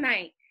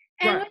overnight,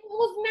 and it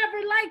was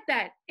never like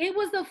that. It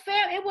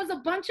was a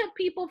bunch of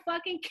people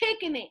fucking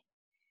kicking it,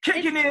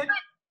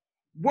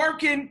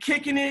 working,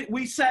 kicking it.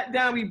 We sat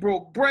down, we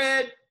broke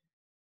bread.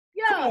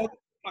 Yo.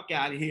 Fuck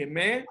out of here,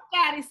 man.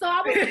 Got it. So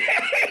I was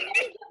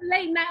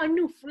late night, a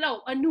new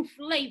flow, a new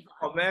flavor.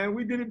 Oh man,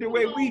 we did it the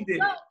way we did.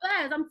 No,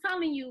 Bez, I'm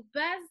telling you,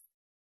 Bez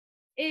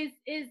is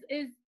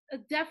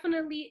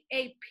definitely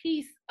a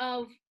piece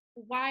of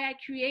why I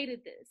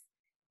created this.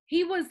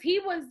 He was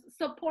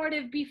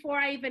supportive before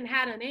I even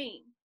had a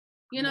name.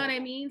 You know what I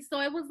mean?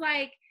 So it was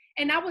like,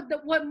 and that was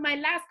what my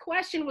last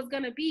question was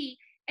gonna be.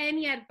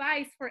 Any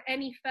advice for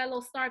any fellow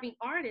starving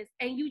artist?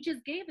 And you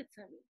just gave it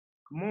to me.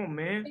 Come on,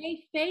 man.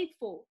 Stay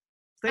faithful.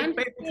 Stay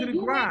faithful to the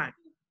grind.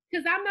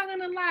 Because I'm not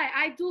going to lie.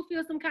 I do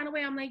feel some kind of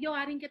way. I'm like, yo,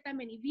 I didn't get that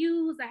many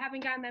views. I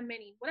haven't gotten that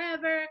many,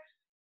 whatever.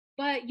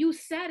 But you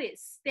said it.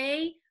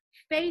 Stay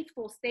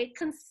faithful. Stay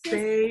consistent.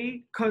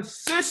 Stay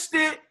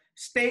consistent.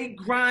 Stay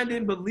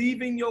grinding.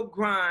 Believe in your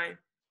grind.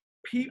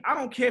 I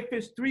don't care if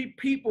it's 3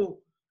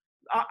 people.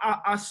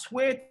 I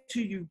swear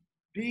to you,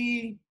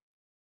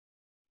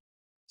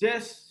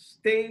 just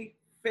stay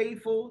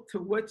faithful to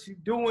what you're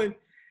doing.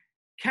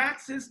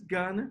 Cats is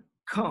gonna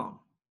come.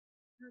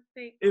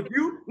 If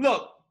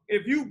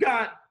you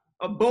got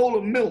a bowl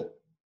of milk,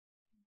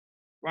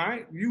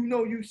 right? You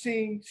know you've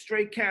seen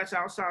stray cats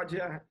outside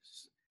your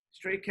house.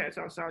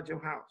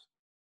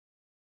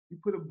 You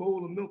put a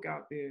bowl of milk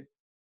out there,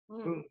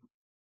 boom.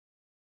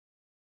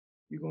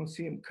 You're gonna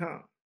see them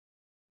come.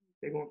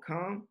 They're gonna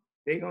come.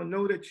 They're gonna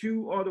know that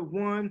you are the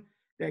one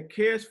that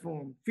cares for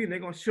them. They're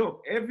gonna show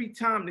up every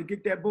time to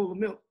get that bowl of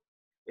milk.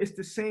 It's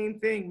the same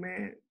thing,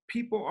 man.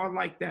 People are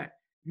like that.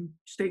 You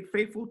stay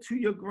faithful to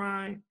your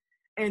grind.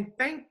 And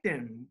thank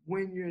them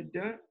when you're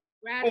done.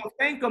 Right. Or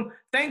thank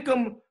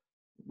them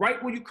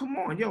right when you come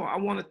on. Yo, I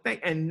want to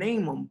thank and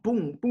name them.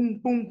 Boom,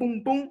 boom, boom,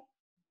 boom, boom.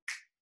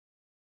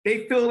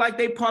 They feel like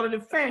they part of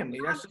the family.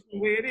 That's just the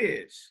way it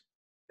is.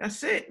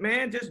 That's it,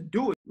 man. Just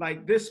do it.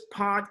 Like this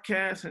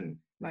podcast and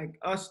like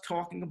us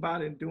talking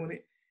about it and doing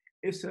it,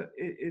 it's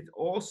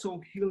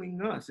also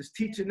healing us. It's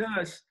teaching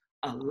us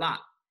a lot.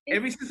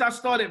 Ever since I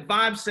started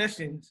Vibe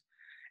Sessions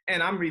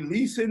and I'm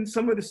releasing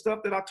some of the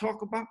stuff that I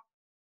talk about,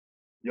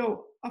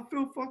 yo, I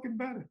feel fucking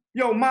better.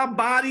 Yo, my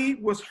body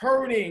was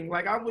hurting.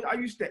 Like I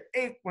used to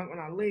ache when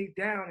I laid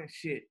down and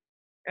shit.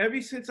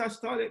 Ever since I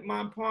started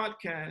my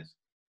podcast,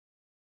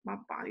 my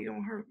body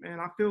don't hurt, man.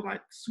 I feel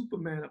like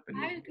Superman up in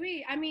there. I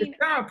agree. I mean,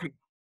 therapy.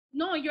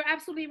 No, you're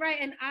absolutely right.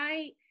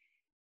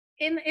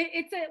 And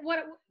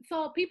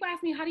so people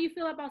ask me, how do you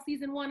feel about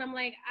season 1? I'm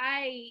like,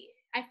 I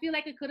feel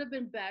like it could have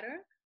been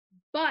better.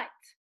 But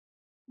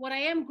what I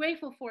am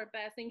grateful for,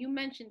 Bess, and you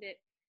mentioned it,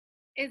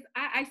 is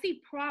I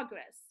see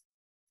progress.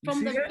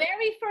 From the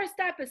very first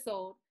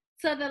episode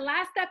to the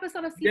last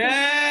episode of season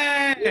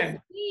 1,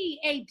 you see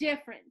a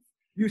difference.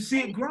 You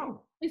see it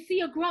grow. You see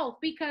a growth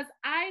because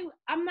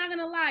I'm not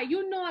gonna lie.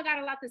 You know I got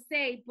a lot to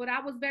say, but I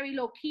was very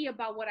low key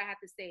about what I had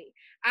to say.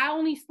 I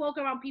only spoke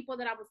around people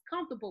that I was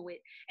comfortable with,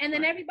 and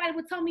then everybody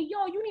would tell me,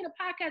 "Yo, you need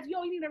a podcast.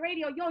 Yo, you need a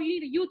radio. Yo, you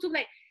need a YouTube."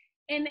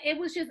 And it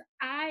was just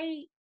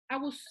I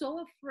was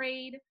so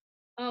afraid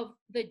of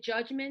the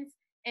judgments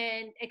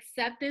and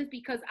acceptance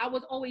because I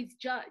was always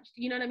judged,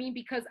 you know what I mean?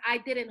 Because I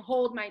didn't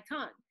hold my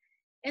tongue.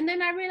 And then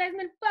I realized,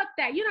 man, fuck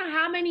that. You know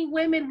how many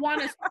women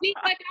want to speak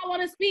like I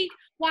want to speak,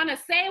 want to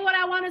say what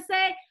I want to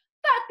say?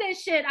 Fuck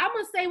this shit. I'm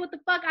going to say what the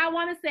fuck I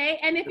want to say.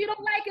 And if you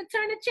don't like it,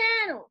 turn the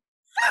channel.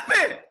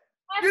 Flip it.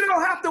 You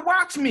don't have to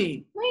watch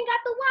me. You ain't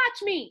got to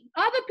watch me.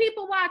 Other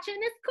people watching,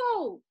 it's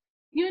cool.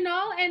 You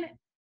know? And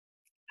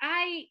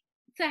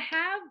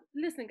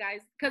listen,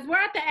 guys, because we're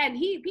at the end.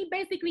 He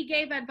basically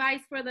gave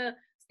advice for the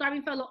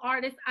starving fellow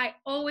artists. I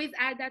always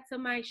add that to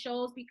my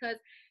shows because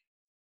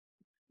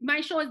my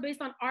show is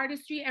based on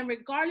artistry, and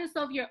regardless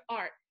of your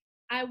art,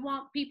 I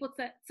want people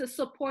to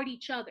support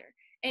each other.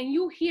 And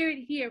you hear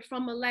it here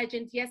from a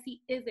legend. Yes,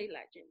 he is a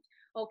legend.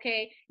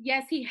 Okay.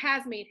 Yes, he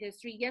has made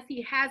history. Yes,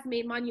 he has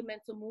made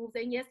monumental moves.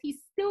 And yes, he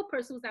still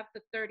pursues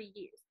after 30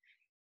 years.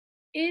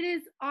 It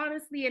is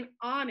honestly an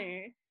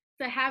honor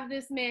to have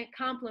this man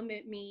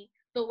compliment me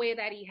the way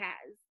that he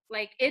has.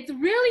 Like, it's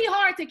really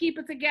hard to keep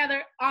it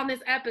together on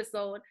this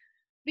episode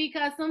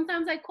because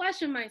sometimes I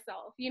question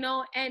myself, you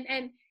know,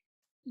 and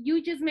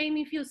you just made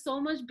me feel so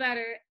much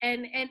better.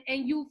 And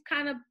you've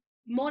kind of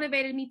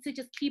motivated me to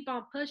just keep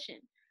on pushing.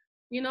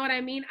 You know what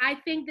I mean? I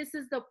think this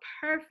is the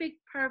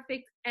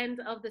perfect end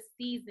of the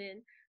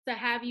season to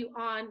have you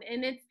on.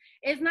 And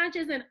it's not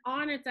just an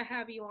honor to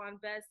have you on,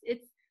 Bess.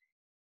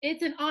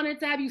 It's an honor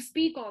to have you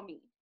speak on me.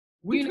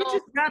 We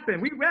just rapping.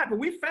 We rapping.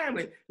 We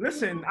family.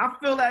 Listen, I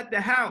feel at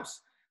the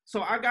house.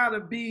 So I gotta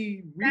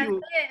be real.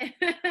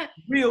 That's it.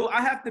 Real.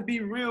 I have to be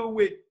real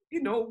with,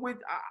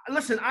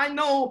 listen, I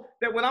know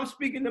that when I'm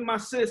speaking to my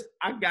sis,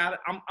 I'm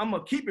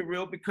gonna keep it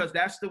real because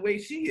that's the way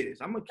she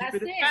is. I'm gonna keep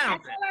it a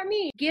thousand. That's all I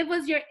mean. Give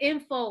us your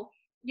info,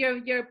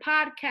 your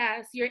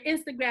podcast, your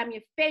Instagram,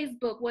 your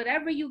Facebook,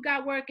 whatever you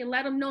got working,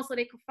 let them know so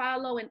they can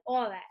follow and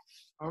all that.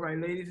 All right,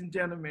 ladies and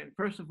gentlemen,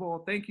 first of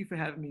all, thank you for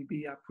having me,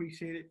 B. I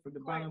appreciate it from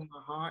the bottom of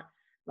my heart,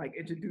 like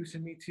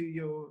introducing me to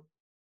your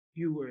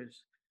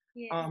viewers.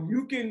 Yeah.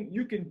 You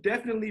can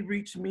definitely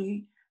reach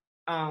me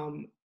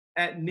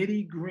at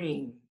Nitty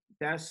Green.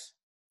 That's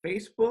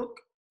Facebook,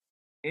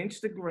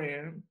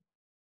 Instagram,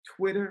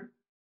 Twitter.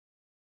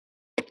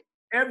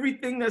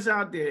 Everything that's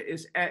out there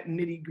is at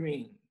Nitty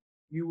Green.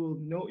 You will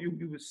know,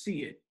 you will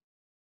see it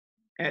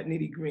at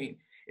Nitty Green.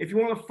 If you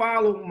want to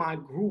follow my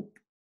group,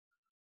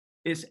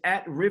 it's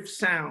at Riff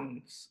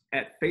Sounds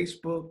at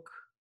Facebook,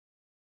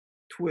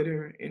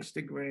 Twitter,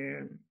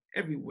 Instagram,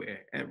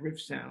 everywhere at Riff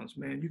Sounds,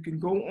 man. You can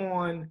go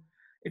on,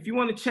 if you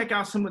want to check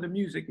out some of the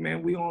music,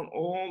 man, we on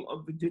all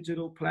of the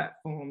digital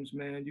platforms,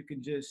 man. You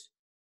can just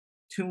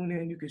tune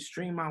in, you can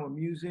stream our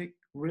music,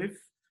 Riff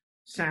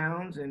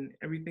Sounds, and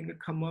everything will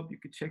come up. You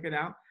can check it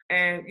out.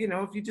 And,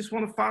 if you just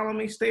want to follow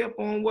me, stay up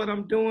on what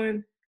I'm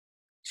doing,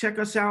 check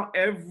us out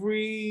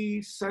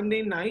every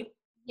Sunday night.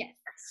 Yes.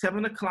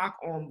 7 o'clock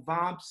on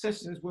Vibe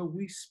Sessions, where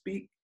we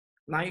speak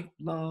life,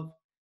 love,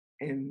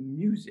 and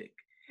music.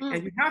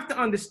 And you have to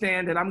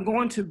understand that I'm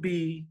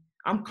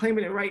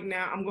claiming it right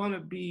now, I'm going to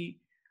be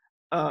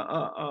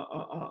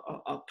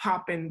a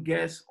pop-in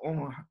guest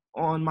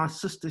on my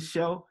sister's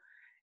show.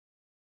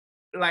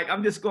 Like,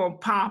 I'm just going to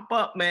pop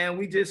up, man.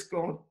 We just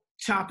going to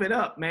chop it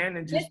up, man,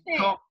 and just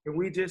talk. And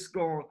we just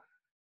going to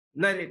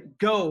let it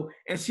go.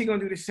 And she going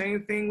to do the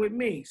same thing with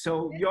me.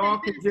 So y'all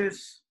can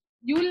just...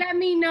 You let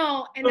me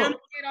know, and I'm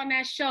good on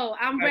that show.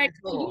 I'm ready.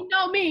 You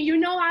know me. You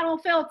know I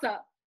don't filter.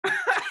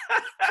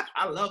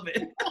 I love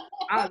it.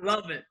 I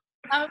love it.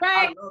 All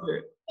right. I love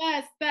it.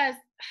 Best.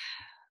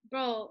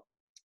 Bro,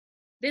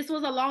 this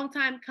was a long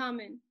time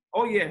coming.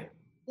 Oh, yeah.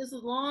 This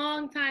was a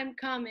long time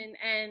coming,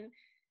 and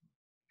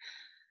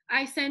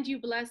I send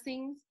you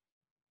blessings.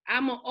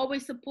 I'm going to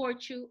always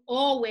support you,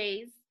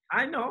 always.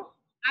 I know.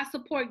 I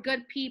support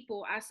good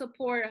people. I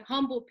support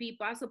humble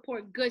people. I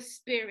support good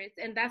spirits.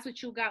 And that's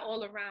what you got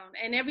all around.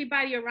 And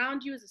everybody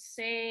around you is the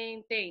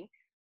same thing.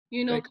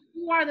 You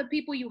are the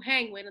people you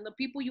hang with. And the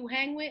people you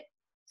hang with,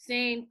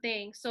 same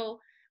thing. So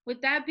with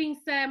that being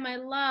said, my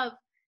love,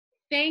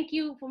 thank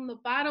you from the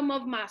bottom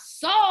of my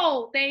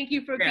soul. Thank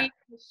you for being on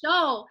the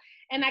show.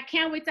 And I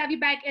can't wait to have you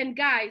back. And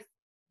guys,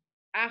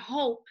 I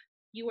hope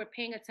you were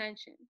paying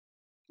attention.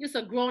 It's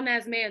a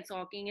grown-ass man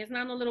talking. It's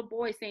not a little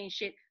boy saying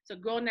shit. It's a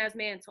grown-ass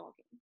man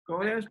talking.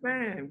 Grown-ass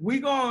man. We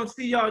gonna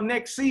see y'all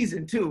next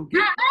season, too.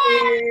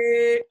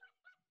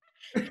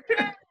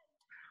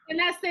 And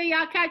that's it.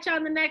 Y'all catch y'all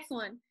on the next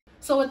one.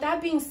 So with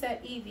that being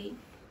said, Evie,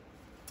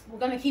 we're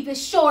going to keep it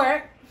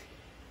short.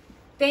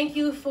 Thank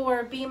you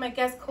for being my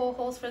guest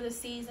co-host for this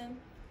season.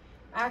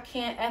 I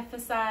can't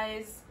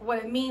emphasize what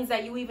it means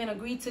that you even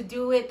agreed to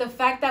do it. The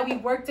fact that we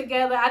work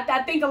together,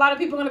 I think a lot of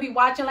people are going to be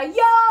watching like, yo,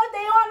 they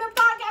on the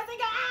podcast.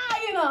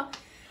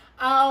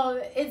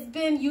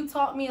 You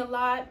taught me a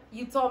lot.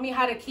 You taught me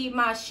how to keep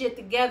my shit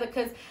together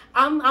because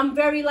I'm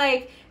very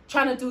like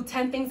trying to do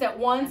 10 things at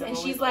once. And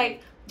she's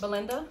like,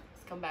 Belinda,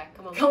 let's come back.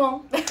 Come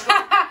on.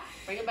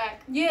 Bring it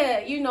back. Yeah,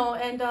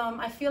 and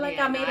I feel like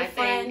I made a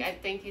friend. I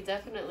think you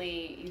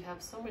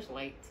have so much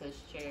light to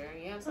share.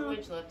 You have so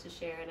much love to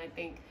share. And I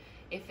think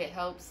if it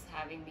helps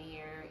having me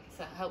here,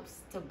 it helps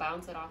to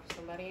bounce it off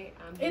somebody.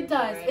 It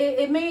does.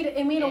 It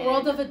made a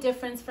world of a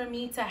difference for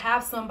me to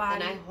have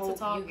somebody. And I hope to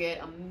talk. you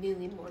get a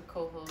million more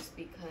co-hosts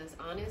because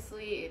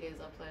honestly, it is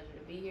a pleasure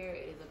to be here.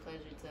 It is a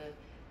pleasure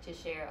to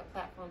share a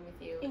platform with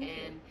you. Thank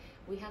you.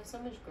 We have so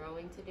much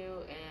growing to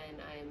do,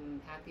 and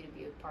I'm happy to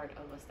be a part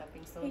of a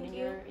stepping stone in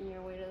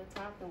your way to the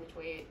top and which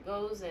way it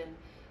goes. And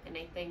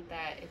I think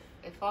that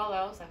if all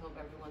else, I hope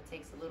everyone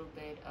takes a little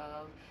bit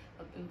of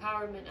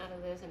empowerment out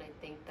of this, and I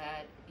think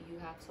that you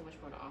have so much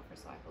more to offer.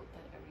 So I hope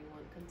that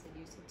everyone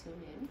continues to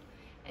tune in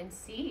and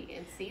see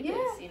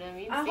this. You know what I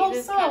mean? I hope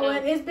so.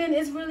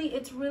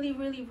 It's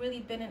really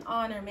been an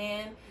honor,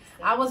 man.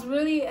 I was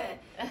really,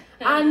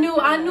 I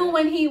knew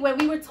when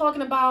we were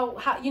talking about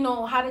how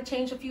to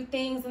change a few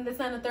things and this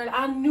and the third.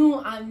 I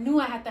knew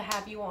I had to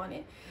have you on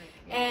it,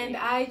 and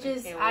I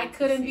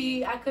couldn't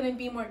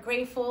be more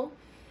grateful.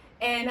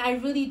 And I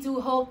really do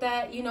hope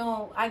that,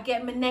 I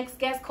get my next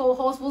guest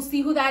co-host. We'll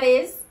see who that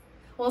is.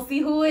 We'll see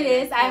who it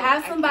is. I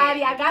have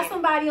somebody. I got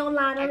somebody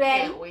online already.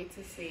 I can't wait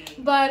to see.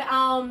 But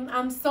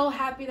I'm so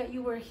happy that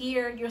you were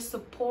here. Your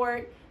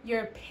support,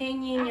 your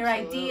opinion, your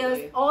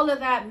ideas, all of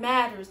that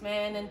matters,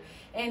 man.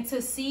 And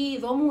to see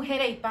dos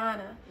mujeres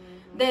hispanas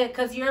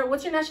Because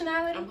what's your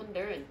nationality? I'm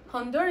Honduran.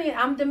 Honduran.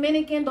 I'm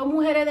Dominican. Dos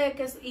mujeres de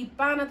que es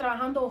hispana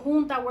trabajando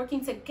juntas,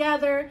 working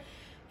together,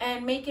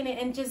 and making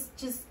it, and just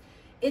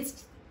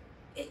it's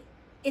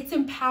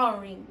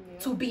empowering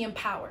to be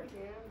empowered.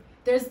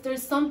 Yeah.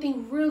 There's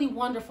something really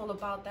wonderful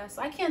about that.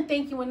 So I can't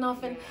thank you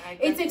enough, and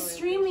it's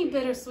extremely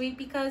bittersweet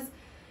because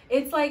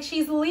it's like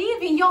she's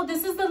leaving. Yo,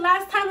 this is the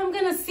last time I'm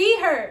gonna see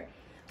her.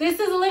 This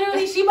is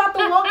literally, she about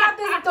to walk out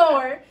this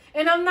door,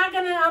 and I'm not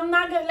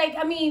gonna, like,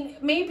 I mean,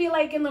 maybe,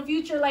 like, in the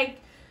future, like,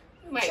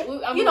 right, we're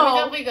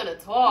definitely gonna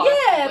talk.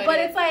 Yeah, but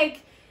it's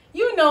like,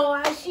 she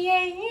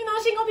ain't,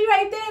 she ain't gonna be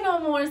right there no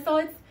more, so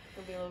it's,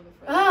 it'll be a little bit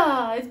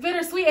further. It's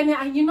bittersweet,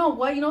 and you know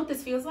what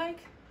this feels like?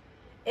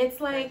 It's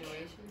like,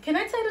 can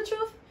I tell you the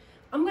truth?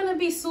 I'm gonna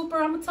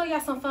tell y'all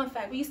some fun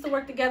fact. We used to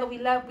work together,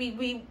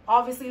 we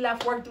obviously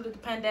left work due to the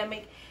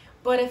pandemic,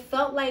 but it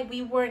felt like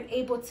we weren't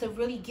able to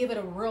really give it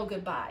a real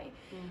goodbye.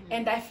 Mm-hmm.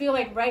 And I feel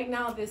like right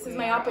now, this is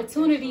my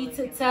opportunity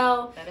to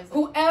tell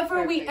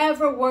whoever we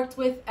ever worked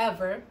with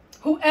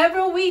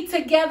whoever we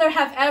together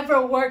have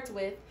ever worked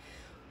with,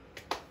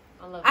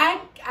 I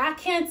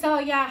can't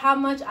tell y'all how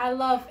much I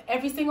love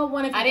every single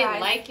one of you guys. I didn't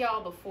like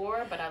y'all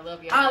before, but I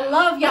love y'all. I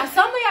love y'all.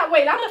 Some of y'all,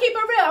 wait, I'm gonna keep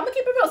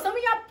it real. Some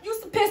of y'all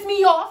used to piss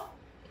me off.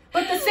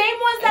 But the same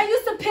ones that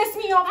used to piss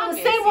me off are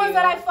the same ones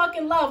that I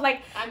fucking love.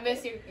 Like, I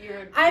miss your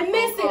I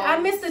miss it. I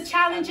miss the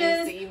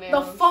challenges,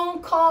 the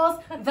phone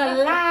calls, the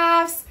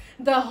laughs,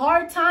 the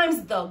hard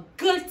times, the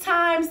good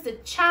times, the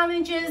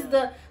challenges,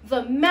 the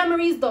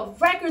memories, the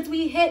records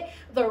we hit,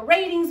 the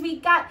ratings we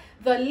got,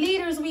 the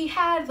leaders we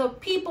had, the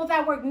people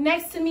that worked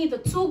next to me, the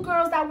 2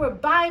 girls that were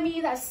by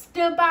me, that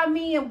stood by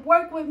me and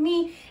worked with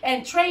me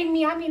and trained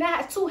me. I mean, I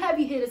had 2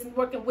 heavy hitters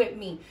working with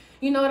me.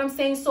 You know what I'm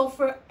saying? So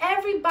for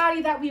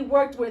everybody that we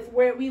worked with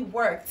where we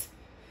worked,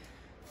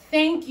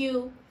 thank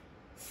you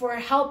for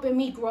helping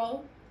me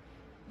grow.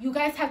 You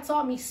guys have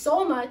taught me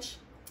so much.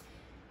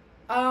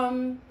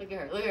 Look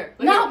at her.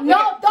 No,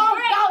 don't.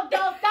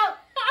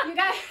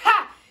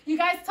 You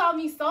guys taught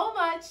me so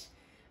much.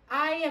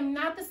 I am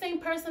not the same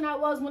person I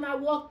was when I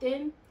walked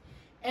in,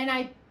 and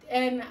I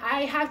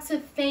have to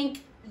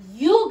thank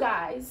you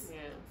guys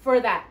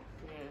for that.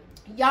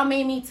 Yeah. Y'all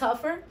made me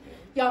tougher.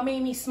 Y'all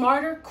made me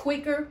smarter,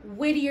 quicker,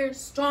 wittier,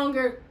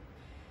 stronger.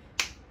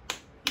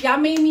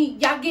 Y'all gave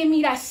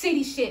me that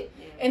city shit.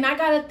 Yeah. And I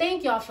gotta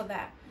thank y'all for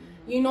that.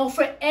 Mm-hmm.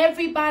 For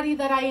everybody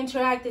that I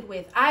interacted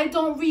with. I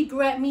don't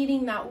regret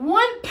meeting not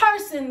one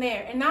person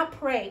there. And I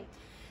pray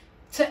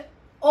to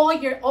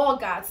all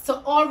gods, to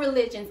all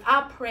religions.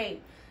 I pray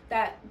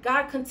that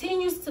God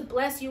continues to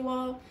bless you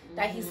all,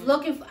 that He's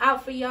looking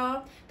out for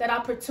y'all, that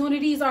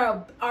opportunities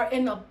are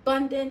in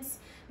abundance,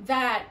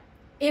 that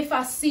if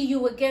I see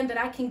you again, that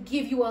I can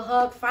give you a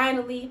hug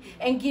finally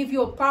and give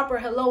you a proper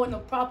hello and a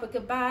proper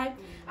goodbye.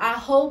 I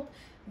hope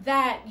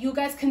that you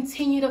guys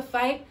continue to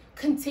fight,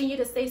 continue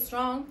to stay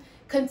strong,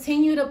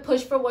 continue to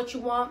push for what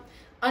you want.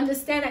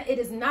 Understand that it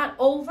is not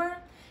over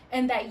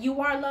and that you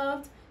are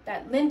loved,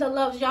 that Linda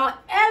loves y'all.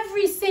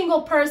 Every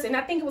single person,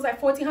 I think it was like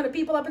 1,400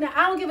 people up in there.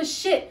 I don't give a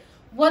shit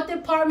what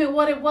department,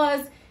 what it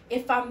was.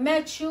 If I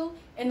met you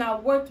and I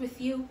worked with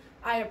you,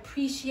 I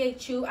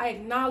appreciate you. I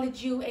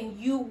acknowledge you, and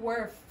you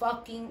were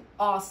fucking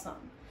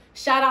awesome.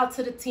 Shout out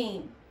to the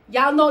team.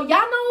 Y'all know who.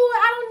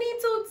 I don't need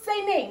to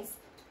say names.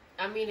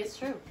 I mean, it's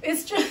true.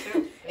 It's true.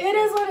 It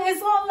is what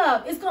it's all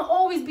love. It's gonna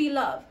always be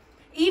love.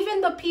 Even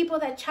the people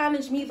that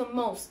challenge me the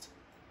most,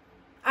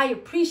 I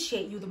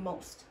appreciate you the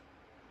most,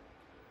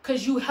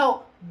 cause you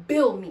helped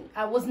build me.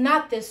 I was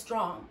not this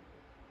strong.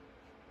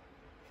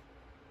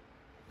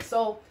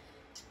 So,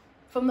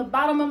 from the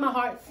bottom of my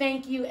heart,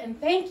 thank you and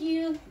thank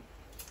you.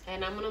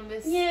 And I'm gonna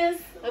miss.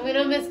 Yes. I'm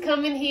gonna miss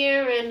coming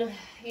here and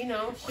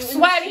shooting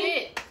sweating, the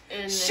shit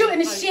and shooting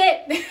the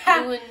shit,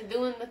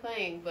 doing the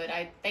thing. But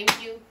I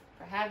thank you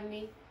for having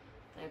me.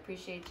 I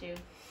appreciate you,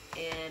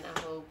 and I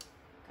hope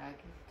God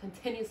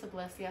continues to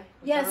bless you.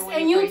 Yes,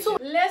 and you too.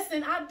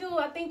 Listen, I do.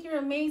 I think you're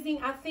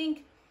amazing. I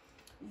think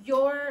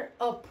your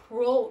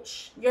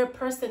approach, your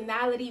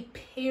personality,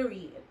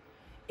 period,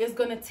 is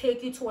gonna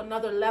take you to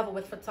another level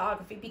with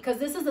photography. Because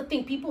this is the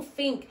thing. People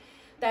think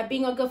that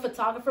being a good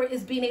photographer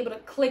is being able to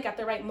click at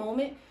the right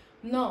moment.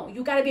 No,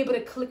 you got to be able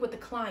to click with the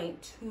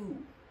client too.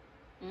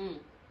 You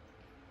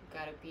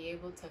got to be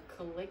able to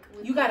click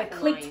with You got to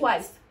click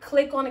twice.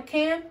 Click on a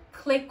cam,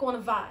 click on a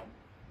vibe.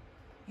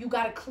 You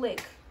got to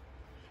click.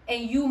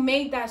 And you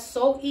made that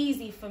so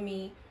easy for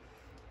me.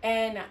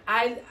 And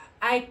I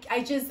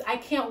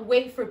can't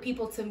wait for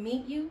people to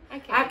meet you.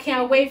 I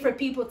can't wait for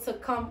people to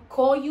come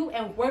call you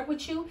and work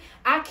with you.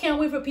 I can't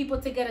wait for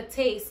people to get a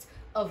taste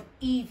of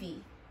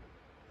Evie.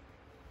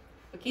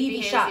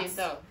 Evie shots.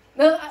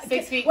 No,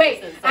 6 feet.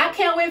 Wait, I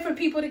can't wait for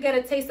people to get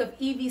a taste of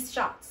Evie's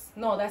shots.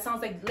 No, that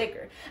sounds like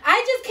liquor.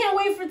 I just can't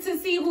wait to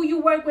see who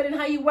you work with and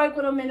how you work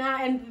with them and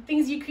the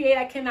things you create.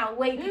 I cannot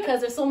wait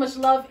because there's so much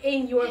love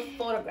in your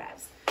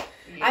photographs.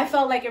 Yeah. I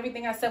felt like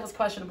everything I said was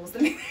questionable to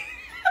me.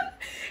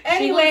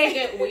 Anyway, she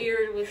wants to get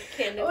weird with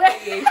candid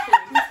creations.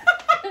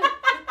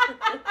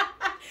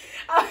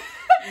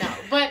 No,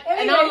 but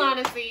in all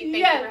honesty, thank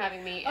you for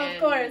having me. Of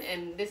course.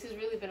 And this has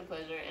really been a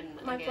pleasure.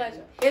 And My again,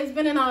 pleasure. It's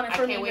been an honor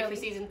for me. I can't wait for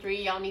season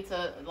 3. Y'all need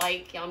to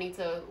y'all need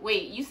to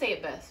wait. You say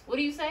it best. What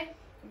do you say?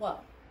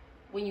 What?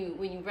 When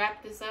you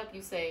wrap this up,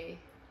 you say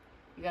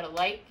you gotta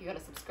like, you gotta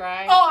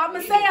subscribe. Oh, I'm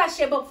gonna say that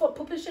shit, but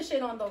put your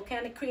shit on though.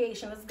 Candid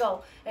Creation, let's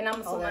go. And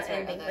I'm gonna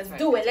say my ending. Let's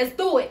do it. Let's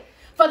do it.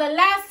 For the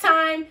last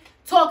time,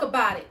 talk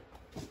about it.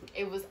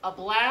 It was a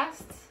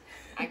blast.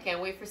 I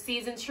can't wait for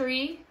season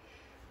 3.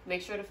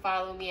 Make sure to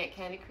follow me at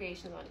Candid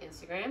Creations on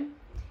Instagram.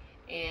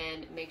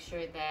 And make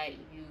sure that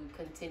you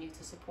continue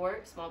to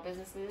support small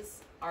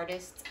businesses,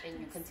 artists, and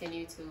you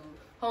continue to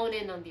hone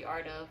in on the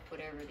art of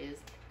whatever it is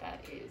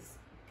that is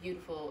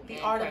beautiful and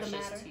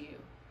precious to you.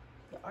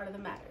 The art of the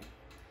matter.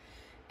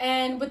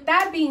 And with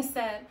that being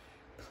said,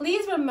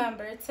 please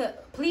remember to,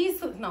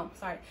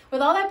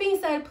 with all that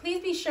being said,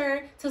 please be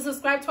sure to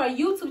subscribe to our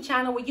YouTube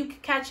channel where you can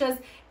catch us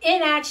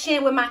in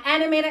action with my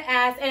animated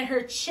ass and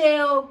her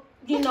chill,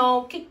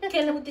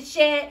 killing with the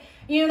shit,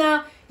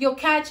 You'll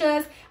catch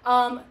us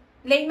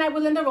Late Night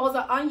with Linda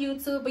Rosa on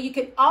YouTube, but you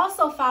can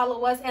also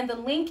follow us, and the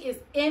link is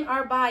in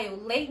our bio.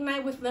 Late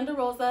Night with Linda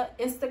Rosa,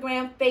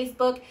 Instagram,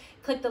 Facebook.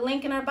 Click the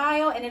link in our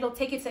bio, and it'll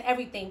take you to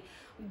everything.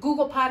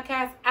 Google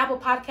Podcasts, Apple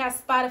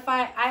Podcasts,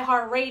 Spotify,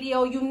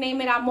 iHeartRadio, you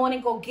name it, I'm on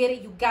it. Go get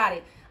it. You got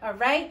it. All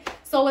right?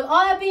 So with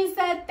all that being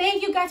said,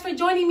 thank you guys for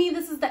joining me.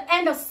 This is the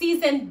end of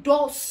season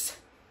 2.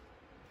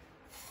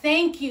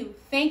 Thank you.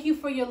 Thank you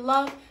for your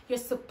love, your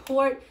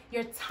support,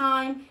 your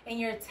time, and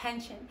your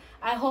attention.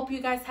 I hope you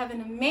guys have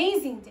an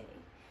amazing day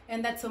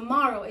and that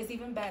tomorrow is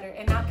even better.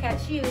 And I'll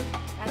catch you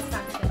at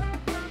sunset.